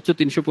সর্বোচ্চ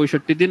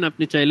 365 দিন,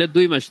 আপনি চাইলে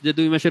 2 মাস, যে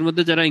 2 মাসের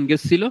মধ্যে যারা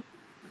এঙ্গেজ ছিল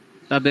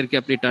তাদেরকে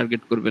আপনি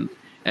টার্গেট করবেন।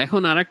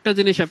 এখন আরেকটা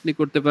জিনিস আপনি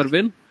করতে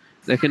পারবেন,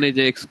 দেখেন এই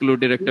যে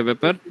এক্সক্লুডের একটা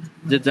ব্যাপার,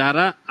 যে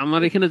যারা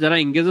আমার এখানে যারা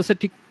এঙ্গেজ আছে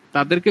ঠিক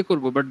তাদেরকে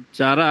করব, বাট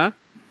যারা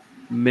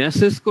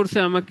মেসেজ করছে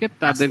আমাকে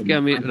তাদেরকে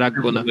আমি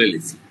রাখবো না।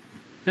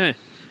 হ্যাঁ,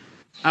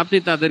 আপনি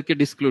তাদেরকে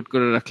ডিসক্লুড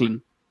করে রাখলেন।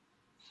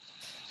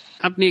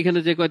 আপনি এখানে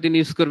যে কয়দিন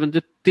ইউজ করবেন,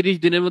 যে 30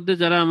 দিনের মধ্যে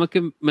যারা আমাকে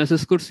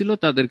মেসেজ করছিল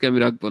তাদেরকে আমি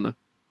রাখবো না,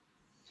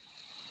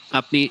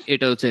 আপনি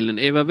এটাও চাইলেন।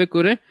 এভাবে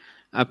করে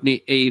আপনি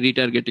এই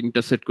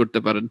রিটার্গেটিংটা সেট করতে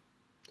পারেন।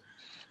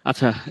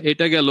 আচ্ছা,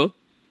 এটা গেল।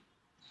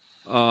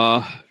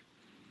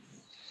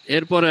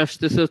 এরপরে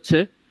আসতেছে হচ্ছে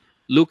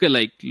লুকে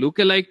লাইক।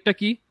 লুকে লাইকটা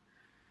কি?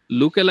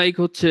 লুকে লাইক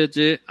হচ্ছে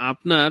যে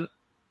আপনার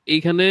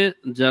এইখানে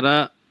যারা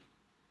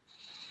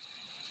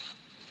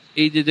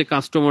এই যে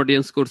কাস্টম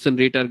অডিয়েন্স করছেন,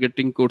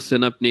 রিটার্গেটিং করছেন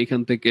আপনি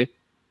এখান থেকে,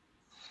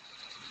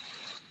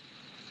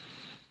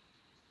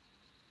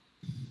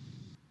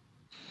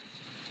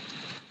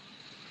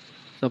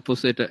 সাপোজ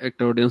এটা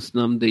একটা অডিয়েন্স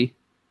নাম দেই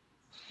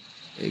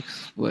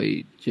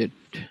XYZ।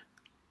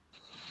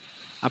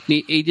 আপনি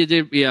এই যে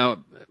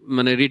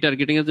মানে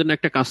রিটার্গেটিং এর জন্য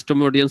একটা কাস্টম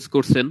অডিয়েন্স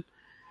করছেন।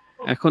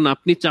 এখন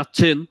আপনি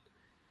চাচ্ছেন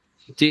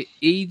যে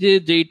এই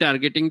যেই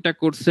টার্গেটিংটা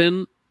করছেন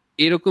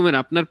এরকমের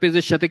আপনার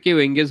পেজের সাথে কেউ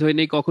এঙ্গেজ হয়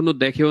নাই, কখনো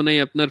দেখেও নাই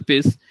আপনার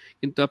পেজ,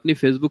 কিন্তু আপনি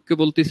ফেসবুককে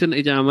বলতেছেন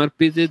এই যে আমার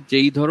পেজে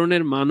যেই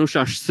ধরনের মানুষ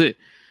আসছে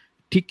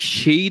ঠিক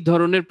সেই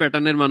ধরনের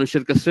প্যাটার্নের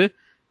মানুষের কাছে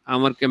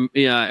আমার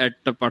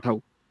অ্যাডটা পাঠাও।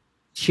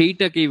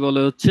 সেইটাকেই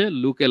বলে হচ্ছে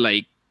লুকে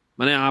লাইক।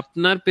 মানে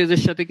আপনার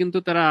পেজের সাথে কিন্তু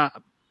তারা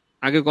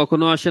আগে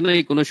কখনো আসে না,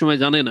 কোনো সময়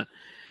জানে না,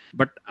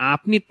 বাট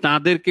আপনি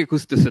তাদেরকে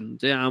খুঁজতেছেন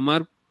যে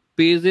আমার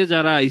পেজে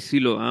যারা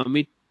আইছিল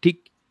আমি ঠিক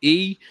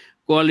এই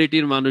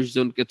কোয়ালিটির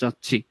মানুষজনকে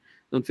চাচ্ছি,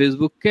 তখন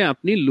ফেসবুককে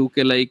আপনি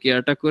লুকে লাইক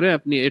ইয়াটা করে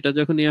আপনি এটা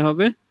যখন ইয়ে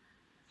হবে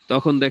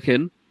তখন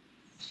দেখেন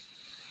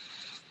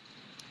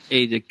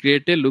এই যে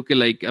ক্রিয়েটে লুকে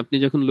লাইক, আপনি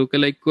যখন লুকে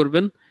লাইক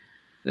করবেন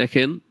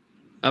দেখেন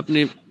আপনি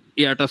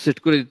ইয়াটা সেট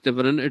করে দিতে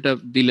পারেন, এটা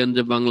দিলেন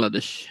যে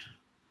বাংলাদেশ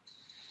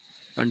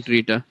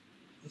কান্ট্রিটা,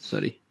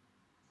 সরি।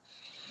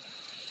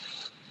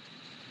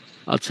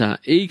 আচ্ছা,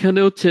 এইখানে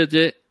হচ্ছে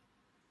যে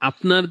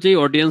আপনার যে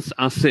অডিয়েন্স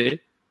আছে,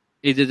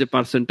 এই যে যে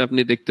পার্সেন্ট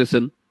আপনি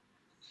দেখতেছেন,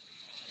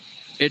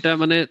 এটা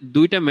মানে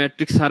দুইটা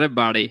ম্যাট্রিক্স হারে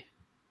বাড়ে।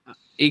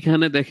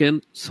 এইখানে দেখেন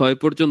 6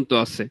 পর্যন্ত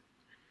আছে,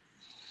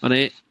 মানে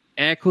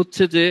এক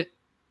হচ্ছে যে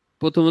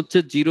প্রথম হচ্ছে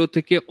 0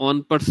 থেকে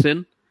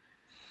 1%,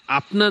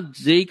 আপনার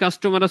যেই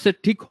কাস্টমার আছে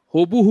ঠিক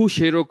হুবহু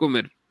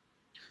সেরকমের।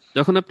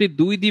 যখন আপনি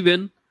 2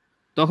 দিবেন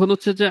তখন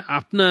হচ্ছে যে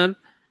আপনার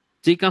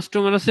যে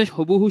কাস্টমার আছে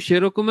হুবহু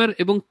সেরকমের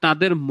এবং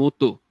তাদের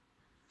মতো।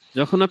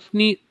 যখন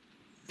আপনি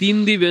 3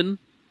 দিবেন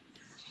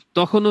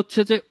তখন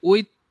হচ্ছে যে ওই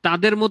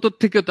তাদের মতো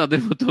থেকে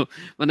তাদের মতো,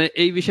 মানে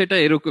এই বিষয়টা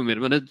এরকমের,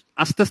 মানে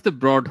আস্তে আস্তে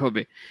ব্রড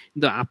হবে।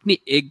 কিন্তু আপনি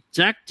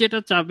এক্সাক্ট যেটা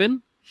চাবেন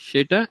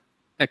সেটা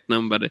 1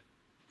 নম্বরে,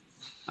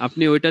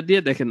 আপনি ওইটা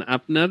দিয়ে দেখেন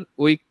আপনার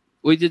ওই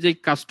ওই যে যে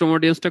কাস্টম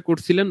অডিয়েন্সটা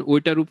করছিলেন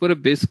ওইটার উপরে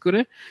বেস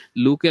করে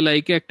লুকে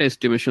লাইকে একটা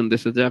এস্টিমেশন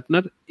দিয়েছে যে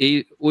আপনার এই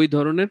ওই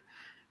ধরনের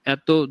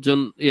এতজন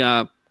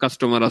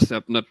কাস্টমার আছে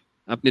আপনার,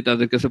 আপনি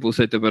তাদের কাছে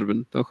পৌঁছাইতে পারবেন।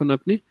 তখন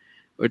আপনি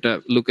ওইটা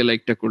লুকে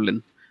লাইকটা করলেন,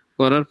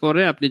 করার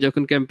পরে আপনি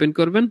যখন ক্যাম্পেইন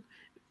করবেন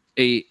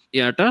এই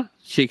ইয়াটা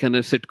সেইখানে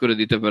সেট করে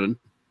দিতে পারেন।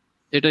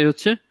 এটাই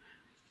হচ্ছে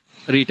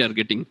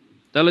রিটার্গেটিং।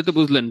 তাহলে তো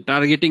বুঝলেন,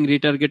 টার্গেটিং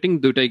রিটার্গেটিং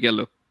দুইটাই গেল।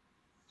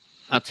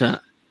 আচ্ছা,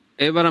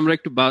 এবার আমরা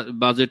একটু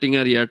বাজেটিং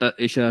আর ইয়াটা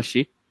এসে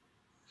আসি।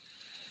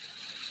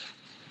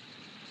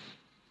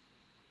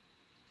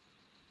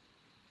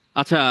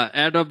 আচ্ছা,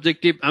 অ্যাড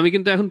অবজেক্টিভ আমি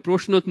কিন্তু এখন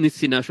প্রশ্ন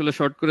নিচ্ছি না, আসলে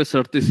শর্ট করে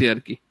সারতেছি আর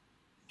কি,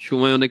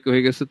 সময় অনেক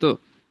হয়ে গেছে তো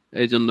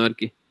এই জন্য আর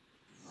কি।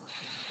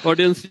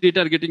 অডিয়েন্স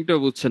রিটার্গেটিংটাও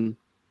বুঝছেন,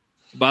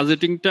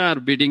 বাজেটিংটা আর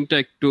বিডিংটা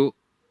একটু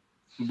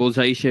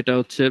বোঝাই, সেটা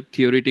হচ্ছে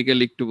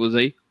থিওরিটিক্যালি একটু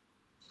বোঝাই।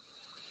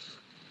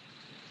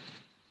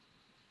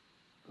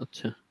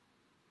 আচ্ছা,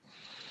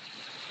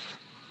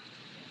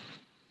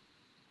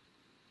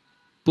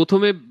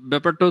 প্রথমে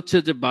ব্যাপারটা হচ্ছে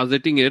যে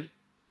বাজেটিং এর,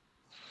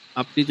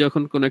 আপনি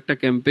যখন কোন একটা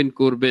ক্যাম্পেইন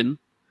করবেন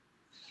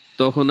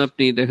তখন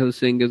আপনি দেখা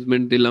যাচ্ছে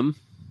এঙ্গেজমেন্ট দিলাম,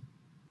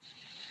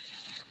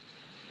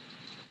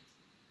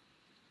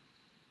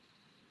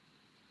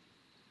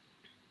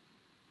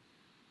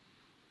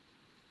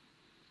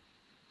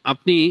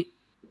 আপনি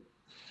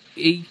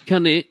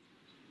এইখানে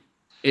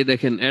এই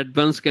দেখেন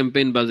অ্যাডভান্স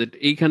ক্যাম্পেইন বাজেট,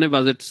 এইখানে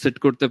বাজেট সেট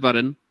করতে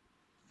পারেন।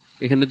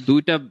 এখানে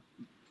দুইটা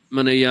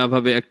মানে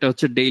ভাবে, একটা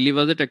হচ্ছে ডেইলি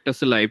বাজেট, একটা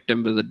হচ্ছে লাইফ টাইম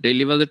বাজেট।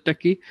 ডেইলি বাজেটটা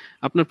কি,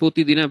 আপনার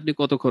প্রতিদিনে আপনি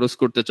কত খরচ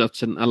করতে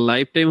চাচ্ছেন, আর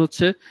লাইফ টাইম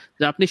হচ্ছে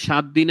যে আপনি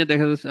 7 দিনে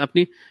দেখা যাচ্ছে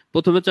আপনি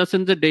প্রথমে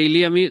চাচ্ছেন যে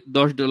ডেইলি আমি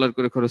 $10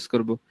 করে খরচ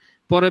করব,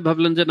 পরে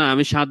ভাবলেন যে না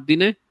আমি 7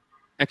 দিনে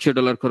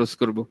 $100 খরচ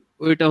করব।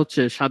 ওইটা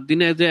হচ্ছে 7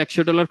 দিনে যে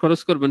 $100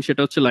 খরচ করবেন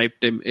সেটা হচ্ছে লাইফ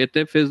টাইম। এতে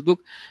ফেসবুক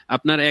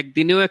আপনার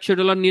একদিনেও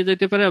 $100 নিয়ে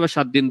যেতে পারে, আবার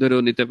 7 দিন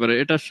ধরেও নিতে পারে,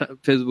 এটা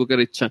ফেসবুকের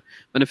ইচ্ছা।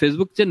 মানে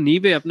ফেসবুক যে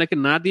নিবে আপনাকে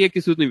না দিয়ে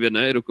কিছু নিবে না,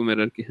 এরকমের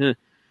আর কি। হ্যাঁ,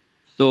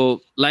 তো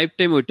লাইফ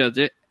টাইম ওইটা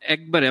যে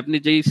একবারে আপনি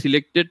যেই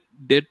সিলেক্টেড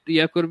ডেট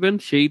করবেন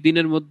সেই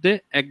দিনের মধ্যে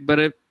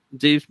একবারে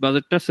যেই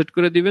বাজেটটা সেট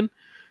করে দিবেন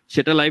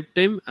সেটা লাইফ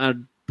টাইম। আর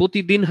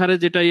প্রতিদিন হারে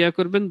যেটা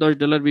করবেন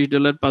 $10,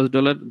 $20,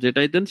 $5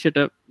 যেটাই দেন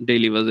সেটা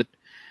ডেইলি বাজেট।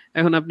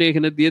 এখন আপনি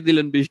এখানে দিয়ে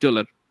দিলেন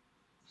 $20।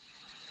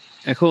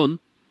 এখন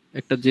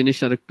একটা জিনিস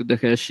আর একটু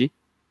দেখে আসি,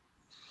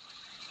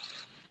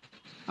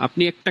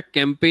 আপনি একটা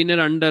ক্যাম্পেইনের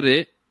আন্ডারে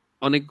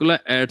অনেকগুলা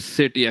অ্যাড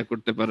সেট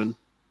করতে পারেন।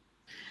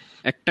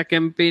 একটা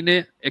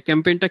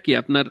ক্যাম্পেইনটা কি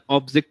আপনার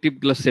অবজেক্টিভ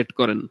গুলা সেট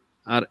করেন,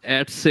 আর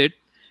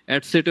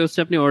অ্যাড সেটে হচ্ছে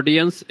আপনি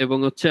অডিয়েন্স এবং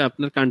হচ্ছে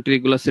আপনার কান্ট্রি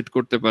গুলা সেট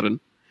করতে পারেন।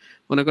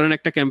 মনে করেন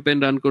একটা ক্যাম্পেইন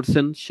রান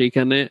করছেন,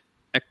 সেইখানে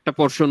একটা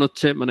পোর্শন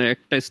হচ্ছে মানে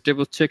একটা স্টেপ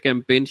হচ্ছে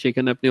ক্যাম্পেইন,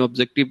 সেখানে আপনি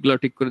অবজেক্টিভ গুলা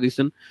ঠিক করে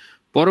দিয়েছেন।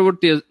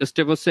 পরবর্তী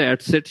স্টেপ হচ্ছে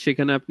অ্যাড সেট,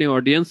 সেখানে আপনি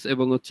অডিয়েন্স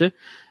এবং হচ্ছে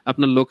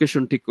আপনার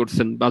লোকেশন ঠিক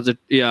করছেন,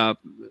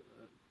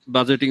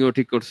 বাজেটিংও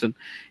ঠিক করছেন।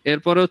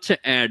 এরপরে হচ্ছে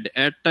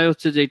অ্যাডটা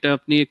হচ্ছে যেটা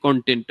আপনি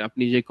কন্টেন্ট,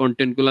 আপনি যে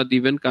কন্টেন্ট গুলা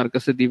দিবেন, কার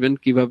কাছে দিবেন,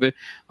 কিভাবে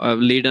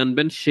লিড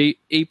আনবেন,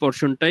 এই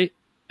পোর্শনটাই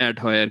অ্যাড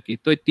হয় আর কি।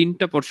 তো এই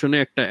 3টা পোর্শনে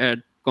একটা অ্যাড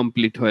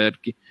কমপ্লিট হয় আর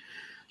কি।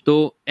 তো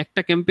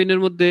একটা ক্যাম্পেইনের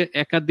মধ্যে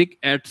একাধিক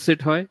অ্যাড সেট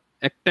হয়,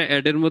 একটা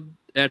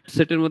অ্যাড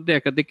সেটের মধ্যে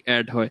একাধিক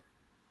অ্যাড হয়।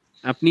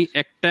 আপনি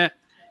একটা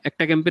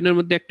ক্যাম্পেইনের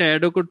মধ্যে একটা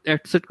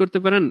অ্যাড সেট করতে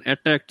পারেন,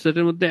 একটা অ্যাড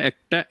সেটের মধ্যে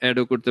একটা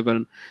অ্যাডও করতে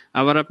পারেন।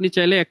 আবার আপনি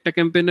চাইলে একটা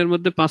ক্যাম্পেইনের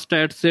মধ্যে 5টা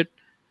অ্যাড সেট,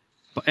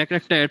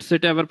 একটা অ্যাড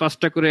সেটে আবার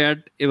 5টা করে অ্যাড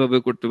এভাবে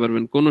করতে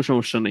পারবেন, কোনো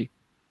সমস্যা নেই।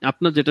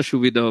 আপনার যেটা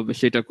সুবিধা হবে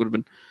সেটা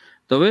করবেন।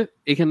 তবে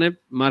এখানে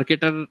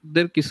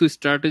মার্কেটারদের কিছু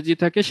স্ট্র্যাটেজি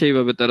থাকে,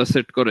 সেইভাবে তারা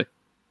সেট করে।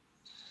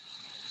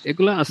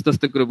 এগুলা আস্তে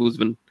আস্তে করে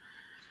বুঝবেন।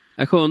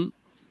 এখন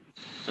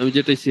আমি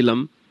যেটাই ছিলাম,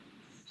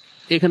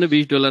 এখানে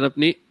 $20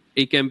 আপনি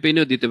এই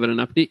ক্যাম্পেইনেও দিতে পারেন।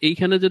 আপনি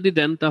এইখানে যদি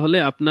দেন তাহলে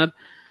আপনার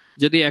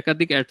যদি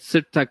একাধিক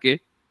অ্যাডসেট থাকে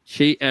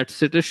সেই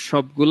অ্যাডসেটের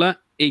সবগুলা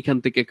এইখান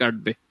থেকে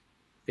কাটবে,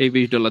 এই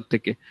 $20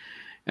 থেকে।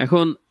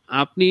 এখন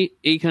আপনি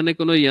এইখানে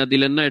কোনো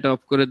দিলেন না, এটা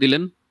অফ করে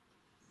দিলেন।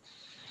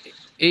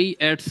 এই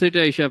অ্যাড সেটে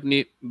এসে আপনি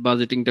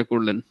বাজেটিংটা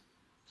করলেন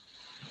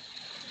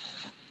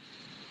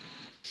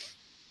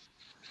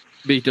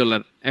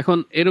 $20। এখন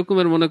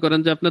এরকমের মনে করেন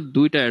যে আপনার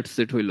 2টা অ্যাড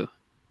সেট হইলো।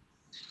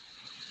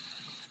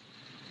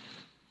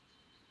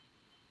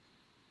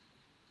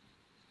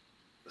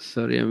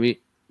 সরি, আমি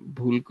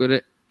ভুল করে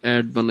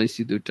অ্যাড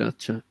বানাইছি 2টা।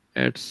 আচ্ছা,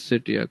 অ্যাড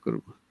সেট ইয়া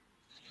করব।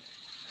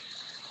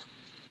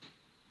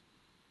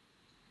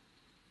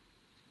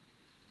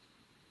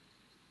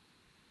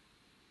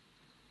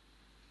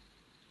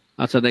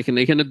 আচ্ছা দেখেন,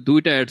 এখানে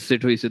 2টা অ্যাড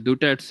সেট হয়েছে।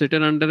 2টা অ্যাড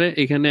সেটের আন্ডারে,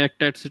 এখানে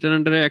একটা অ্যাড সেটের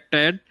আন্ডারে একটা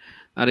অ্যাড,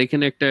 আর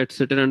এখানে একটা অ্যাড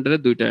সেটের আন্ডারে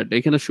 2টা অ্যাড।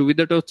 এখানে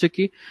সুবিধাটা হচ্ছে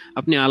কি,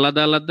 আপনি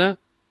আলাদা আলাদা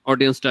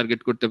অডিয়েন্স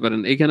টার্গেট করতে পারেন।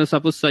 এখানে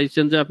সাপোজ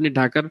চাইছেন যে আপনি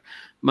ঢাকার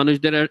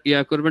মানুষদের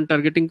ইয়া করবেন,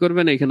 টার্গেটিং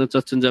করবেন। এখানে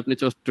চাচ্ছেন যে আপনি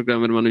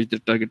চট্টগ্রামের মানুষদের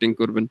টার্গেটিং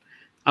করবেন।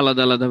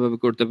 আলাদা আলাদা ভাবে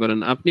করতে পারেন।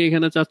 আপনি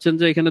এখানে চাচ্ছেন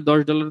যে এখানে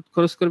 $10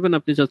 খরচ করবেন,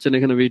 আপনি চাচ্ছেন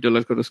এখানে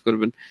 $20 খরচ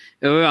করবেন।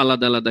 এভাবে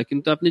আলাদা আলাদা।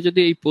 কিন্তু আপনি যদি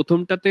এই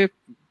প্রথমটাতে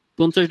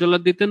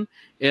 $50 দিতেন,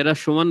 এরা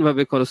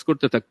সমানভাবে খরচ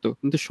করতে থাকতো।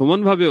 কিন্তু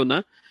সমানভাবেও না,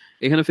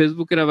 এখানে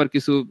ফেসবুকের আবার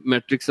কিছু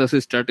ম্যাট্রিক্স আছে,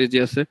 স্ট্র্যাটেজি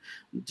আছে।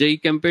 যেই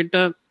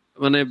ক্যাম্পেইনটা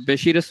মানে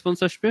বেশি রেসপন্স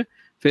আসবে,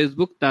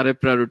 ফেসবুক তারে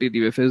প্রায়োরিটি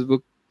দিবে,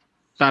 ফেসবুক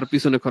তার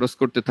পিছনে খরচ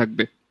করতে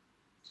থাকবে।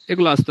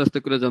 এগুলো আস্তে আস্তে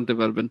করে জানতে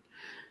পারবেন।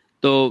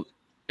 তো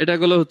এটা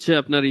গুলো হচ্ছে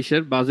আপনার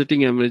ইসের বাজেটিং,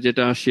 আমরা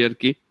যেটা আসি আর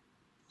কি,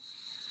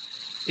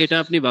 এটা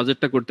আপনি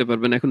বাজেটটা করতে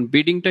পারবেন। এখন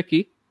বিডিংটা কি?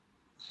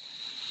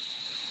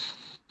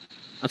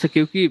 আচ্ছা,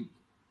 কেউ কি,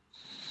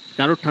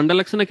 কারো ঠান্ডা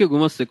লাগছে না, কেউ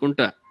ঘুমাচ্ছে?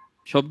 কোনটা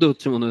শব্দ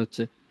হচ্ছে মনে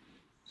হচ্ছে?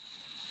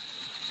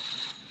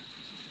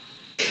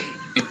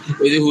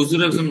 ওই যে হুজুর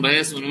একজন ভাই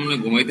আছে, উনি মনে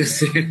হয়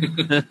ঘুমাইতেছে।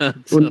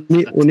 আচ্ছা উনি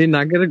আচ্ছা উনি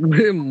নাকের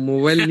করে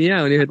মোবাইল নিয়ে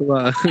উনি হয়তো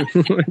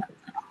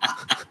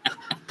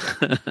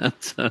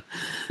আচ্ছা,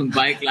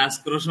 ভাই ক্লাস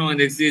করার সময়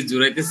দেখছি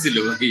জোরাইতেছিল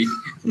ভাই।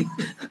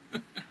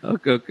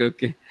 ওকে ওকে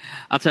ওকে।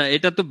 আচ্ছা,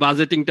 এটা তো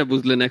বাজেটিংটা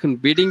বুঝলেন। এখন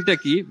বিডিংটা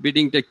কি?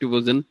 বিডিংটা একটু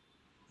বোঝেন।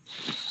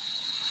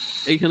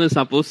 এইখানে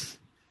সাপোজ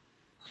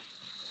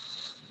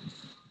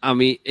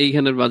আমি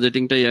এইখানের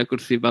বাজেটিংটা ইয়া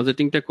করছি।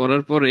 বাজেটিংটা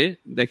করার পরে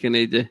দেখেন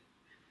এই যে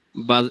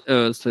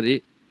সরি,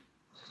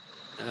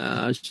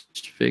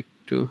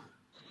 একটু,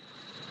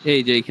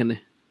 এই যে এইখানে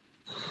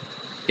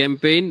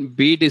ক্যাম্পেইন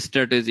বিড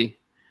স্ট্র্যাটেজি।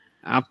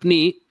 আপনি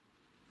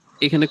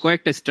এখানে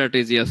কয়েকটা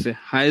স্ট্র্যাটেজি আছে।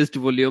 Highest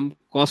volume,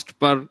 cost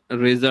per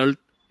result,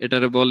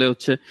 এটারে বলে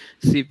হচ্ছে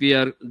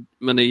সিপিআর,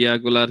 মানে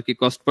ইয়াগুলো আর কি,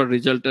 কস্ট পার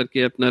রেজাল্ট আর কি।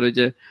 আপনার ওই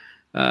যে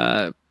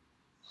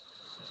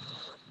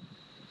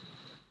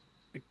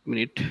এক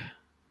মিনিট,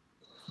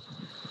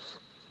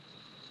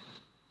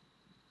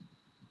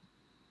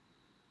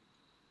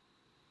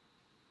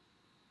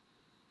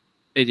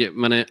 এই যে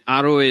মানে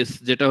আরওএস,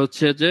 যেটা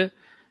হচ্ছে যে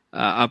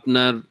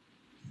আপনার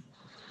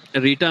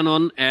রিটার্ন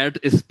অন অ্যাড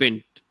স্পেন্ড।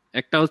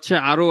 একটা হচ্ছে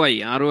আরওআই,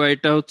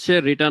 আরওআইটা হচ্ছে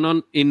রিটার্ন অন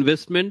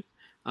ইনভেস্টমেন্ট।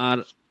 আর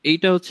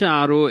এইটা হচ্ছে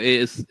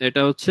আরওএস,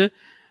 এটা হচ্ছে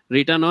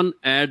রিটার্ন অন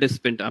অ্যাড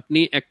স্পেন্ড। আপনি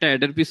একটা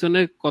অ্যাডের পিছনে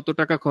কত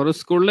টাকা খরচ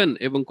করলেন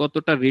এবং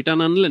কতটা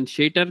রিটার্ন আনলেন,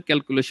 সেইটার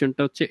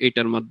ক্যালকুলেশনটা হচ্ছে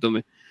এইটার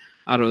মাধ্যমে,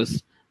 আরওএস।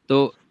 তো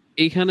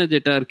এইখানে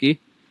যেটা আর কি,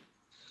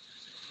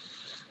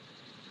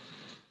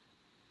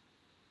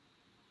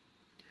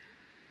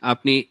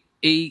 আপনি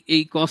এই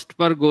এই কস্ট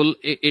পার গোল,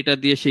 এটা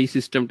দিয়ে সেই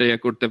সিস্টেমটা ইয়া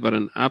করতে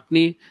পারেন।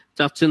 আপনি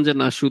চাচ্ছেন যে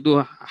না, শুধু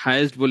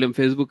হাইয়েস্ট ভলিউম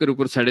ফেসবুকের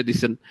উপর ছেড়ে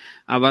দিচ্ছেন।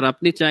 আবার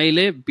আপনি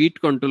চাইলে বিট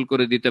কন্ট্রোল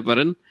করে দিতে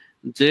পারেন,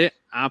 যে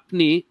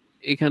আপনি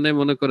এখানে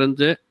মনে করেন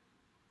যে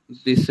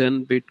দিছেন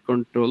বিট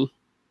কন্ট্রোল।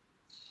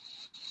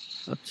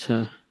 আচ্ছা,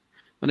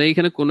 মানে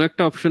এইখানে কোনো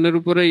একটা অপশনের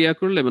উপরে ইয়া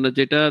করলে, মানে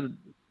যেটা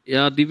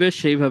ইয়া দিবে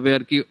সেইভাবে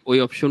আর কি ওই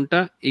অপশনটা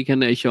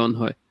এইখানে এসে অন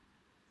হয়।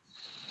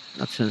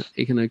 আচ্ছা,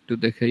 এখানে একটু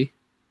দেখাই।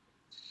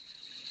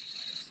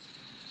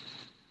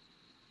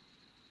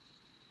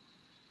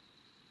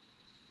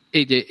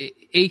 এই যে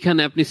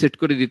এইখানে আপনি সেট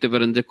করে দিতে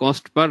পারেন যে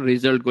কস্ট পার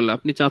রেজাল্ট গুলো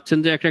আপনি চাচ্ছেন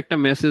যে একটা একটা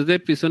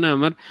মেসেজের পিছনে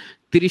আমার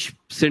 30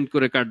 সেন্ট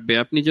করে কাটবে।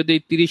 আপনি যদি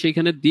এই 30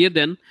 এখানে দিয়ে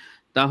দেন,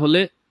 তাহলে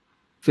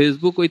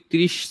ফেসবুক ওই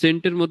 30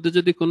 সেন্টের মধ্যে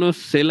যদি কোনো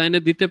সেল আইনে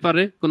দিতে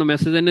পারে, কোনো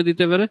মেসেজ আইনে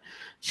দিতে পারে,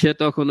 সে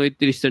তখন ওই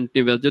 30 সেন্ট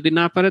নেবে। যদি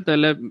না পারে,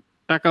 তাহলে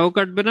টাকাও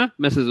কাটবে না,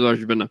 মেসেজও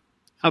আসবে না।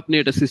 আপনি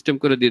এটা সিস্টেম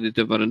করে দিয়ে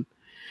দিতে পারেন।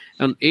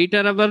 কারণ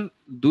এইটার আবার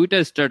 2টা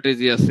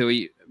স্ট্র্যাটেজি আছে, ওই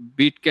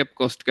বিট ক্যাপ,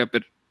 কস্ট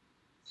ক্যাপের।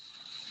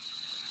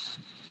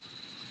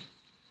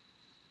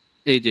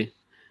 এই যে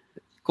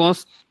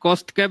cost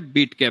cost cap,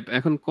 bit cap.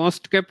 এখন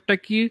কস্ট ক্যাপটা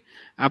কি?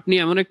 আপনি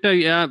এমন একটা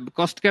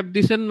কস্ট ক্যাপ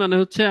দিছেন, মানে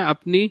হচ্ছে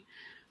আপনি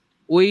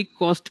ওই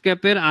কস্ট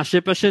ক্যাপের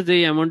আশেপাশে যে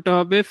অ্যামাউন্টটা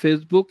হবে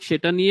ফেসবুক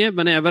সেটা নিয়ে,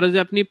 মানে এভারেজে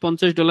আপনি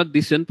 $50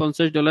 দিচ্ছেন।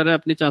 $50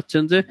 আপনি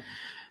চাচ্ছেন যে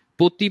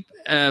প্রতি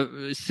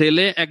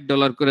সেলে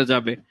 $1 করে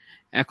যাবে।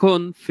 এখন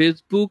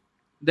ফেসবুক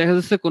দেখা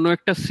যাচ্ছে কোনো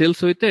একটা সেলস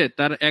হইতে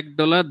তার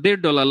 $1,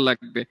 $1.5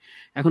 লাগবে।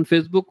 এখন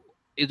ফেসবুক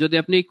যদি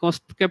আপনি এই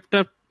কস্ট ক্যাপটা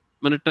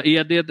মানে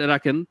ইয়া দিয়ে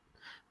রাখেন,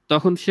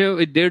 তখন সে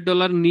ওই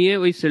 $1.5 নিয়ে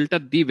ওই সেলটা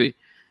দিবে।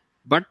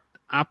 বাট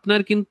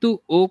আপনার কিন্তু,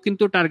 ও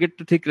কিন্তু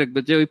টার্গেটটা ঠিক রাখবে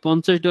যে ওই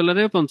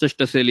 $50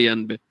 50টা সেলই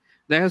আনবে।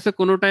 দেখা যাচ্ছে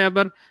কোনোটাই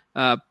আবার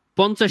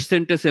 50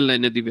 সেন্টে সেল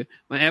লাইনে দিবে,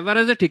 মানে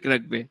এভারেজে ঠিক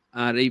রাখবে।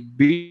 আর এই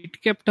বিট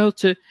ক্যাপটা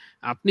হচ্ছে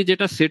আপনি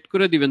যেটা সেট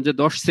করে দিবেন যে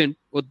 10 সেন্ট,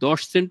 ও 10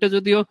 সেন্টে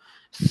যদিও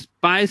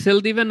পায় সেল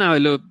দিবে, না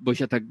হলেও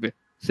বসে থাকবে,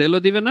 সেলও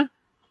দিবে না,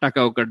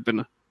 টাকাও কাটবে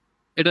না।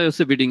 এটা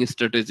হচ্ছে বিডিং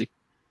স্ট্র্যাটেজি।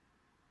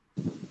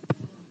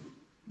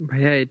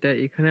 ভাইয়া এটা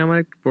এখানে আমার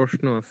একটা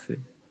প্রশ্ন আছে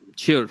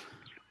শিওর।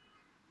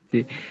 যে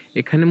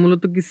এখানে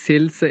মূলত কি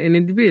সেলস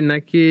এনে দিবে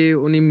নাকি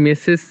উনি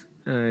মেসেজ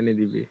এনে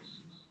দিবে,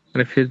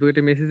 মানে ফেসবুকে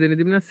একটা মেসেজ এনে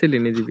দিবে না সেল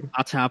এনে দিবে?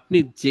 আচ্ছা, আপনি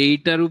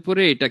যেইটার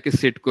উপরে এটাকে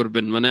সেট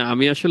করবেন, মানে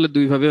আমি আসলে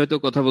দুই ভাবে হয়তো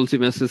কথা বলছি,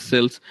 মেসেজ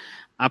সেলস।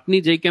 আপনি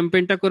যেই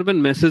ক্যাম্পেইনটা করবেন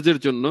মেসেজের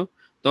জন্য,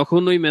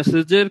 তখন ওই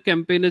মেসেজের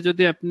ক্যাম্পেইনে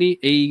যদি আপনি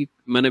এই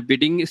মানে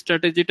বিডিং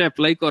স্ট্র্যাটেজিটা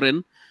অ্যাপ্লাই করেন,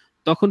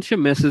 তখন সে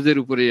মেসেজের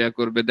উপরে ইয়া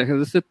করবে। দেখা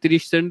যাচ্ছে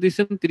 30 সেন্ট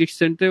দিচ্ছেন, 30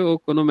 সেন্টে ও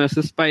কোনো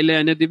মেসেজ পাইলে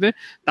এনে দিবে,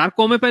 তার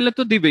কমে পাইলে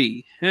তো দিবেই,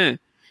 হ্যাঁ,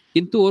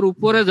 কিন্তু ওর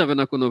উপরে যাবে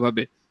না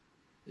কোনোভাবে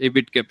এই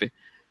বিট ক্যাপে।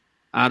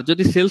 আর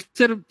যদি সেলস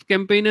এর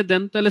ক্যাম্পেইনে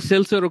দেন তাহলে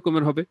সেলস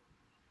এরকমের হবে।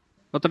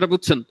 কথাটা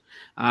বুঝছেন?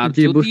 আর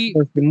জি যদি বুঝতে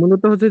পারছি,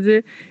 মূলত হচ্ছে যে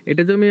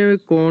এটা যদি আমি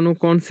কোনো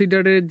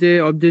কনসিডারের যে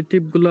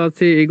অবজেক্টিভ গুলো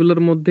আছে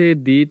এগুলোর মধ্যে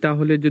দিই,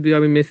 তাহলে যদি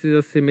আমি মেসেজ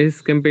আছে, মেসেজ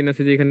ক্যাম্পেইন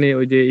আছে যেখানে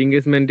ওই যে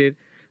এঙ্গেজমেন্টের,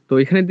 তো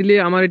এখানে দিলে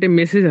আমার এটা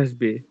মেসেজ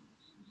আসবে,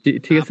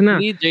 ঠিক আছে না?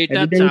 আপনি আর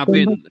যেটা যদি আমি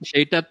চাবেন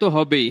সেইটা তো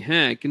হবেই,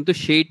 হ্যাঁ, কিন্তু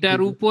সেইটার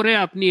উপরে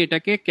আপনি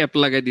এটাকে ক্যাপ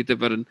লাগাই দিতে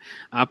পারেন।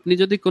 আপনি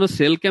যদি কোনো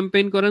সেল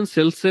ক্যাম্পেইন করেন,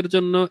 সেলস এর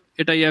জন্য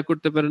এটা ইয়া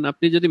করতে পারেন।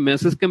 আপনি যদি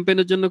মেসেজ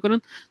ক্যাম্পেইনের জন্য করেন,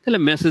 তাহলে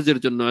মেসেজের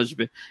জন্য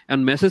আসবে।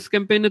 কারণ মেসেজ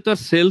ক্যাম্পেইনে তো আর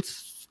সেলস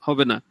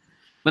হবে না।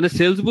 মানে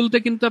সেলস বলতে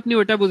কিন্তু আপনি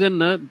ওটা বুঝেন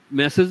না।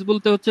 মেসেজ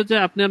বলতে হচ্ছে যে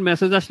আপনার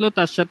মেসেজ আসলো,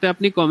 তার সাথে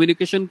আপনি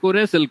কমিউনিকেশন করে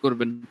সেল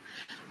করবেন।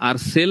 আর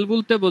সেল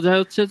বলতে বোঝা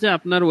হচ্ছে যে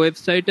আপনার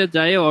ওয়েবসাইটে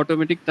যায়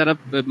অটোমেটিক তারা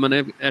মানে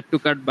অ্যাড টু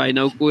কার্ট বাই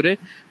নাও করে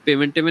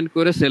পেমেন্ট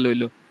করে সেল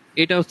হইলো।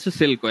 এটা হচ্ছে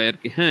সেল কয় আর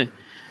কি, হ্যাঁ।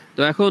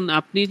 তো এখন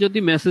আপনি যদি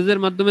মেসেজের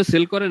মাধ্যমে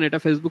সেল করেন, এটা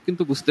ফেসবুক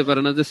কিন্তু বুঝতে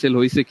পারে না যে সেল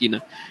হয়েছে কিনা।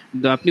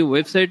 কিন্তু আপনি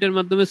ওয়েবসাইটের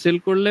মাধ্যমে সেল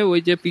করলে ওই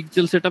যে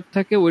পিক্সেল সেটআপ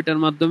থাকে, ওইটার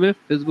মাধ্যমে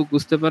ফেসবুক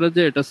বুঝতে পারে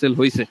যে এটা সেল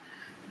হয়েছে,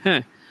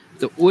 হ্যাঁ।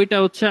 তো ওইটা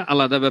হচ্ছে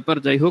আলাদা ব্যাপার।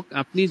 যাই হোক,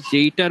 আপনি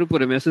যেইটার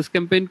উপরে মেসেজ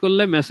ক্যাম্পেইন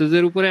করলে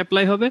মেসেজের উপরে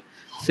অ্যাপ্লাই হবে,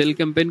 সেল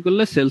ক্যাম্পেইন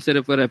করলে সেলস এর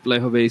উপরে অ্যাপ্লাই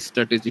হবে এই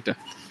স্ট্র্যাটেজিটা।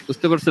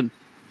 বুঝতে পারছেন?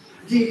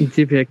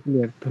 জি ভাইয়া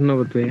ক্লিয়ার,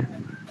 ধন্যবাদ ভাইয়া।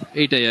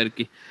 এইটাই আর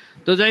কি।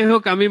 তো যাই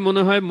হোক, আমি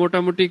মনে হয়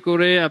মোটামুটি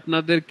করে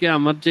আপনাদেরকে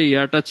আমার যে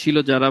ইয়াটা ছিল,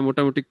 যারা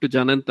মোটামুটি একটু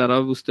জানেন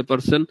তারাও বুঝতে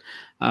পারছেন,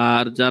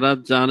 আর যারা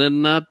জানেন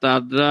না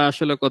তারা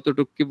আসলে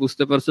কতটুকু কি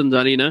বুঝতে পারছেন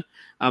জানি না।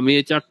 আমি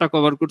এই চারটা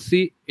কভার করছি,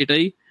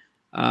 এটাই।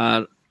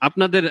 আর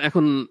আপনাদের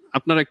এখন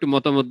আপনারা একটু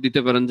মতামত দিতে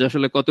পারেন যে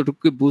আসলে কতটুকু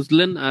কি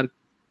বুঝলেন আর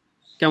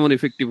কেমন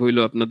ইফেক্টিভ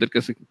হইলো আপনাদের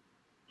কাছে।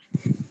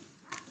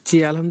 জি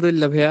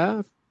আলহামদুলিল্লাহ ভাইয়া,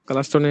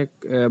 ক্লাসটা অনেক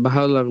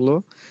ভালো লাগলো।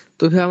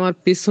 তো ভাইয়া আমার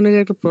পিছনের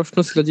একটা প্রশ্ন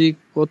ছিল, যে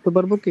করতে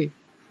পারবো কি?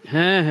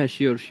 হ্যাঁ হ্যাঁ,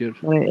 শিওর শিওর।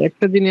 মানে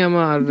একটা দিনই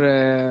আমার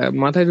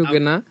মাথায় ঢুকে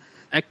না।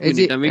 এক এই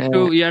যে মিনিট, আমি একটু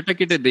ইয়াটা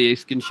কেটে দিই,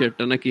 স্ক্রিন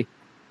শেয়ারটা নাকি।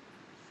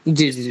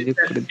 জি জি জি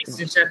করে দিতে।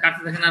 স্ক্রিনশট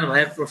কাটতে থাকেন আর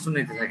ভাইয়ের প্রশ্ন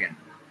নিতে থাকেন।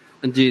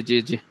 জি জি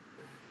জি,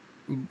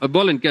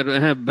 বলেন কি আর।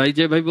 হ্যাঁ ভাই,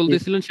 যে ভাই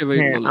বলতেছিলেন সে ভাই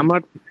হ্যাঁ বলেন।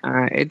 আমার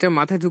এটা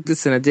মাথায়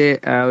ঢুকতেছে না যে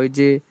ওই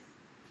যে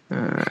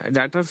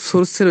ডাটা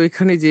সোর্সের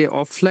ওইখানে যে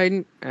অফলাইন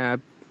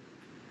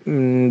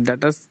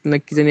ডাটা না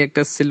কি জানি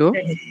একটা ছিল,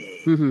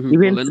 হুম হুম হুম,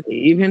 ইভেন্ট বলেন।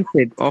 Event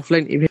set,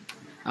 offline event.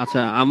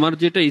 আচ্ছা, আমার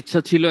যেটা ইচ্ছা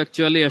ছিল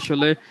অ্যাকচুয়ালি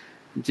আসলে,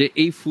 যে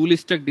এই ফুল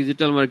স্ট্যাক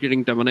ডিজিটাল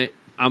মার্কেটিংটা, মানে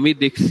আমি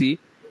দেখছি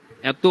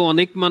এত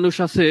অনেক মানুষ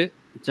আছে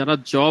যারা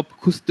জব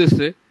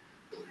খুঁজতেছে,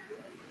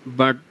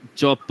 বাট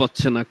জব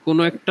পাচ্ছে না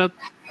কোনো একটা।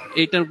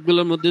 এইটার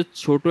গুলোর মধ্যে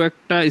ছোট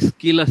একটা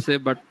স্কিল আছে,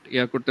 বাট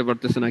ইয়া করতে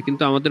পারতেছে না।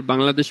 কিন্তু আমাদের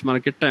বাংলাদেশ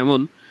মার্কেটটা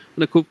এমন,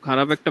 মানে খুব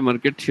খারাপ একটা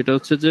মার্কেট। সেটা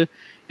হচ্ছে যে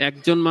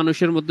একজন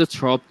মানুষের মধ্যে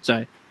সব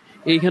চায়।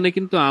 এইখানে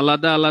কিন্তু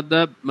আলাদা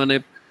আলাদা মানে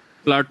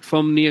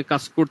প্ল্যাটফর্ম নিয়ে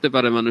কাজ করতে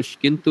পারে মানুষ,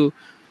 কিন্তু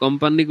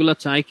কোম্পানিগুলো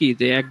চায় কি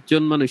যে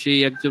একজন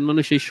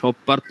মানুষ এই সব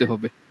পারতে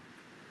হবে।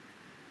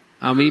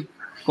 আমি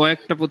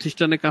কয়েকটা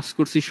প্রতিষ্ঠানে কাজ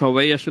করছি,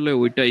 সবাই আসলে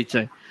ওইটাই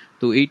চায়।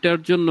 তো এইটার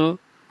জন্য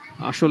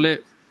আসলে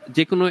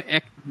যে কোনো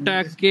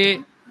একটাকে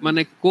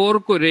মানে কোর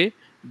করে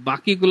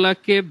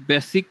বাকিগুলাকে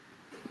বেসিক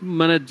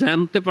মানে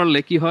জানতে পারলে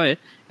কি হয়,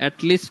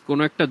 লিস্ট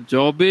কোনো একটা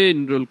জবে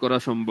এনরোল করা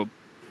সম্ভব,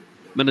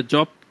 মানে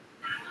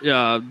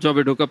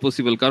জবে ঢোকা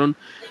পসিবল। কারণ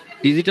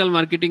ডিজিটাল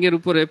মার্কেটিং এর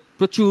উপরে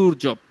প্রচুর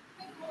জব।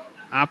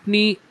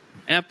 আপনি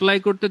অ্যাপ্লাই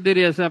করতে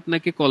দেরি আছে,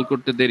 আপনাকে কল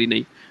করতে দেরি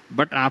নেই,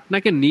 বাট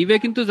আপনাকে নিবে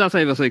কিন্তু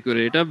যাচাই বাছাই করে।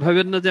 এটা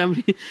ভাবেন না যে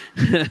আপনি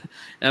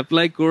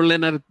অ্যাপ্লাই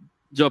করলেন আর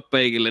জব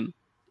পেয়ে গেলেন,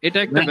 এটা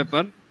একটা ভাই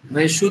ব্যাপার।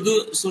 ভাই শুধু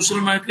সোশ্যাল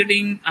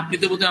মার্কেটিং, আপনি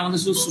তো বোধহয় আমাদের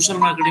শুধু সোশ্যাল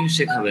মার্কেটিং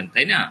শেখাবেন,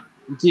 তাই না?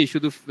 জি,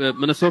 শুধু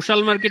মানে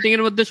সোশ্যাল মার্কেটিং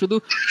এর মধ্যে শুধু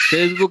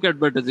ফেসবুক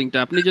অ্যাডভার্টাইজিংটা।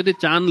 আপনি যদি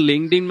চান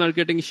লিঙ্কডইন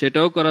মার্কেটিং,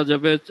 সেটাও করা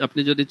যাবে।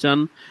 আপনি যদি চান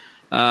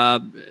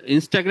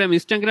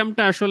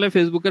ইনস্টাগ্রামটা আসলে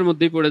ফেসবুকের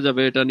মধ্যেই পড়ে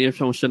যাবে, এটা নিয়ে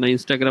সমস্যা নাই।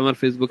 ইনস্টাগ্রাম আর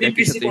ফেসবুক একই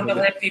পিপিসি সাথেই কোনটা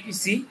হবে। ভাই?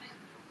 পিপিসি?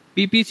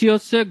 পিপিসি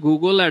হচ্ছে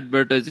গুগল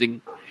অ্যাডভার্টাইজিং।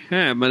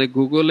 হ্যাঁ, মানে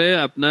গুগলে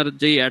আপনার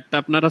যেই অ্যাডটা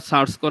আপনারা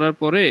সার্চ করার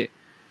পরে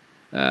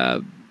আহ,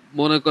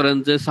 মনে করেন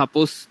যে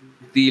সাপোজ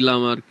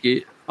দিলাম আর কি,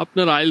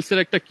 আপনার আইএলস এর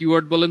একটা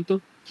কিওয়ার্ড বলেন তো,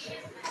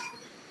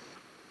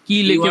 কি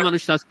লিখে কিওয়ার্ড?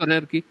 মানুষ সার্চ করে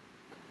আর কি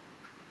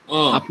ও,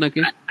 আপনাকে।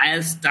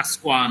 IELTS task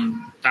 1,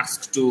 task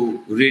 2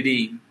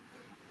 reading,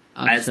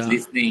 IELTS আচ্ছা,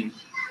 লিসনিং।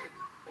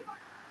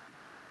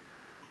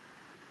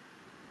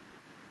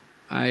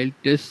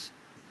 আইএলটিএস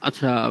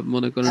আচ্ছা,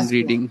 মনে করেন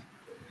রিডিং,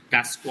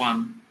 টাস্ক ওয়ান,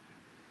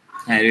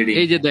 হ্যাঁ রিডিং,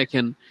 এই যে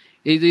দেখেন,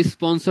 এই যে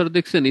স্পন্সর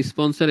দেখছেন,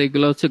 স্পন্সর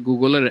এগুলো হচ্ছে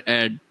গুগলের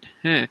অ্যাড।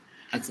 হ্যাঁ,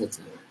 আচ্ছা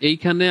আচ্ছা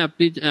এইখানে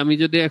আমি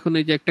যদি এখন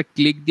এই যে একটা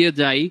ক্লিক দিয়ে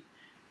যাই,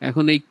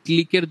 এখন এই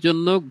ক্লিকের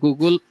জন্য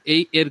গুগল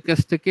এর কাছ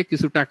থেকে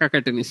কিছু টাকা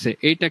কেটে নিচ্ছে,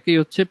 এইটাকেই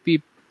হচ্ছে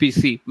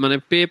পিপিসি, মানে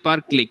পে পার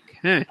ক্লিক।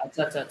 হ্যাঁ,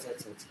 আচ্ছা আচ্ছা আচ্ছা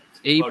আচ্ছা আচ্ছা,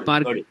 এই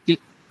got it, got it.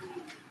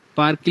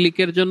 পার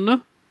ক্লিকের জন্য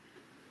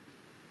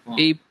হুম।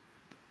 এই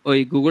ওই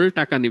গুগল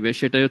টাকা নিবে,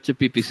 সেটাই হচ্ছে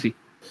পিপিসি।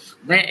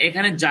 ভাই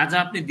এখানে যা যা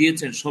আপনি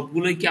দিয়েছেন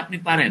সবগুলোই কি আপনি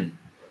পারেন?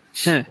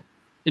 হ্যাঁ,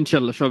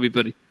 ইনশাল্লাহ সবই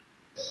পারি।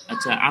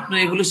 আচ্ছা, আপনার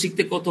এগুলো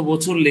শিখতে কত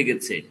বছর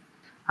লেগেছে?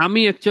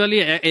 আমি অ্যাকচুয়ালি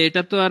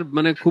এটা তো আর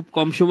মানে খুব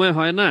কম সময়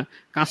হয় না,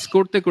 কাজ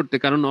করতে করতে,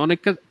 কারণ অনেক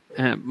কাজ,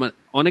 হ্যাঁ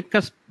অনেক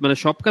কাজ, মানে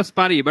সব কাজ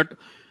পারি, বাট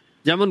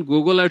যেমন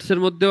গুগল অ্যাডস এর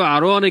মধ্যেও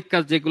আরো অনেক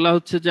কাজ যেগুলা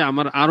হচ্ছে যে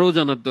আমার আরো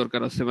জানার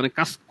দরকার আছে, মানে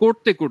কাজ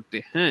করতে করতে।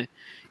 হ্যাঁ,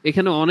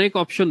 এখানে অনেক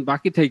অপশন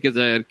বাকি থেকে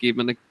যায় আর কি,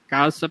 মানে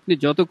কাজ আপনি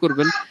যত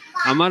করবেন।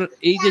 আমার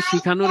এই যে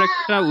শিখানোর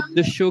একটা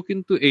উদ্দেশ্য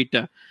কিন্তু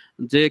এইটা,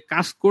 যে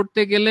কাজ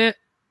করতে গেলে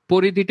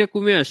পরিধিটা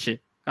কমে আসে,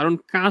 কারণ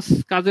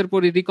কাজের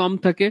পরিধি কম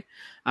থাকে,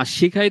 আর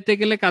শিখাইতে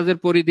গেলে কাজের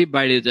পরিধি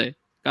বাইরে যায়,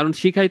 কারণ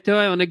শিখাইতে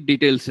হয় অনেক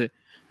ডিটেলসে,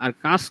 আর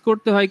কাজ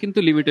করতে হয় কিন্তু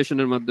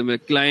লিমিটেশনের মাধ্যমে,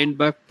 ক্লায়েন্ট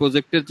বা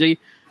প্রজেক্টের যেই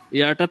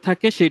ইয়াটা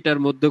থাকে সেটার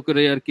মধ্যে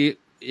করে আর কি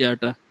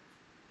ইয়াটা।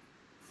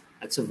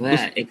 আচ্ছা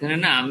ভাইয়া, এখানে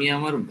না আমি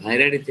আমার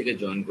ভাইরাডি থেকে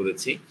জয়েন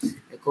করেছি।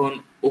 এখন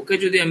ওকে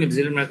যদি আমি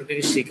ডিজিটাল মার্কেটিং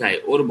শেখাই,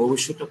 ওর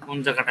ভবিষ্যৎটা কোন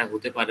জায়গাটা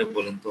হতে পারে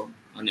বলেন তো?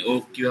 মানে ও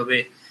কিভাবে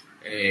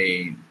এই,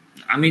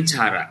 আমি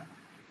ছাড়া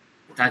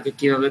তাকে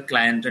কিভাবে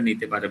ক্লায়েন্টরা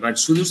নিতে পারে, বা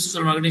শুধু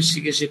সোশ্যাল মার্কেটিং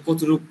শিখে সে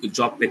কতটুকু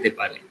জব পেতে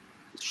পারে?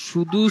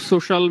 শুধু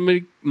সোশ্যাল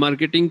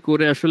মার্কেটিং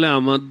করে আসলে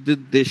আমাদের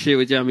দেশে,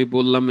 ওই যে আমি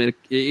বললাম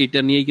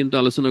এটা নিয়েই কিন্তু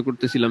আলোচনা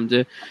করতেছিলাম, যে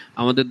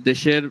আমাদের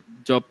দেশের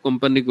জব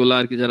কোম্পানি গুলো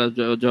আর কি, যারা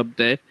জব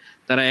দেয়,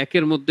 তারা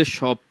একের মধ্যে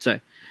সব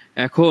চায়।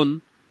 এখন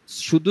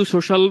শুধু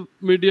সোশ্যাল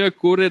মিডিয়া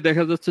করে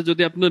দেখা যাচ্ছে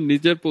যদি আপনার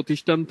নিজের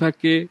প্রতিষ্ঠান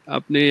থাকে,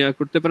 আপনি ইয়া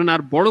করতে পারেন,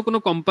 আর বড় কোনো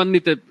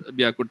কোম্পানিতে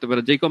ইয়া করতে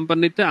পারেন, যেই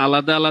কোম্পানিতে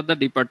আলাদা আলাদা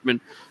ডিপার্টমেন্ট,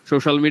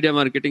 সোশ্যাল মিডিয়া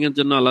মার্কেটিং এর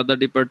জন্য আলাদা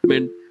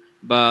ডিপার্টমেন্ট,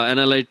 বা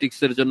অ্যানালাইটিক্স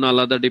এর জন্য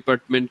আলাদা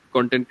ডিপার্টমেন্ট,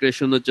 কন্টেন্ট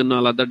ক্রিয়েশনের জন্য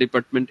আলাদা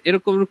ডিপার্টমেন্ট,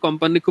 এরকম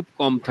কোম্পানি খুব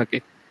কম থাকে।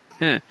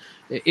 হ্যাঁ,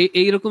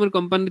 এই রকমের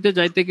কোম্পানিতে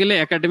যাইতে গেলে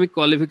একাডেমিক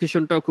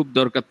কোয়ালিফিকেশনটাও খুব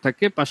দরকার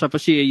থাকে,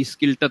 পাশাপাশি এই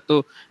স্কিলটা তো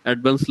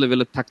অ্যাডভান্স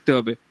লেভেলে থাকতে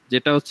হবে,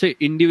 যেটা হচ্ছে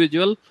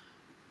ইন্ডিভিজুয়াল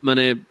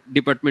মানে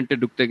ডিপার্টমেন্টে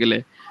ঢুকতে গেলে।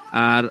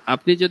 আর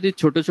আপনি যদি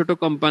ছোট ছোট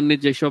কোম্পানি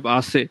যেসব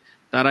আছে,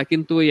 তারা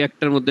কিন্তু ওই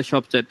একটার মধ্যে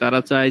সব চায়, তারা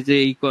চায় যে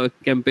এই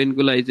ক্যাম্পেইন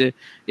গুলা, এই যে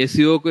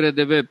এসইও করে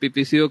দেবে,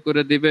 পিপিসিও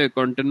করে দিবে,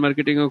 কন্টেন্ট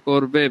মার্কেটিং ও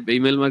করবে,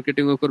 ইমেল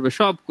মার্কেটিং ও করবে,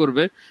 সব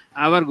করবে,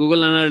 আবার গুগল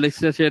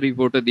অ্যানালিটিক্স এ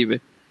রিপোর্টও দিবে।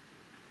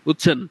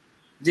 বুঝছেন?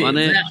 জি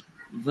মানে ভাইয়া,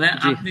 ভাইয়া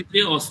জি আপনি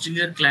যে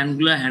অস্ট্রেলিয়ার ক্লায়েন্ট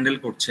গুলো হ্যান্ডেল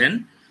করছেন,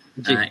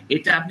 জি,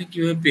 এটা আপনি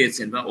কিভাবে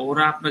পেয়েছেন বা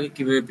ওরা আপনাকে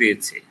কিভাবে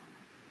পেয়েছে?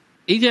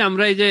 এই যে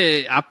আমরা এই যে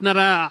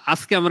আপনারা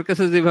আজকে আমার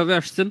কাছে যেভাবে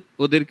আসছেন,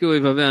 ওদেরকে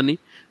ওইভাবে আনি,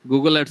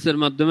 গুগল অ্যাডস এর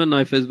মাধ্যমে,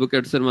 নয় ফেসবুক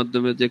অ্যাডস এর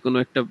মাধ্যমে, যে কোনো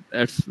একটা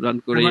অ্যাডস রান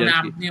তার করেই মানে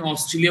আর কি। আপনি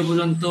অস্ট্রেলিয়া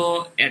পর্যন্ত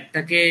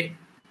অ্যাডটাকে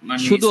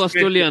মানে শুধু স্প্রেড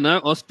অস্ট্রেলিয়া না,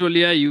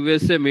 অস্ট্রেলিয়া,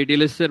 ইউএসএ,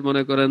 মিডল ইস্ট এর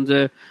মনে করেন যে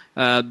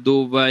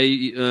দুবাই,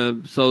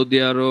 সৌদি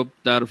আরব,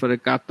 তারপরে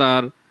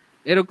কাতার,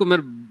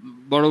 এরকমের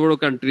বড় বড়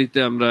কান্ট্রিতে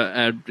আমরা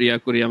অ্যাড ইয়া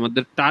করি,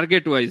 আমাদের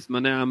টার্গেট ওয়াইজ,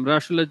 মানে আমরা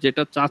আসলে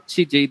যেটা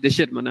চাচ্ছি যেই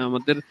দেশের, মানে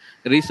আমাদের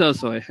রিসার্চ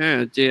হয়, হ্যাঁ,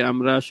 যে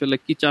আমরা আসলে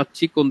কি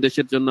চাচ্ছি, কোন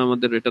দেশের জন্য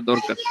আমাদের এটা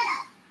দরকার,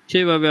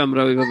 সেইভাবে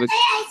আমরা ওইভাবে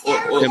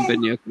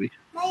ক্যাম্পেইন ইয়া করি।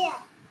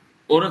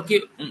 ওরা কি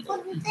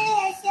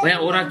ভাইয়া,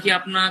 ওরা কি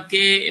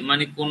আপনাকে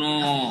মানে কোনো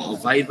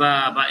ভাইবা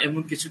বা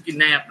এমন কিছু কি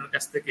নেয় আপনার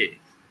কাছ থেকে,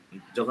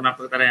 যখন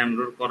আপনাকে তারা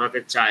এনরোল করাতে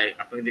চায়,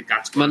 আপনাকে যদি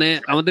কাজ মানে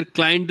করাতে চায়? আমাদের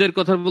ক্লায়েন্টদের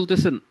কথা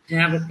বলতেছেন?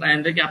 হ্যাঁ,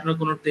 ক্লায়েন্টরা কি আপনার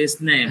কোনো টেস্ট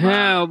নেয় বা?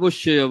 হ্যাঁ,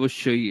 অবশ্যই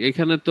অবশ্যই।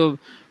 এখানে তো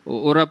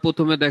ওরা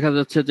প্রথমে দেখা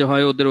যাচ্ছে যে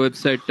হয় ওদের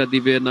ওয়েবসাইটটা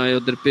দিবে, নয়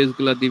ওদের পেজ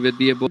গুলা দিবে,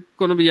 দিয়ে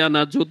কোনো ইয়া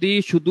না, যদি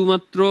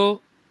শুধুমাত্র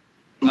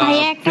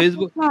ভাইয়া একটা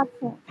ফেসবুক। প্রশ্ন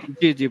আছে।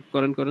 জি জি,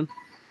 করেন করেন।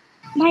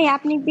 ভাই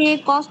আপনি যে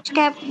কস্ট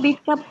ক্যাপ বিট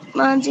ক্যাপ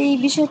যে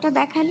বিষয়টা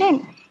দেখালেন,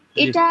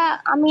 জি এটা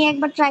আমি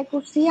একবার ট্রাই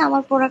করছি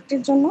আমার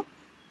প্রোডাক্টের জন্য।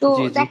 তো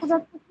জি জি, দেখা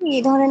যাচ্ছে কি,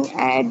 ধরেন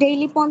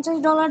ডেইলি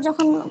 $50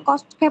 যখন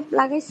কস্ট ক্যাপ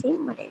লাগাইছি,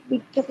 মানে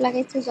বিট ক্যাপ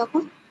লাগাইছি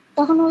যখন,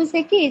 তখন হয়েছে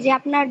কি যে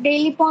আপনার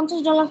ডেইলি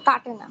 $50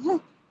 কাটে না, হ্যাঁ,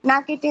 না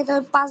কেটে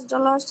 $5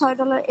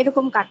 $6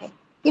 এরকম কাটে।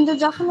 কিন্তু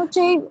যখন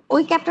হচ্ছে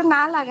ওই ক্যাপটা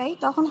না লাগাই,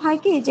 তখন হয়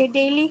কি যে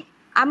ডেইলি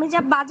আমি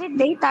যা বাজেট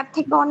দেই তার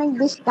থেকে অনেক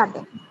বেশি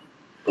কাটে।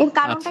 এর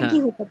কারণটা আচ্ছা কি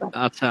হতে পারে?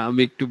 আচ্ছা,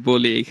 আমি একটু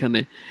বলি এখানে।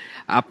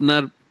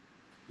 আপনার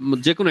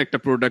যে কোনো একটা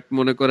প্রোডাক্ট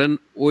মনে করেন,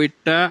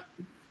 ওইটা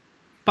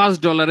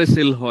 $5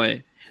 সেল হয়।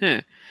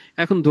 হ্যাঁ,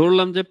 এখন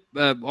ধরলাম যে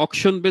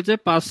অকশন বেজে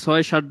 $5,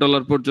 $6,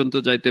 $7 পর্যন্ত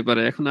যাইতে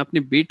পারে। এখন আপনি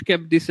বিট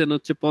ক্যাপ দিচ্ছেন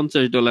হচ্ছে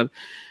 $50,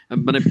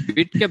 মানে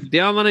বিট ক্যাপ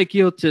দেওয়া মানে কি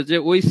হচ্ছে, যে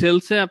ওই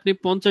সেলসে আপনি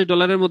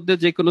 $50 মধ্যে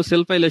যে কোনো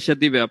সেল পাইলে সে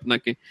দিবে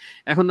আপনাকে।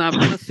 এখন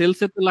আপনার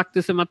সেলসে তো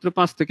লাগতেছে মাত্র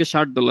 $5 থেকে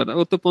 $7,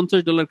 ও তো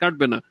 $50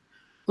 কাটবে না,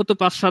 ও তো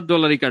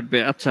 $5-7 কাটবে।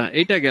 আচ্ছা,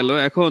 এইটা গেল।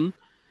 এখন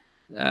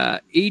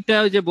এইটা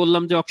ওই যে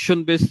বললাম যে অকশন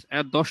বেস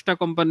 10টা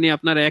কোম্পানি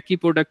আপনার একই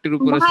প্রোডাক্টের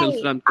উপরে ভাই সেলস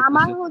রান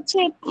আমার করতেছে। হচ্ছে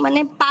মানে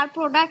পার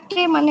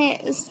প্রোডাক্টে মানে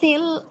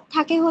সেল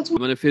থাকে হচ্ছে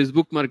মানে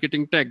ফেসবুক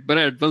মার্কেটিংটা একবারে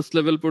অ্যাডভান্স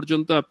লেভেল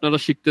পর্যন্ত আপনারা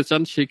শিখতে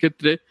চান,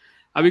 সেক্ষেত্রে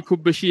আমি খুব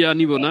বেশি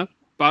নিব না,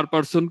 পার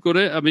পার্সন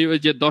করে আমি ওই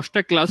যে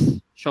 10টা ক্লাস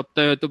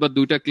সপ্তাহে হয়তো বা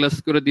 2টা ক্লাস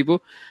করে দিব।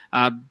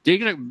 আর যে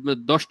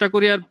 10টা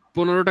করি আর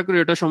 15টা করি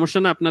ওটা সমস্যা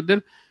না, আপনাদের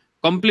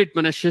কমপ্লিট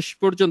মানে শেষ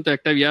পর্যন্ত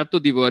একটা তো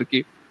দিব আর কি,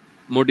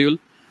 মডিউল,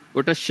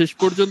 ওটা শেষ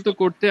পর্যন্ত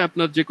করতে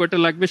আপনার যে কয়টা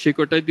লাগবে সে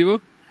কয়টাই দিব।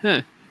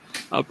 হ্যাঁ,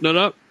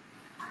 আপনারা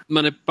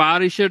মানে পার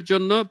ইসের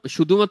জন্য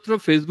শুধুমাত্র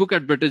ফেসবুক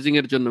অ্যাডভার্টাইজিং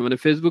এর জন্য, মানে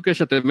ফেসবুকের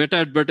সাথে মেটা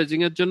অ্যাডভার্টাইজিং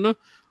এর জন্য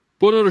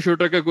 1500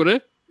 টাকা করে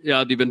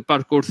দিবেন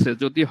পার কোর্সে,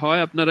 যদি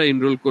হয় আপনারা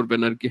এনরোল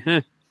করবেন আর কি।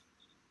 হ্যাঁ,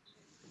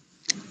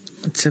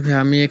 আচ্ছা ভাই,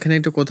 আমি এখানে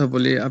একটু কথা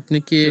বলি। আপনি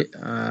কি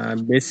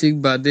বেসিক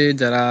বাদে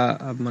যারা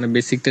মানে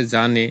বেসিকটা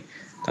জানে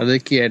তাদের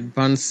কি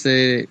অ্যাডভান্সে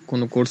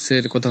কোনো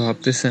কোর্সের কথা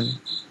ভাবতেছেন?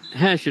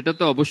 হ্যাঁ সেটা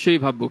তো অবশ্যই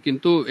ভাববো,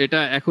 কিন্তু এটা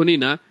এখনই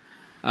না।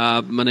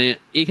 মানে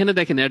এখানে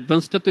দেখেন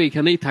অ্যাডভান্সটা তো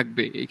এখানেই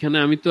থাকবে, এখানে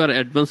আমি তো আর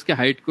অ্যাডভান্সকে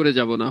হাইড করে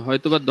যাব না।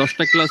 হয়তো বা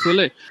 10টা ক্লাস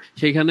হলে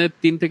সেখানে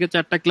 3 থেকে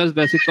 4টা ক্লাস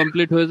বেসিক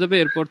কমপ্লিট হয়ে যাবে,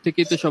 এরপর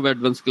থেকেই তো সব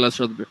অ্যাডভান্স ক্লাস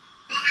হবে।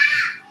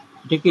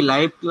 এটা কি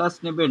লাইভ ক্লাস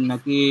নেবেন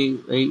নাকি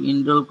এই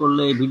এনরোল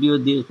করলে ভিডিও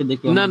দেখে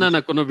দেখে না না আমাদের না,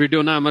 কোনো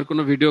ভিডিও না, আমার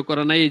কোনো ভিডিও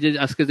করা নাই, এই যে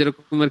আজকে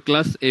যেরকমের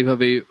ক্লাস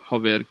এইভাবেই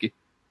হবে আর কি।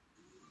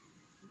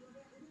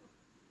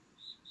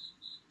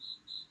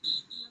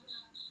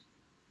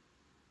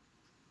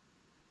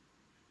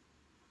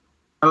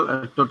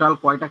 টোটাল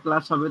কয়টা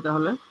ক্লাস হবে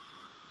তাহলে?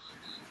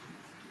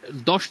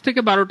 10 থেকে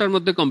 12টার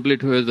মধ্যে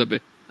কমপ্লিট হয়ে যাবে,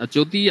 আর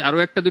যদি আরো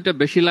একটা দুইটা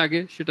বেশি লাগে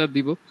সেটা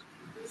দিব।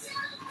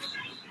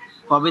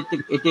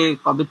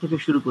 কবে থেকে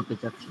শুরু করতে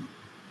চাচ্ছেন?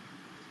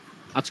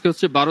 আজকে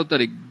হচ্ছে 12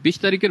 তারিখ, 20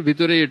 তারিখের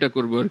ভিতরে এটা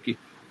করবো আর কি।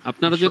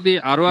 আপনারা যদি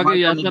আরো আগে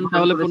সময়টা আসেন নির্ধারণ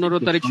তাহলে করেছেন 15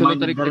 কি? তারিখ সময়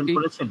 16 তারিখ নির্ধারণ থেকেই।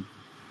 করেছেন?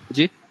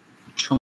 জি।